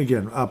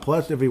 Again,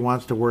 plus if he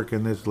wants to work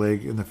in this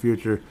league in the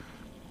future,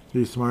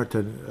 he's smart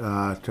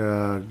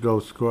to go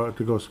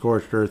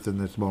scorched earth in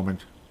this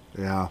moment.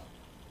 Yeah.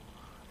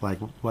 Like,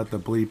 what the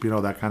bleep,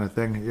 that kind of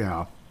thing.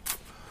 Yeah.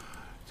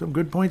 Some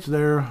good points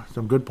there.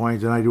 Some good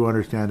points, and I do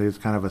understand it's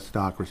kind of a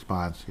stock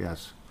response.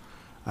 Yes.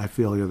 I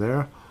feel you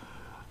there.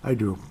 I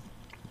do.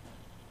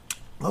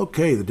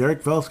 Okay, the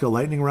Derek Velska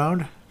lightning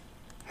round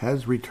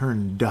has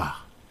returned. I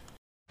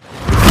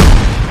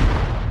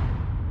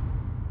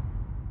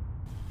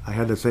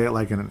had to say it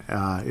like an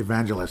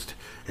evangelist.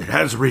 It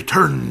has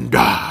returned.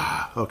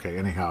 Okay,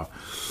 anyhow.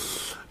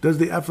 Does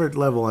the effort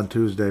level on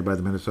Tuesday by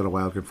the Minnesota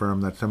Wild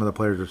confirm that some of the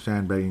players are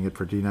sandbagging it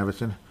for Dean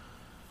Evason?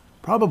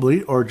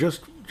 Probably, or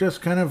just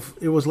kind of,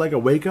 it was like a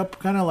wake-up,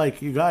 kind of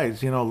like, you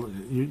guys,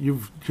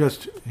 you've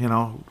just,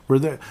 were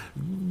there.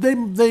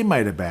 They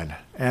might have been.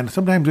 And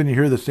sometimes when you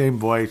hear the same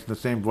voice,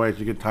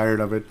 you get tired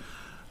of it.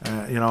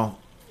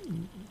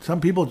 Some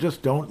people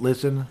just don't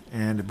listen,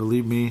 and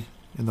believe me,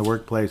 in the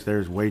workplace,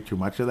 there's way too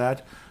much of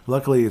that.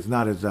 Luckily, it's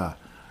not as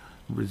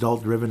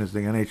result-driven as the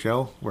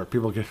NHL, where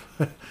people get...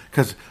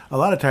 Because a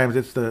lot of times,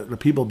 it's the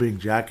people being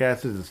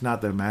jackasses. It's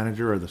not the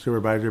manager or the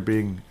supervisor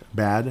being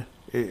bad,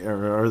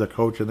 or the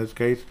coach in this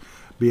case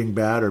being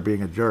bad or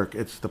being a jerk.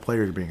 It's the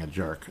players being a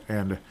jerk.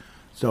 And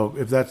so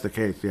if that's the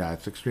case, yeah,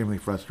 it's extremely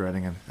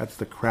frustrating, and that's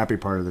the crappy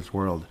part of this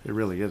world. It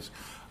really is.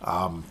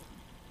 I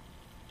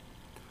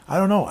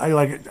don't know.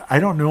 I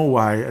don't know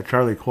why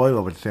Charlie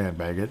Coyle would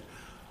sandbag it.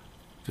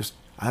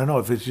 I don't know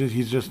if it's just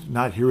he's just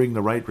not hearing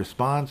the right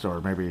response,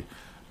 or maybe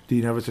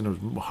Dean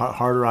Evason was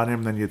harder on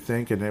him than you'd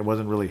think, and it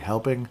wasn't really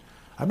helping.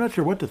 I'm not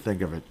sure what to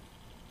think of it.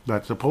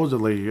 But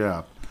supposedly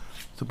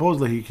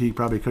he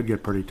probably could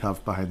get pretty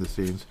tough behind the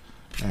scenes,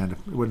 and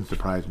it wouldn't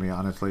surprise me,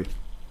 honestly.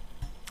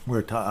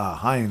 Where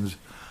Hynes,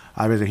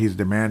 obviously he's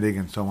demanding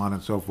and so on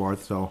and so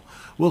forth. So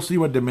we'll see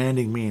what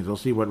demanding means. We'll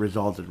see what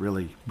results it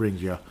really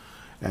brings you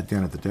at the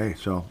end of the day.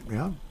 So,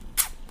 yeah,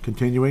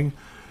 continuing.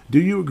 Do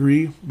you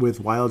agree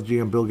with Wild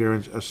GM Bill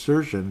Guerin's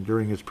assertion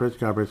during his press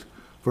conference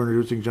for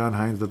introducing John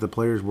Hynes that the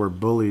players were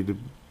bullied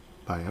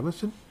by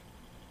Evason?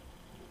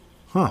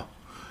 Huh.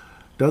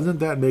 Doesn't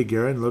that make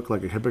Guerin look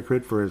like a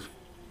hypocrite for his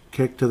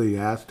kick to the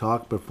ass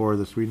talk before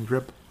the Sweden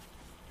trip?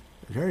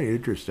 Very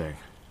interesting.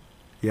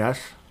 Yes.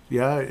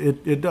 Yeah,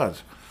 it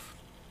does.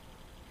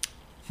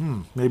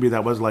 Maybe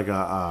that was like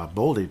a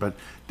boldy, but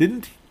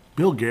didn't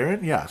Bill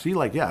Guerin? Yeah, see,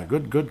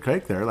 good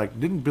cake there. Like,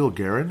 didn't Bill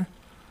Guerin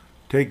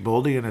take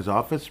Boldy in his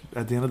office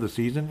at the end of the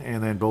season,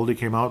 and then Boldy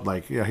came out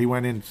he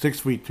went in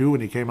 6'2"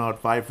 and he came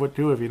out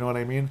 5'2", if you know what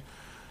I mean,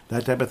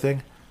 that type of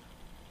thing.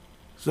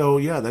 So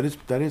yeah, that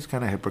is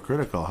kind of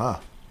hypocritical, huh?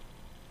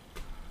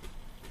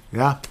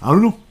 Yeah, I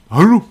don't know.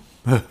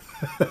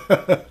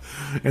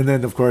 And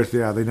then of course,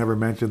 yeah, they never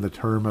mentioned the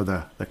term of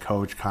the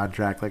coach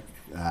contract. Like,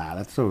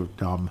 that's so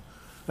dumb.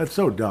 That's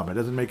so dumb. It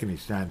doesn't make any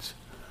sense.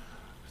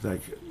 It's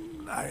like,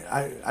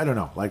 I don't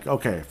know. Like,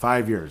 okay,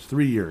 5 years,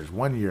 3 years,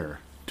 1 year,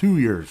 2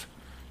 years.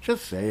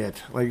 Just say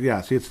it. Like,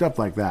 yeah, see, it's stuff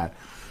like that.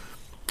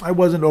 I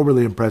wasn't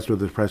overly impressed with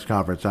his press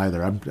conference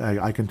either.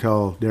 I can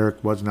tell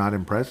Derek was not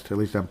impressed. At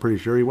least I'm pretty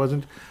sure he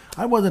wasn't.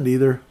 I wasn't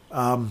either.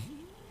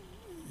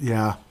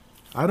 Yeah,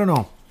 I don't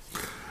know.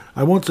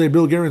 I won't say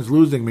Bill Guerin's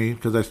losing me,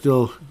 because I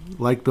still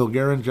like Bill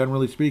Guerin,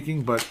 generally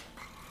speaking, but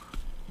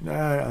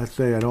I'd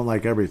say I don't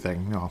like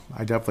everything. No,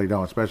 I definitely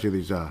don't, especially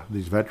these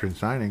veteran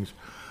signings.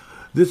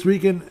 This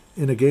weekend,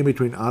 in a game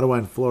between Ottawa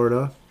and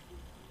Florida,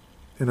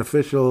 an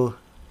official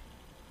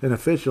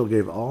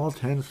gave all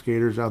 10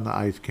 skaters on the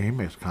ice game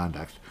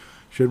misconduct.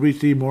 Should we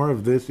see more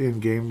of this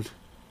in games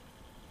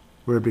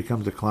where it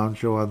becomes a clown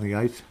show on the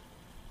ice?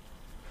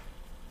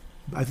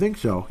 I think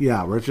so.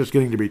 Yeah, where it's just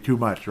getting to be too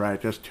much,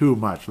 right? Just too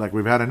much. Like,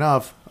 we've had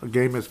enough.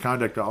 Game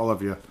misconduct to all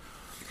of you.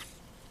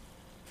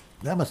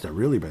 That must have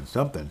really been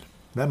something.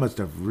 That must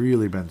have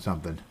really been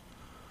something.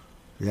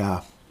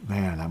 Yeah,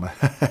 man,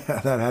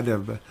 that had to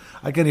have,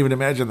 I can't even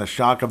imagine the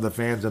shock of the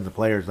fans and the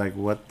players. Like,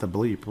 what the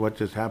bleep? What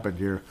just happened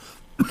here?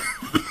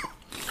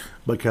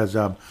 Because,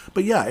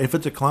 but yeah, if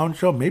it's a clown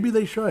show, maybe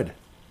they should.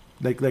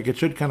 Like it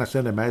should kind of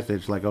send a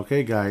message, like,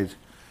 okay, guys,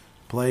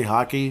 play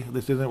hockey.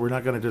 We're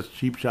not going to just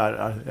cheap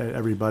shot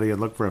everybody and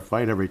look for a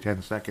fight every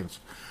 10 seconds.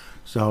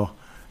 So,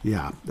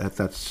 yeah,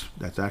 that's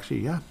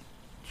actually, yeah,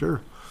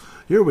 sure.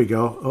 Here we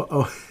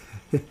go.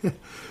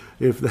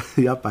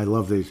 Yep, I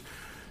love these.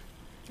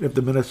 If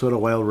the Minnesota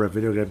Wild were a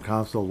video game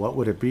console, what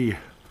would it be?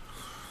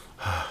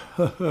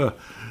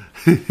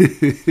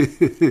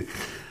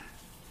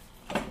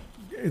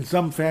 And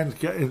some fans,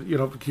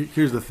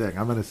 here's the thing.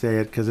 I'm going to say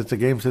it because it's a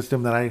game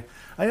system that I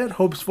had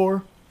hopes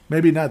for.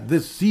 Maybe not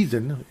this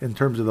season in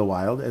terms of the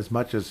Wild as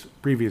much as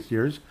previous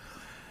years.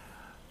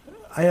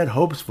 I had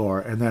hopes for,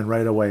 and then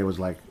right away it was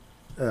like,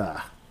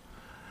 the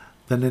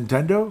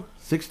Nintendo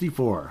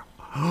 64.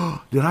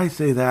 Did I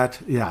say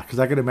that? Yeah, because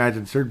I can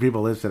imagine certain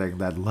people listening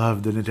that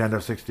loved the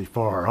Nintendo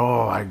 64.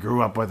 Oh, I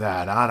grew up with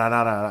that.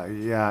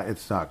 Yeah, it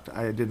sucked.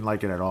 I didn't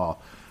like it at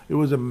all. It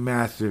was a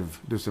massive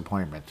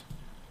disappointment.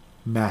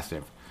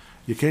 Massive.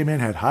 You came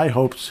in, had high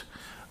hopes.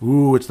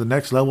 Ooh, it's the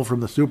next level from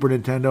the Super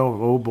Nintendo.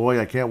 Oh boy,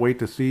 I can't wait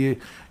to see,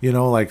 they're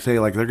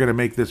going to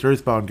make this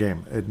Earthbound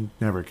game. It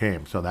never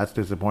came, so that's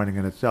disappointing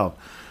in itself.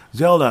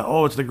 Zelda,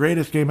 oh, it's the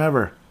greatest game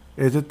ever.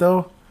 Is it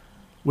though?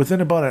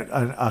 Within about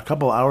a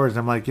couple hours,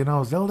 I'm like,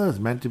 Zelda is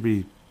meant to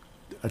be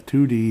a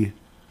 2D.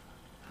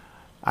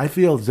 I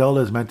feel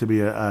Zelda is meant to be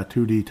a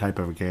 2D type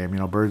of a game,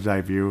 bird's eye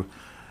view.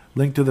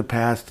 Link to the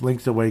Past,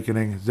 Link's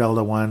Awakening,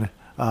 Zelda 1.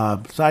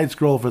 Side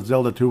scroll for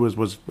Zelda 2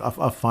 was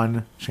a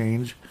fun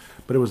change,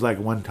 but it was like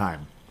one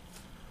time.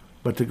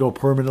 But to go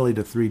permanently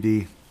to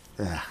 3D,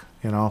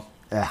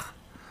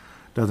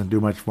 doesn't do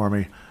much for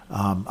me.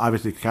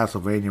 Obviously,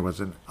 Castlevania was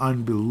an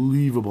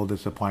unbelievable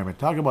disappointment.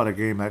 Talk about a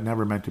game that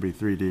never meant to be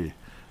 3D,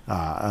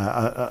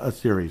 a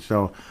series.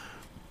 So,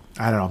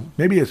 I don't know.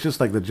 Maybe it's just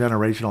like the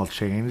generational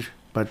change,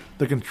 but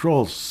the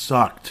controls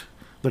sucked.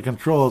 The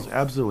controls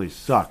absolutely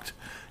sucked.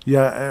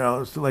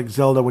 Yeah, it's like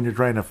Zelda when you're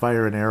trying to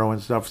fire an arrow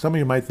and stuff. Some of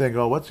you might think,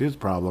 oh, what's his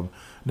problem?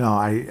 No,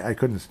 I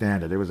couldn't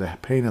stand it. It was a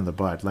pain in the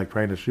butt, like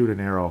trying to shoot an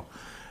arrow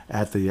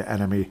at the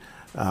enemy,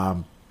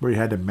 where you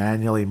had to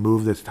manually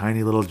move this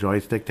tiny little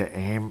joystick to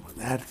aim.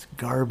 That's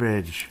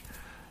garbage.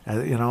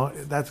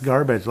 That's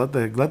garbage. Let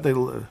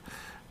the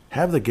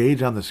have the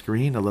gauge on the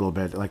screen a little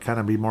bit, like kind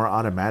of be more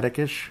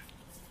automatic-ish.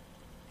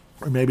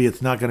 Or maybe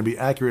it's not going to be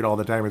accurate all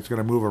the time. It's going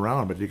to move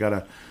around, but you got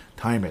to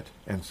time it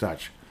and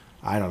such.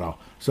 I don't know.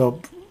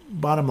 So,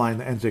 bottom line,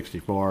 the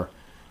N64,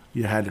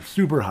 you had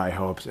super high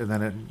hopes, and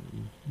then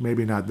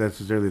maybe not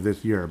necessarily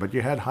this year, but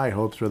you had high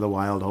hopes for the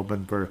Wild,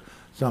 hoping for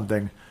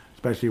something,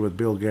 especially with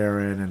Bill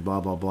Guerin and blah,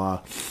 blah,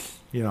 blah.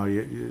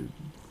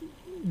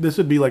 This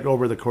would be like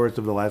over the course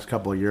of the last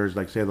couple of years,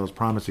 like say those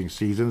promising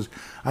seasons.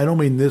 I don't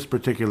mean this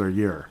particular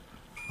year.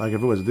 Like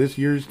if it was this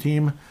year's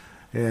team,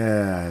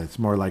 it's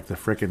more like the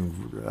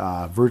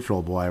frickin'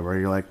 Virtual Boy, where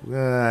you're like,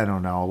 I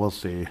don't know, we'll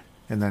see.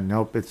 And then,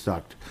 nope, it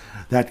sucked.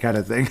 That kind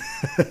of thing.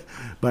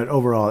 But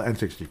overall,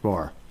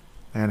 N64.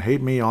 And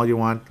hate me all you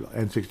want,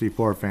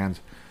 N64 fans.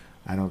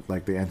 I don't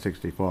like the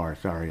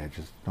N64. Sorry, I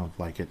just don't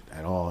like it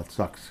at all. It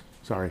sucks.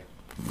 Sorry.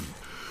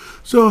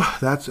 So,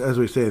 that's, as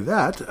we say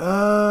that,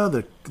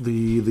 the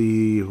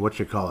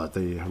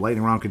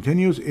lightning round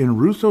continues. In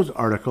Russo's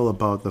article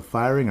about the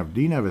firing of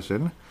Dean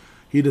Evason,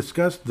 he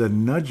discussed the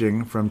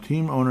nudging from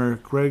team owner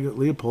Craig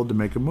Leopold to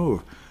make a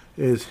move.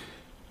 Is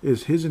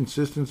his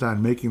insistence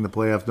on making the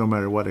playoffs no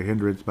matter what a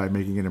hindrance by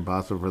making it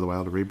impossible for the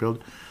Wild to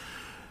rebuild?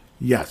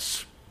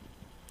 Yes.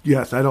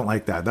 Yes, I don't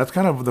like that. That's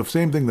kind of the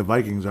same thing the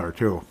Vikings are,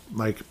 too.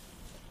 Like,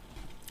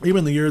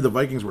 even the year the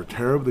Vikings were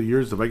terrible,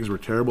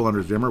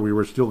 under Zimmer, we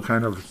were still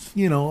kind of,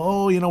 we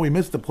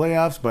missed the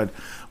playoffs, but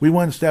we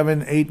won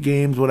 7, 8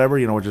 games, whatever,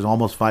 which is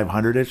almost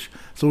 500-ish.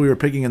 So we were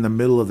picking in the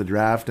middle of the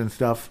draft and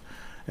stuff.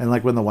 And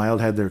like when the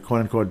Wild had their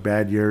quote-unquote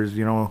bad years,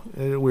 we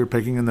were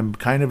picking in the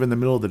kind of in the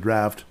middle of the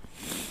draft.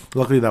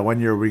 Luckily, that one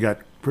year we got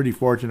pretty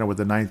fortunate with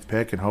the 9th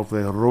pick, and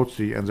hopefully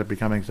Rossi ends up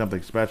becoming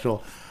something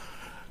special.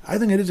 I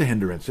think it is a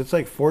hindrance. It's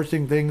like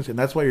forcing things, and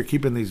that's why you're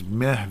keeping these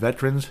meh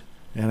veterans.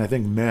 And I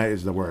think meh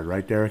is the word,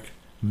 right, Derek?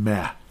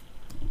 Meh.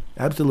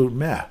 Absolute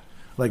meh.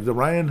 Like the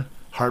Ryan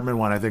Hartman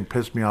one, I think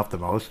pissed me off the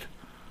most.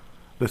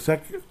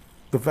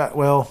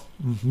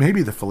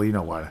 Maybe the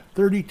Foligno one.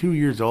 32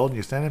 years old, and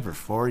you signed him for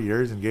 4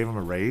 years and gave him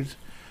a raise.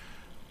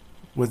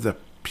 With the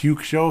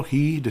puke show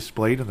he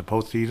displayed in the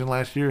postseason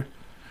last year.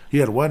 He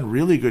had one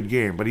really good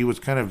game, but he was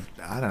kind of,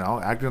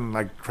 acting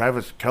like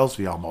Travis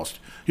Kelce almost.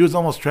 He was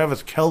almost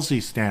Travis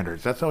Kelce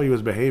standards. That's how he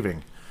was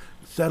behaving.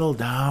 Settle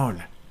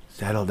down.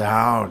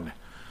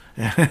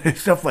 And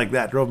stuff like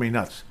that drove me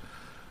nuts.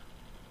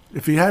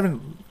 if you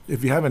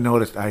haven't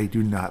noticed, I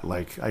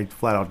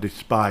flat out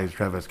despise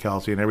Travis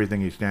Kelce and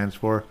everything he stands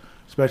for,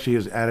 especially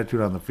his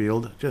attitude on the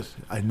field. Just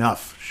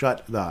enough.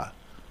 Shut the,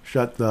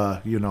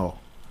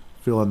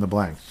 fill in the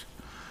blanks.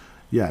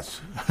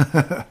 Yes.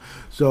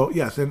 So,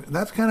 yes, and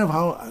that's kind of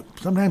how,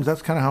 sometimes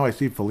that's kind of how I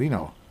see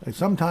Foligno.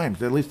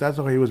 Sometimes, at least that's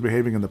how he was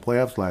behaving in the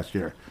playoffs last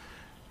year.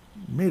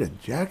 Made a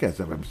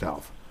jackass of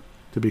himself,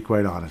 to be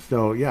quite honest.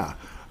 So, yeah,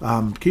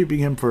 keeping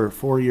him for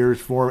 4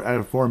 years,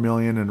 $4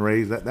 million and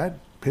raise, that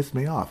pissed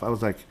me off. I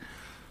was like,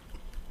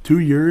 2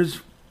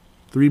 years,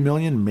 $3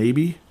 million,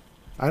 maybe?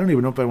 I don't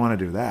even know if I want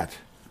to do that,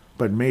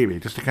 but maybe,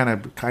 just to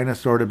kind of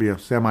sort of be a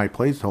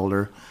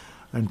semi-placeholder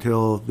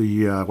until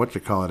the,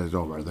 is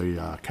over,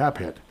 the cap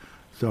hit.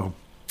 So,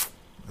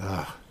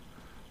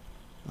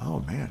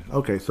 oh man.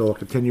 Okay, so I'll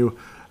continue.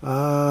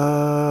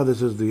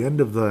 This is the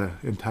end of the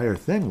entire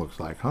thing, looks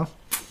like, huh?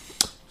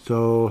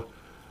 So,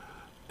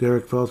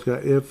 Derek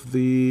Felska, if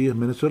the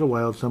Minnesota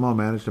Wild somehow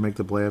manage to make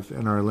the playoffs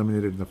and are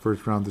eliminated in the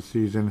first round this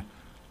season,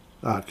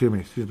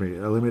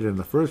 eliminated in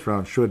the first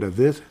round, should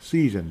this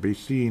season be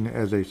seen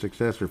as a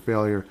success or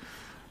failure,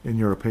 in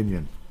your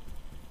opinion?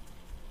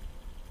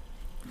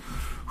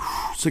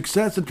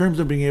 Success in terms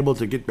of being able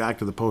to get back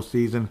to the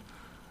postseason.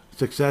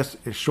 Success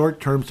is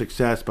short-term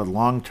success, but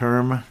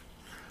long-term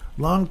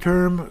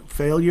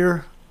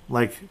failure,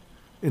 like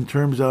in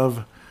terms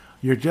of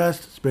you're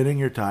just spinning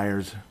your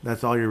tires.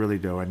 That's all you're really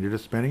doing. You're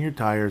just spinning your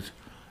tires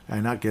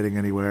and not getting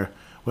anywhere.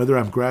 Whether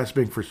I'm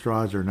grasping for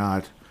straws or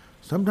not,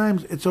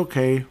 sometimes it's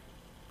okay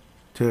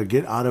to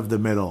get out of the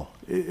middle.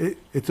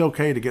 It's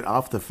okay to get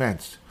off the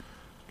fence.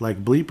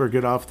 Like bleep or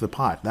get off the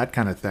pot, that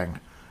kind of thing.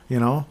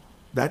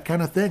 That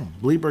kind of thing.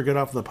 Bleep or get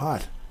off the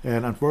pot.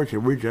 And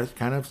unfortunately, we're just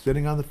kind of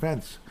sitting on the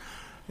fence.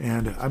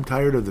 And I'm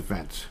tired of the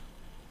fence.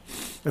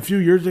 A few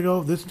years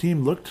ago, this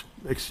team looked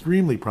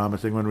extremely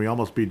promising when we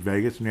almost beat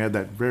Vegas, and we had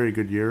that very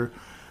good year.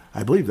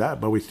 I believe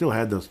that, but we still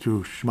had those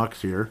two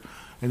schmucks here.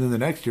 And then the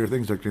next year,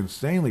 things looked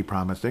insanely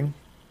promising.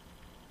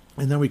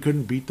 And then we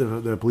couldn't beat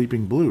the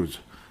bleeping Blues.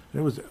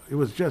 It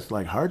was just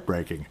like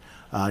heartbreaking.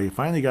 You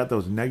finally got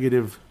those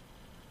negative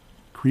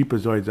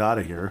creepazoids out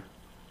of here.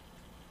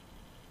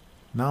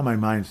 Now my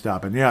mind's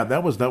stopping. Yeah,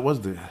 that was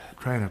the,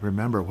 trying to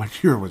remember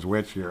which year was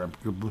which year.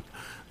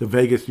 The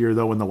Vegas year,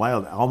 though, when the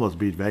Wild almost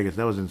beat Vegas,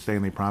 that was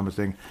insanely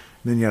promising.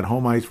 And then you had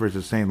home ice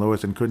versus St.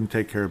 Louis and couldn't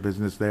take care of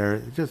business there.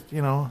 It just,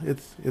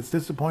 it's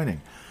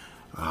disappointing.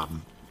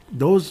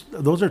 Those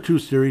are two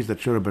series that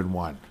should have been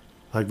won.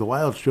 Like the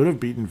Wild should have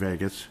beaten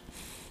Vegas.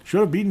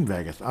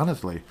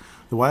 Honestly.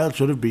 The Wild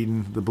should have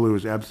beaten the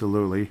Blues,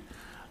 absolutely.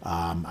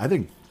 I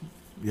think,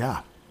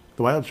 yeah,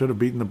 the Wild should have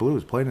beaten the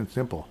Blues, plain and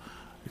simple.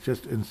 It's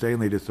just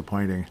insanely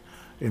disappointing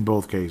in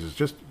both cases.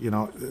 Just, you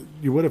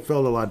would have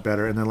felt a lot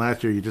better. And then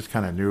last year you just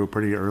kind of knew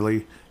pretty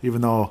early, even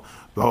though,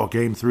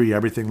 Game 3,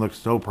 everything looked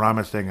so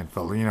promising. And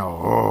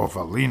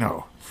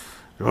Foligno.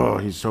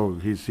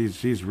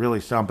 He's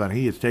really something.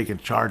 He is taking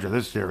charge of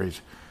this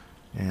series.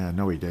 And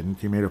no, he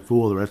didn't. He made a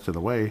fool the rest of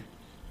the way.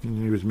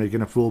 And he was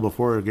making a fool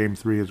before Game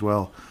 3 as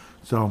well.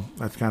 So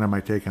that's kind of my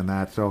take on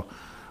that. So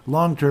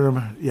long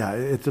term, yeah,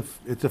 it's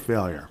a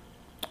failure.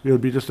 It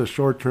would be just a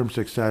short-term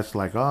success,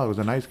 like, it was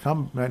a nice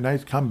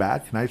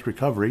comeback, nice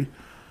recovery.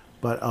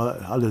 But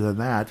other than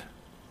that,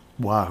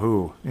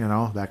 wahoo,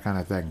 that kind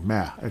of thing.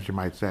 Meh, as you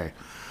might say.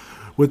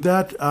 With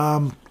that,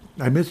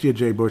 I miss you,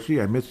 Jay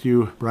Bushy. I miss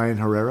you, Brian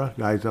Herrera,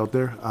 guys out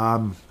there.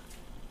 Tom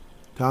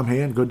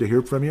Hand, good to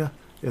hear from you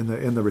in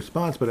the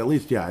response. But at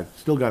least, yeah, it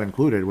still got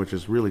included, which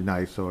is really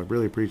nice. So I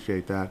really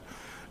appreciate that.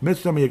 Miss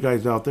some of you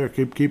guys out there.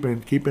 Keep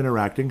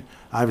interacting.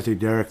 Obviously,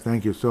 Derek,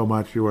 thank you so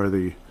much. You are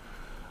the...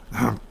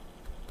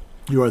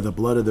 You are the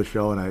blood of the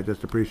show, and I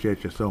just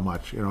appreciate you so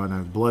much.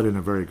 And blood in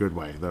a very good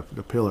way, the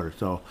pillar.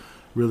 So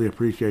really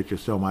appreciate you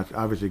so much.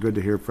 Obviously, good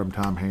to hear from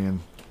Tom Hand.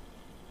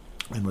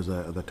 And was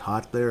the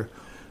tot there?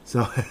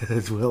 So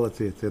as well, let's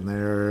see, it's in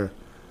there.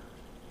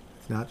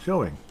 It's not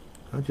showing.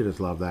 Don't you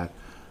just love that?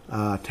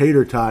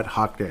 Tater Tot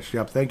Hawk Dish.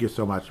 Yep, thank you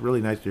so much.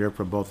 Really nice to hear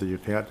from both of you,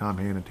 Tom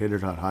Hand and Tater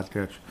Tot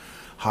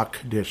Hawk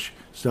Dish.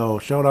 So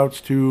shout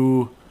outs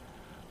to...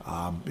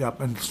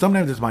 and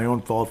sometimes it's my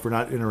own fault for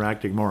not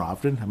interacting more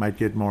often. I might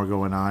get more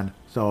going on,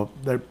 so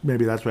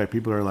maybe that's why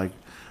people are like,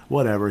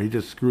 whatever. He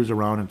just screws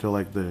around until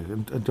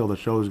the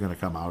show is going to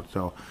come out.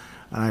 So,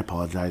 and I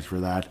apologize for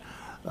that.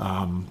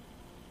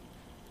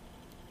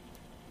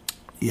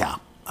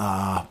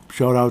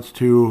 Shout outs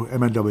to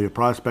MNW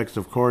Prospects,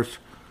 of course.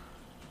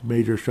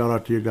 Major shout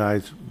out to you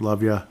guys.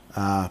 Love you,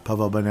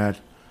 Pavel Bennett,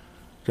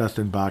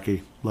 Justin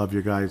Bakke. Love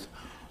you guys.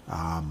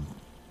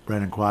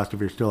 Brandon Quast, if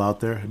you're still out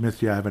there. I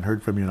miss you. I haven't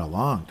heard from you in a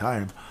long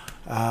time.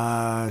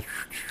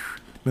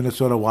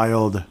 Minnesota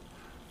Wild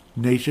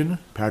Nation.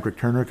 Patrick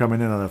Turner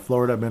coming in out of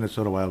Florida.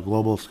 Minnesota Wild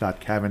Global. Scott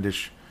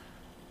Cavendish.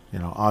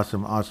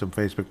 Awesome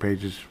Facebook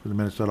pages for the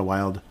Minnesota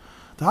Wild.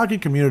 The hockey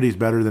community is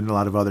better than a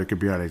lot of other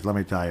communities, let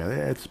me tell you.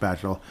 It's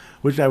special.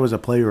 Wish I was a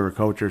player or a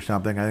coach or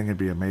something. I think it'd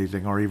be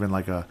amazing. Or even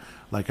like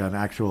an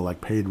actual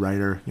paid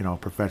writer,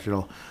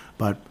 professional.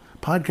 But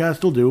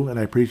podcast will do, and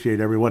I appreciate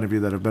every one of you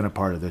that have been a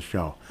part of this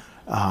show.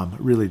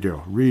 Really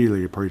do.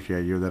 Really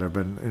appreciate you that have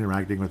been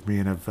interacting with me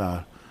and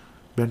have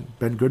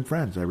been good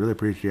friends. I really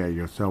appreciate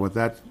you. So with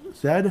that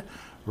said,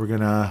 we're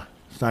going to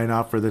sign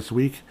off for this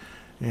week,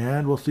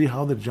 and we'll see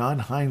how the John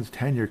Hynes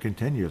tenure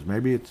continues.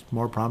 Maybe it's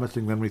more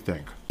promising than we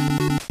think.